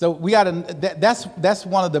 So we got that's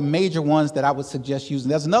one of the major ones that I would suggest using.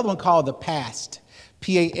 There's another one called the PAST,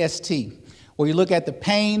 P-A-S-T, where you look at the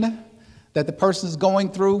pain that the person is going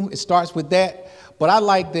through. It starts with that. But I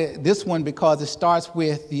like this one because it starts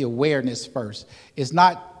with the awareness first. It's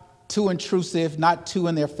not too intrusive, not too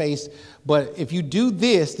in their face. But if you do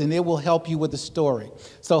this, then it will help you with the story.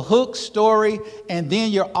 So hook, story, and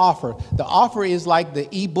then your offer. The offer is like the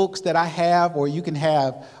ebooks that I have, or you can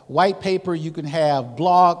have white paper, you can have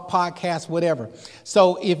blog, podcast, whatever.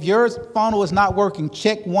 So if your funnel is not working,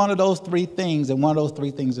 check one of those three things, and one of those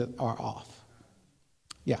three things are off.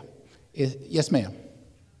 Yeah. Yes, ma'am.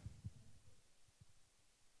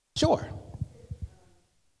 Sure.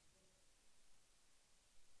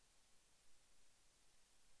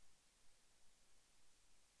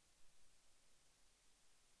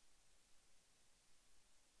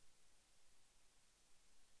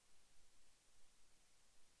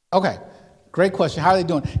 Okay, great question. How are they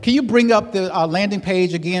doing? Can you bring up the landing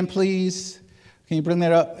page again, please? Can you bring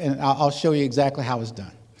that up? And I'll show you exactly how it's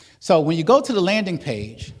done. So when you go to the landing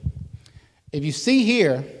page, if you see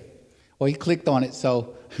here, well, he clicked on it,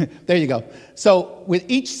 so there you go. So with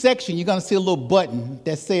each section, you're going to see a little button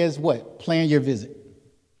that says what? Plan your visit.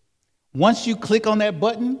 Once you click on that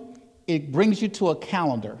button, it brings you to a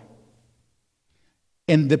calendar.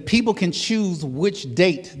 And the people can choose which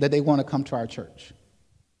date that they want to come to our church.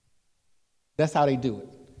 That's how they do it.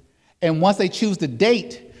 And once they choose the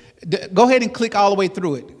date, go ahead and click all the way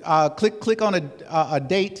through it. Click on a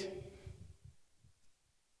date.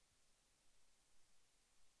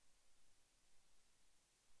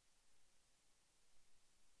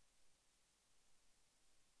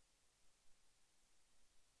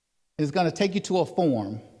 It's going to take you to a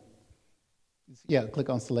form. Yeah, click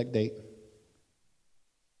on select date. It's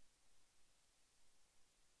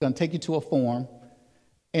going to take you to a form.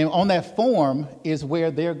 And on that form is where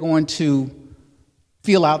they're going to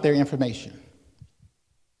fill out their information.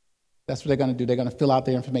 That's what they're going to do. They're going to fill out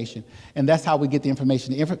their information. And that's how we get the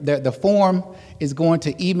information. The form is going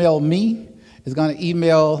to email me. It's going to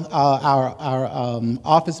email our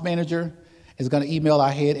office manager. It's going to email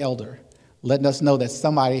our head elder, letting us know that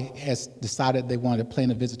somebody has decided they wanted to plan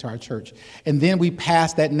a visit to our church. And then we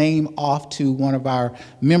pass that name off to one of our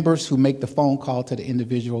members who make the phone call to the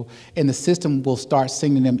individual, and the system will start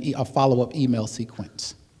sending them a follow-up email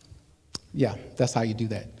sequence. Yeah, that's how you do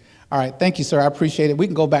that. All right, thank you, sir. I appreciate it. We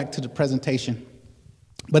can go back to the presentation.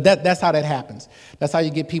 But that's how that happens. That's how you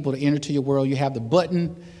get people to enter to your world. You have the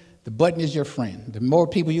button. The button is your friend. The more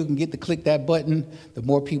people you can get to click that button, the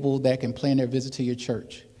more people that can plan their visit to your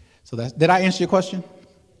church. So did I answer your question?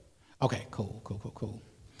 Okay, cool.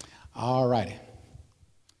 All righty.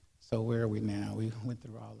 So where are we now? We went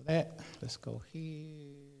through all of that. Let's go here.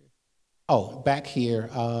 Oh, back here.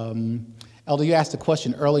 Elder, you asked a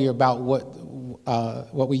question earlier about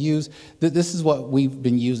what we use. This is what we've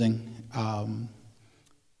been using,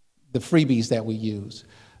 the freebies that we use.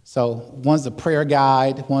 So one's a prayer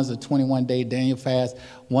guide, one's a 21-day Daniel fast,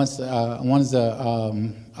 one's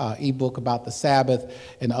a ebook about the Sabbath,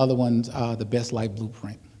 and the other one's the Best Life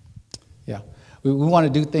Blueprint. Yeah, we want to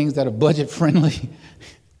do things that are budget friendly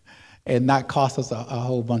and not cost us a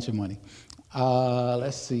whole bunch of money.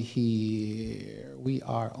 Let's see here. We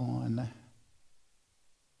are on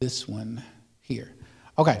this one here.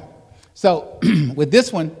 Okay, so with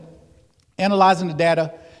this one, analyzing the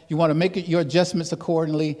data, you want to make your adjustments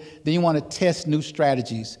accordingly. Then you want to test new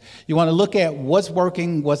strategies. You want to look at what's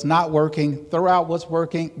working, what's not working, throw out what's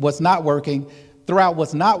working, what's not working, throw out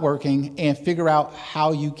what's not working, and figure out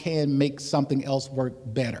how you can make something else work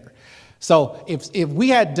better. So if we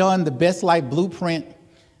had done the Best Life Blueprint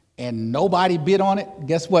and nobody bid on it,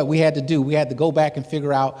 guess what we had to do? We had to go back and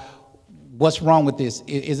figure out what's wrong with this.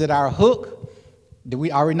 Is it our hook?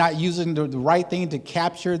 Are we not using the right thing to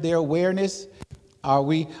capture their awareness?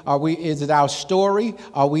 Is it our story?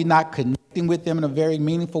 Are we not connecting with them in a very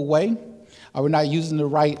meaningful way? Are we not using the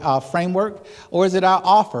right framework? Or is it our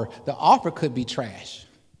offer? The offer could be trash.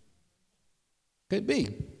 Could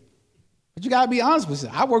be. But you got to be honest with you.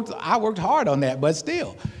 I worked hard on that, but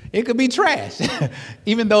still, it could be trash.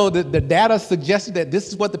 Even though the data suggested that this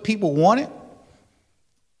is what the people wanted,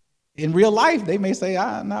 in real life, they may say,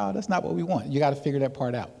 no, that's not what we want. You got to figure that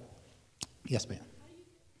part out. Yes, ma'am.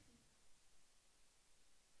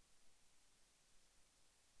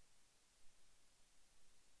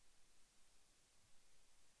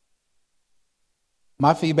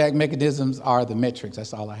 My feedback mechanisms are the metrics.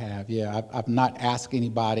 That's all I have. Yeah, I've not asked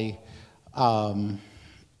anybody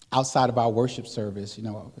outside of our worship service. You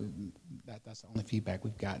know, that's the only feedback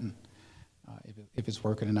we've gotten, if it's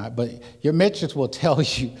working or not. But your metrics will tell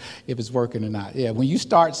you if it's working or not. Yeah, when you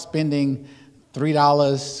start spending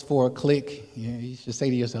 $3 for a click, you should say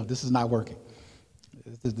to yourself, this is not working.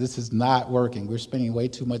 This is not working. We're spending way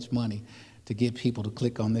too much money to get people to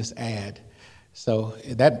click on this ad. So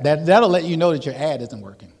that'll let you know that your ad isn't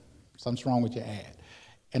working. Something's wrong with your ad.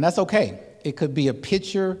 And that's okay. It could be a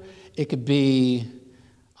picture. It could be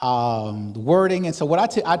the wording. And so what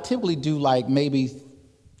I typically do, like maybe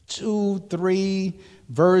 2-3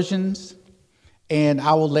 versions, and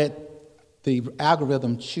I will let the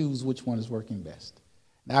algorithm choose which one is working best.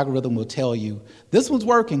 The algorithm will tell you, this one's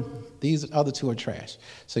working, these other two are trash.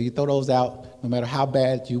 So you throw those out, no matter how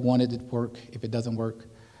bad you wanted it to work. If it doesn't work,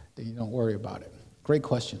 then you don't worry about it. Great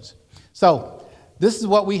questions. So this is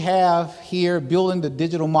what we have here, building the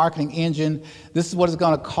digital marketing engine. This is what it's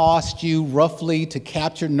going to cost you roughly to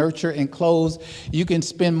capture, nurture, and close. You can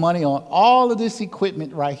spend money on all of this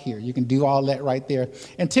equipment right here. You can do all that right there.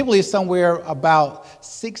 And typically it's somewhere about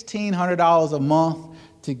 $1,600 a month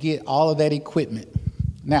to get all of that equipment.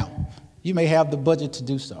 Now, you may have the budget to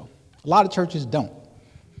do so. A lot of churches don't.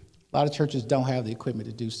 A lot of churches don't have the equipment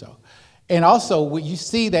to do so. And also, you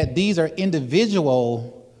see that these are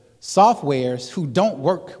individual softwares who don't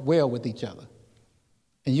work well with each other.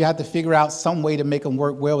 And you have to figure out some way to make them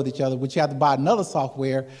work well with each other, but you have to buy another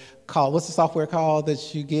software called, what's the software called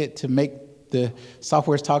that you get to make the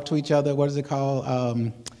softwares talk to each other? What is it called?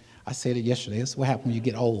 I said it yesterday. That's what happens when you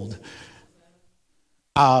get old.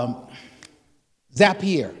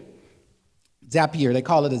 Zapier. Zapier, they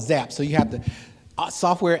call it a Zap. So you have to,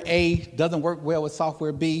 software A doesn't work well with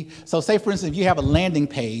software B. So say, for instance, if you have a landing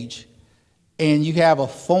page and you have a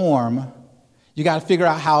form, you got to figure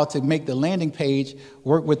out how to make the landing page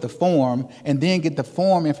work with the form and then get the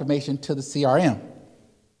form information to the CRM.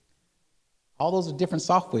 All those are different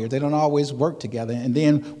softwares. They don't always work together. And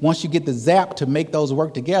then once you get the Zap to make those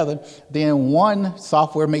work together, then one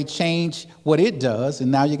software may change what it does,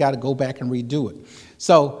 and now you got to go back and redo it.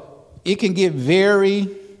 So it can get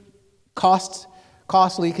very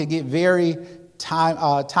costly, it can get very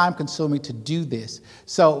time consuming to do this.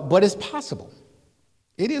 So, but it's possible.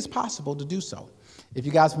 It is possible to do so if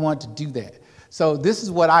you guys want to do that. So this is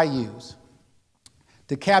what I use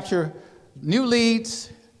to capture new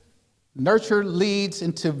leads, nurture leads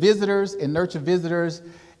into visitors, and nurture visitors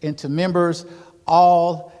into members,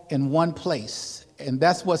 all in one place. And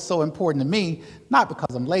that's what's so important to me, not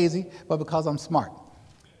because I'm lazy, but because I'm smart.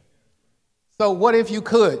 So what if you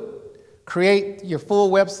could Create your full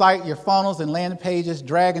website, your funnels and landing pages,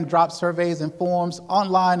 drag and drop surveys and forms,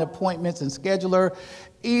 online appointments and scheduler,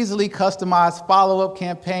 easily customize follow-up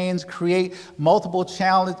campaigns, create multiple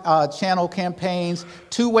channel campaigns,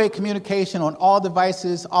 two-way communication on all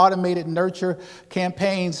devices, automated nurture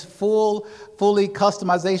campaigns, fully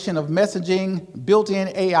customization of messaging, built-in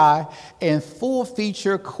AI, and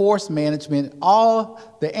full-feature course management, all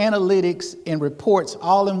the analytics and reports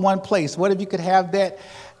all in one place. What if you could have that?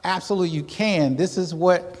 Absolutely, you can. This is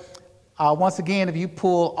what, once again, if you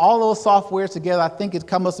pull all those softwares together, I think it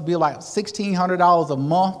comes to be like $1,600 a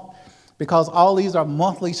month, because all these are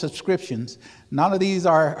monthly subscriptions. None of these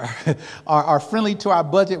are friendly to our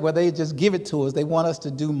budget where they just give it to us. They want us to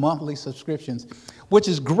do monthly subscriptions, which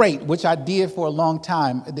is great, which I did for a long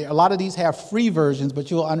time. A lot of these have free versions, but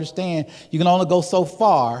you'll understand you can only go so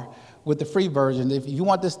far with the free version. If you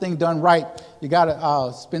want this thing done right, you got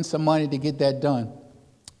to spend some money to get that done.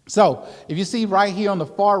 So if you see right here on the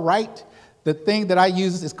far right, the thing that I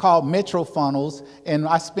use is called Metro Funnels, and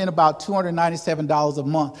I spend about $297 a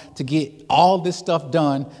month to get all this stuff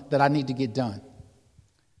done that I need to get done.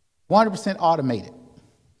 100% automated.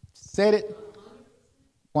 Said it,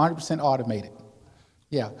 100% automated.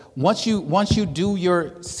 Yeah, once you do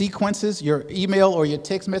your sequences, your email or your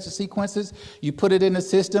text message sequences, you put it in the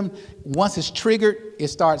system. Once it's triggered, it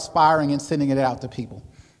starts firing and sending it out to people.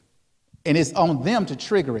 And it's on them to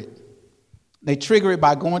trigger it. They trigger it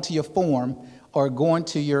by going to your form or going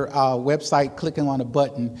to your website, clicking on a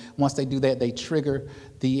button. Once they do that, they trigger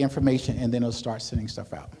the information, and then it'll start sending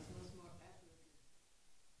stuff out.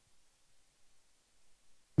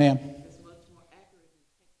 Ma'am?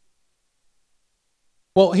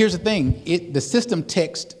 Well, here's the thing. The system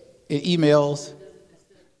texts, it emails,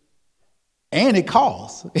 and it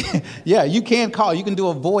calls. Yeah, you can call. You can do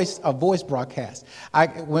a voice broadcast.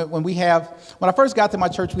 When I first got to my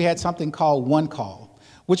church, we had something called One Call,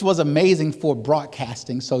 which was amazing for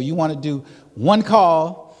broadcasting. So you want to do one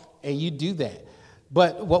call, and you do that.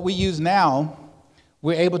 But what we use now,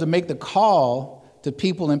 we're able to make the call to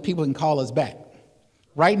people, and people can call us back.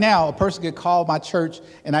 Right now, a person could call my church,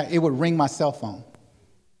 and it would ring my cell phone.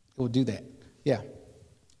 It would do that. Yeah.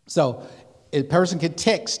 So a person could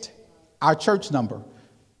text our church number,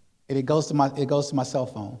 and it goes to my cell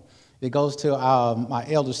phone. It goes to my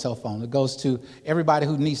elder's cell phone. It goes to everybody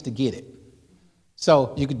who needs to get it.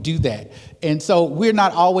 So you could do that. And so we're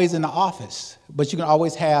not always in the office, but you can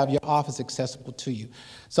always have your office accessible to you.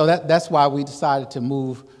 So that's why we decided to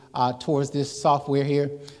move towards this software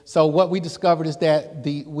here. So what we discovered is that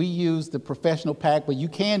we use the professional pack, but you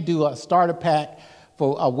can do a starter pack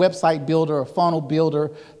for a website builder, a funnel builder,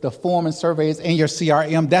 the form and surveys, and your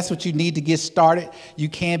CRM. That's what you need to get started. You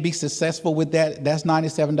can be successful with that. That's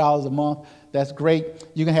 $97 a month. That's great.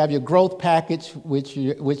 You can have your growth package,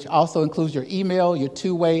 which also includes your email, your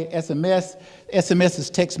two-way SMS. SMS is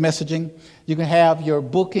text messaging. You can have your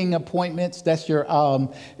booking appointments. That's your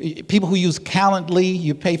people who use Calendly.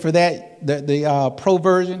 You pay for that. The pro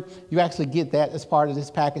version, you actually get that as part of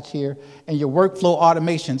this package here. And your workflow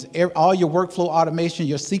automations, all your workflow automation,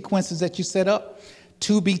 your sequences that you set up,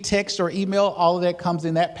 to be text or email, all of that comes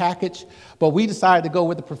in that package. But we decided to go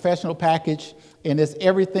with the professional package, and it's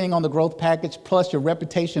everything on the growth package plus your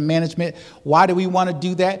reputation management. Why do we want to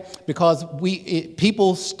do that? Because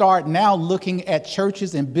people start now looking at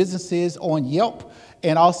churches and businesses on Yelp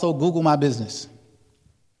and also Google My Business.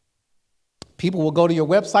 People will go to your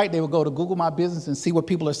website, they will go to Google My Business and see what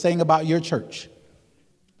people are saying about your church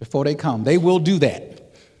before they come. They will do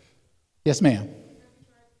that. Yes, ma'am.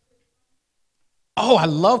 Oh, I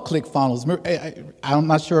love ClickFunnels. I'm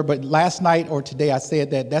not sure, but last night or today I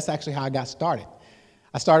said that's actually how I got started.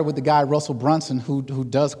 I started with the guy, Russell Brunson, who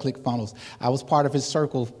does ClickFunnels. I was part of his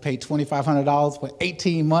circle, paid $2,500 for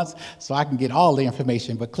 18 months so I can get all the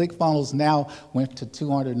information. But ClickFunnels now went to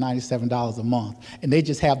 $297 a month. And they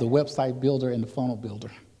just have the website builder and the funnel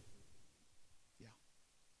builder. Yeah.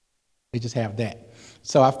 They just have that.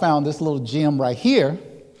 So I found this little gem right here,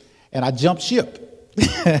 and I jumped ship.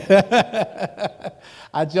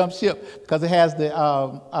 I jumped ship because it has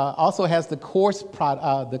also has the course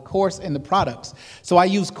and the products. So I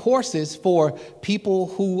use courses for people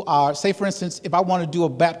who are, say for instance, if I want to do a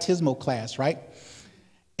baptismal class, right?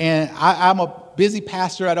 And I'm a busy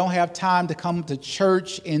pastor. I don't have time to come to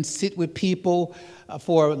church and sit with people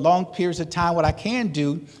for long periods of time. What I can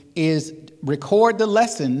do is record the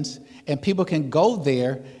lessons, and people can go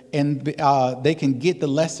there and they can get the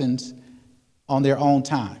lessons on their own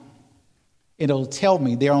time. It'll tell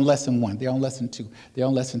me they're on lesson 1, they're on lesson 2, they're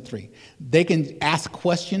on lesson 3. They can ask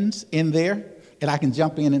questions in there, and I can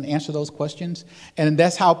jump in and answer those questions. And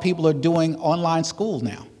that's how people are doing online school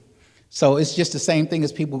now. So it's just the same thing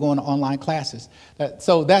as people going to online classes.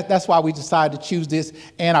 That's why we decided to choose this,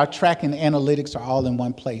 and our tracking analytics are all in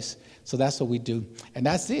one place. So that's what we do, and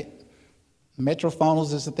that's it. Metro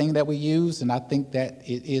funnels is the thing that we use, and I think that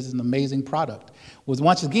it is an amazing product. Was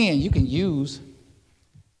once again, you can use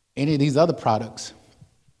any of these other products.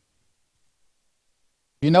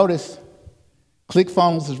 You notice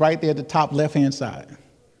ClickFunnels is right there at the top left-hand side.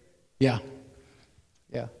 Yeah.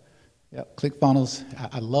 ClickFunnels,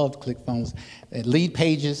 I love ClickFunnels. And Lead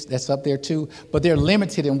Pages, that's up there too, but they're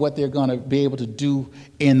limited in what they're going to be able to do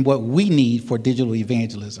in what we need for digital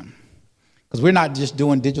evangelism. Because we're not just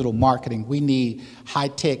doing digital marketing, we need high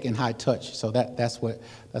tech and high touch. So that's what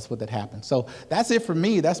that happens. So that's it for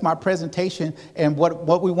me. That's my presentation. And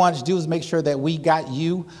what we want to do is make sure that we got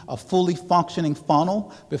you a fully functioning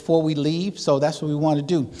funnel before we leave. So that's what we want to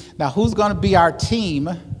do. Now, who's going to be our team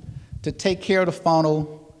to take care of the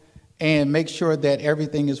funnel and make sure that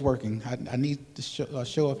everything is working? I need a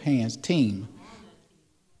show of hands. Team.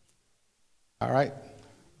 All right.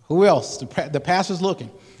 Who else? The pastor's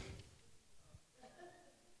looking.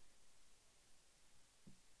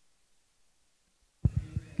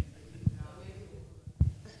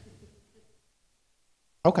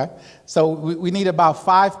 Okay. So we need about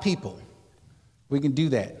 5 people. We can do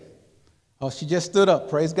that. Oh, she just stood up.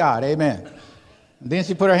 Praise God. Amen. And then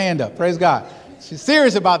she put her hand up. Praise God. She's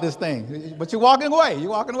serious about this thing. But you're walking away.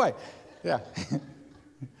 You're walking away. Yeah.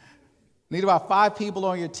 Need about 5 people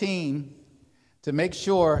on your team to make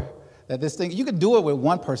sure that this thing, you can do it with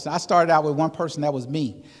one person. I started out with one person. That was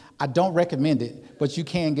me. I don't recommend it, but you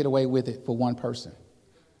can get away with it for one person.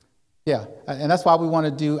 Yeah, and that's why we want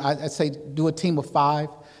to do, I say do a team of 5,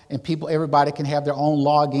 and everybody can have their own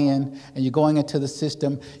login, and you're going into the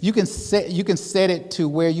system. You can set it to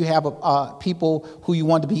where you have people who you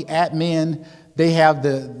want to be admin. They have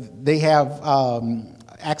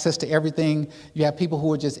access to everything. You have people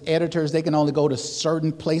who are just editors. They can only go to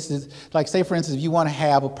certain places. Like, say, for instance, if you want to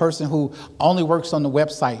have a person who only works on the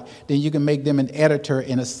website, then you can make them an editor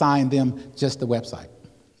and assign them just the website.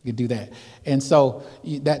 You can do that. And so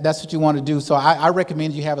that's what you want to do. So I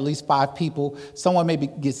recommend you have at least 5 people. Someone may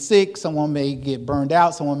get sick, someone may get burned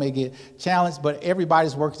out, someone may get challenged, but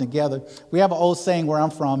everybody's working together. We have an old saying where I'm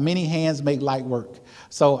from, many hands make light work.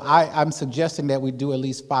 So I'm suggesting that we do at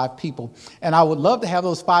least 5 people. And I would love to have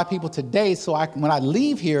those 5 people today, so when I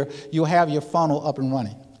leave here, you'll have your funnel up and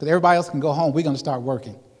running. Because everybody else can go home. We're going to start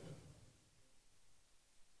working.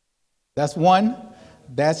 That's 1.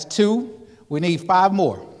 That's 2. We need 5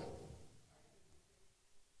 more.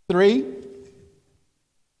 3.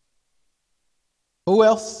 Who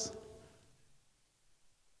else?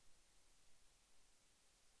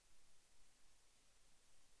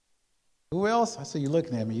 Who else? I see you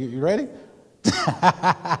looking at me. You ready?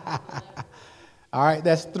 All right,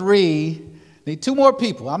 that's 3. Need 2 more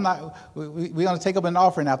people. We're going to take up an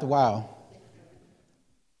offering after a while.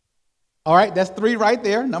 All right, that's 3 right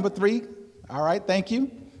there. Number 3. All right, thank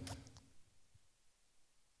you.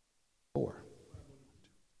 4.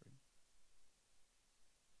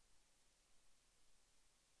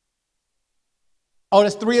 Oh,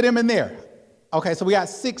 there's 3 of them in there. Okay, so we got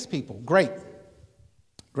 6 people. Great.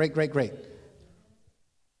 Great.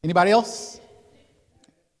 Anybody else?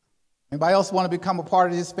 Anybody else want to become a part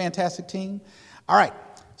of this fantastic team? All right.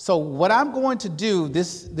 So what I'm going to do, I'm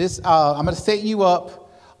going to set you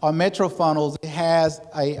up on Metro Funnels. It has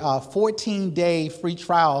a 14-day free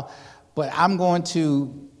trial, but I'm going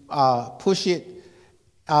to push it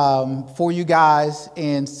for you guys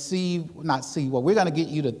and we're going to get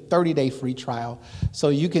you the 30-day free trial so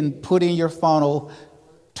you can put in your funnel,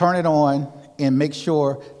 turn it on, and make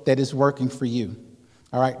sure that it's working for you.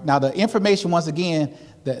 All right. Now, the information, once again,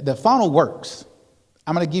 the funnel works.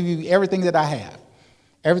 I'm going to give you everything that I have.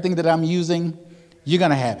 Everything that I'm using, you're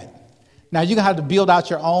going to have it. Now, you're going to have to build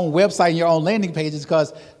out your own website and your own landing pages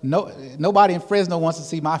because nobody in Fresno wants to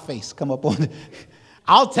see my face come up on it.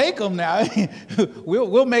 I'll take them now.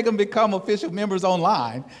 We'll make them become official members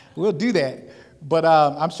online. We'll do that. But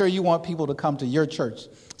I'm sure you want people to come to your church.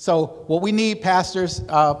 So what we need, pastors,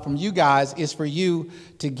 from you guys is for you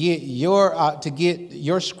to get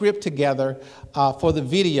your script together for the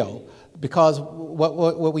video. Because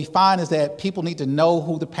what we find is that people need to know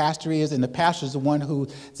who the pastor is, and the pastor is the one who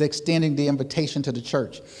is extending the invitation to the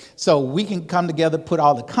church. So we can come together, put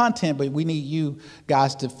all the content, but we need you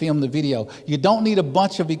guys to film the video. You don't need a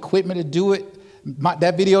bunch of equipment to do it.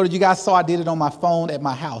 That video that you guys saw, I did it on my phone at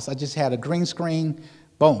my house. I just had a green screen,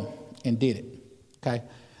 boom, and did it. Okay.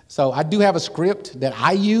 So I do have a script that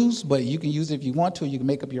I use, but you can use it if you want to. You can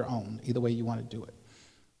make up your own, either way you want to do it.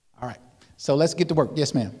 All right. So let's get to work.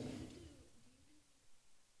 Yes, ma'am.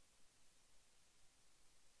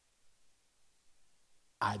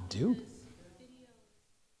 I do.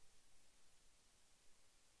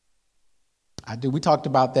 I do. We talked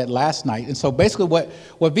about that last night. And so basically what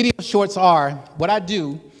video shorts are, what I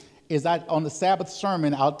do is on the Sabbath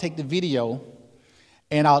sermon, I'll take the video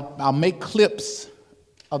and I'll make clips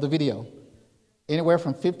of the video. Anywhere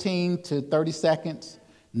from 15 to 30 seconds,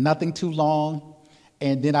 nothing too long.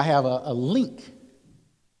 And then I have a link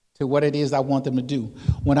to what it is I want them to do.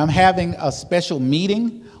 When I'm having a special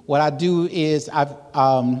meeting, what I do is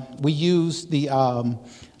we use the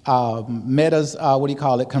Meta's,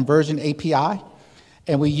 conversion API.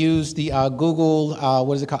 And we use the Google,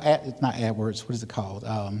 what is it called? It's not AdWords, what is it called?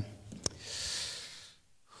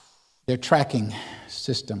 Their tracking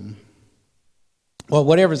system. Well,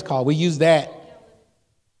 whatever it's called, we use that.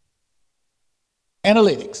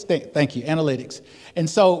 Analytics, thank you, analytics. And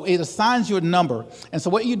so it assigns you a number. And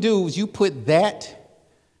so what you do is you put that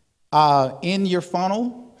in your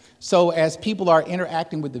funnel. So as people are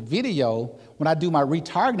interacting with the video, when I do my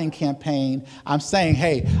retargeting campaign, I'm saying,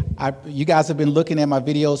 hey, you guys have been looking at my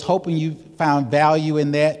videos, hoping you found value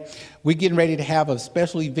in that. We're getting ready to have a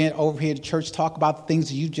special event over here at church, talk about the things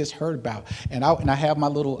that you just heard about. And I have my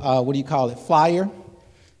little, flyer.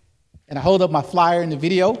 And I hold up my flyer in the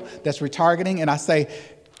video that's retargeting, and I say,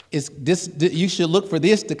 you should look for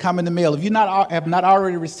this to come in the mail. If you have not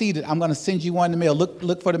already received it, I'm going to send you one in the mail.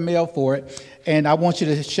 Look for the mail for it. And I want you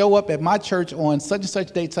to show up at my church on such and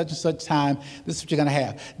such date, such and such time. This is what you're going to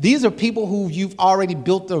have. These are people who you've already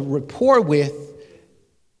built a rapport with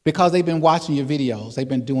because they've been watching your videos. They've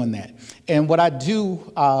been doing that. And what I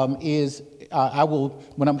do is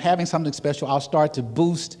when I'm having something special, I'll start to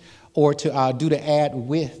boost or to do the ad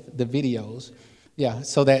with the videos. Yeah,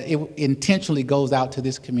 so that it intentionally goes out to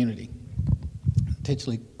this community.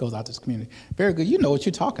 Very good. You know what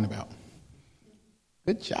you're talking about.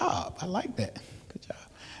 Good job. I like that. Good job.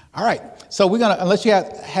 All right. So we're going to, unless you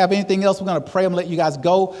have anything else, we're going to pray and let you guys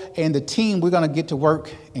go. And the team, we're going to get to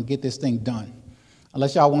work and get this thing done.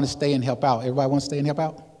 Unless y'all want to stay and help out. Everybody want to stay and help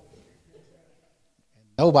out?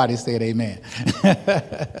 Nobody said amen.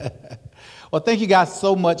 Well, thank you guys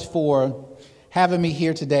so much for having me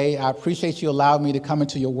here today. I appreciate you allowing me to come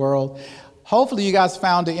into your world. Hopefully you guys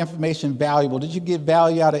found the information valuable. Did you get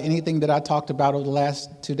value out of anything that I talked about over the last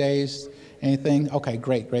 2 days? Anything? Okay,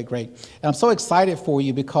 great. And I'm so excited for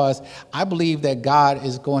you because I believe that God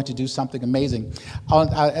is going to do something amazing.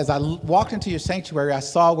 As I walked into your sanctuary, I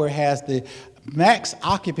saw where it has the max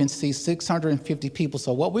occupancy, 650 people.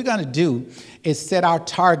 So what we're going to do is set our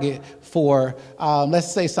target for,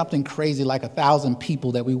 let's say something crazy like 1,000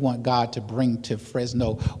 people that we want God to bring to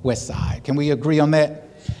Fresno Westside. Can we agree on that?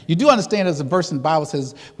 You do understand there's a verse in the Bible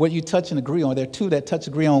says, what you touch and agree on, there are two that touch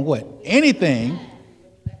and agree on what? Anything.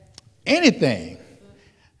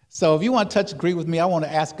 So if you want to touch and agree with me, I want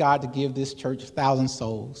to ask God to give this church 1,000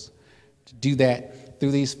 souls to do that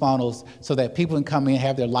through these funnels so that people can come in and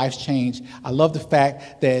have their lives changed. I love the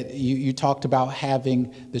fact that you talked about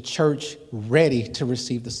having the church ready to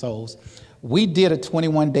receive the souls. We did a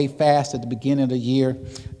 21-day fast at the beginning of the year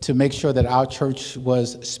to make sure that our church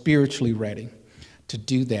was spiritually ready to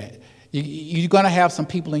do that. You're going to have some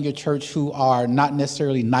people in your church who are not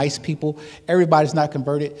necessarily nice people. Everybody's not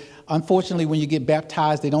converted. Unfortunately, when you get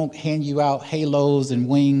baptized, they don't hand you out halos and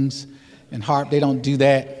wings and harp. They don't do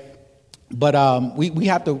that. But we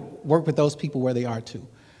have to work with those people where they are too,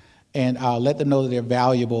 and let them know that they're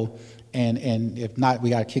valuable. And if not, we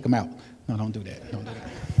got to kick them out. No, don't do that.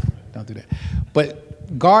 Don't do that.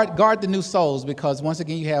 But guard the new souls, because once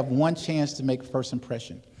again, you have one chance to make first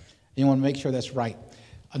impression. You want to make sure that's right.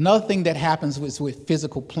 Another thing that happens with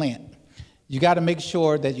physical plant, you got to make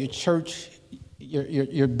sure that your church,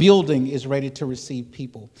 your building is ready to receive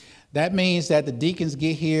people. That means that the deacons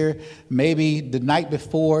get here maybe the night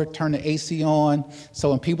before, turn the AC on,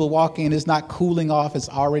 so when people walk in, it's not cooling off. It's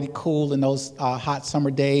already cool in those hot summer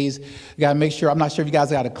days. You got to make sure, I'm not sure if you guys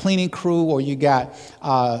got a cleaning crew or you got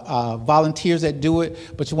volunteers that do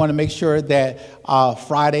it, but you want to make sure that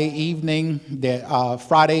Friday evening, that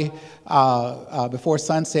Friday before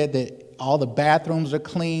sunset, that all the bathrooms are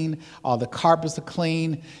clean, all the carpets are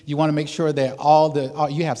clean. You want to make sure that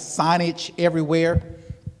you have signage everywhere.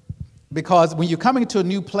 Because when you're coming to a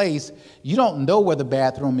new place, you don't know where the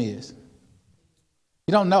bathroom is.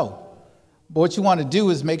 You don't know. But what you want to do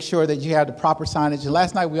is make sure that you have the proper signage. And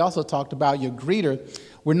last night we also talked about your greeter.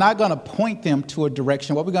 We're not going to point them to a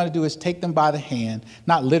direction. What we're going to do is take them by the hand,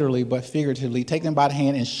 not literally, but figuratively, take them by the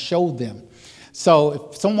hand and show them. So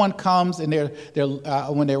if someone comes and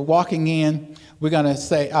when they're walking in, we're going to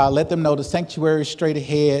say, let them know the sanctuary is straight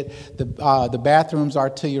ahead. The bathrooms are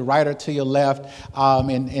to your right or to your left.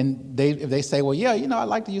 And if they say, well, yeah, I'd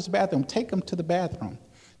like to use the bathroom, take them to the bathroom.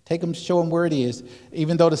 Take them, show them where it is.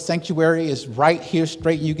 Even though the sanctuary is right here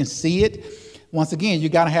straight and you can see it, once again, you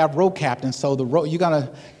got to have road captains. So the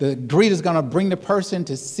greeter's going to bring the person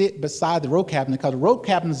to sit beside the road captain, because the road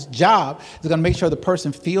captain's job is going to make sure the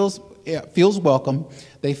person feels welcome,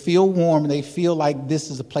 they feel warm, they feel like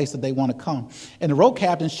this is a place that they want to come. And the road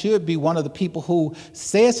captain should be one of the people who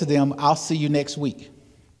says to them, I'll see you next week.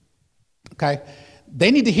 Okay?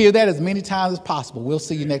 They need to hear that as many times as possible. We'll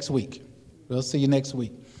see you next week. We'll see you next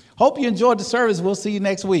week. Hope you enjoyed the service. We'll see you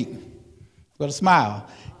next week. With a smile.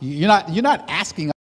 You're not asking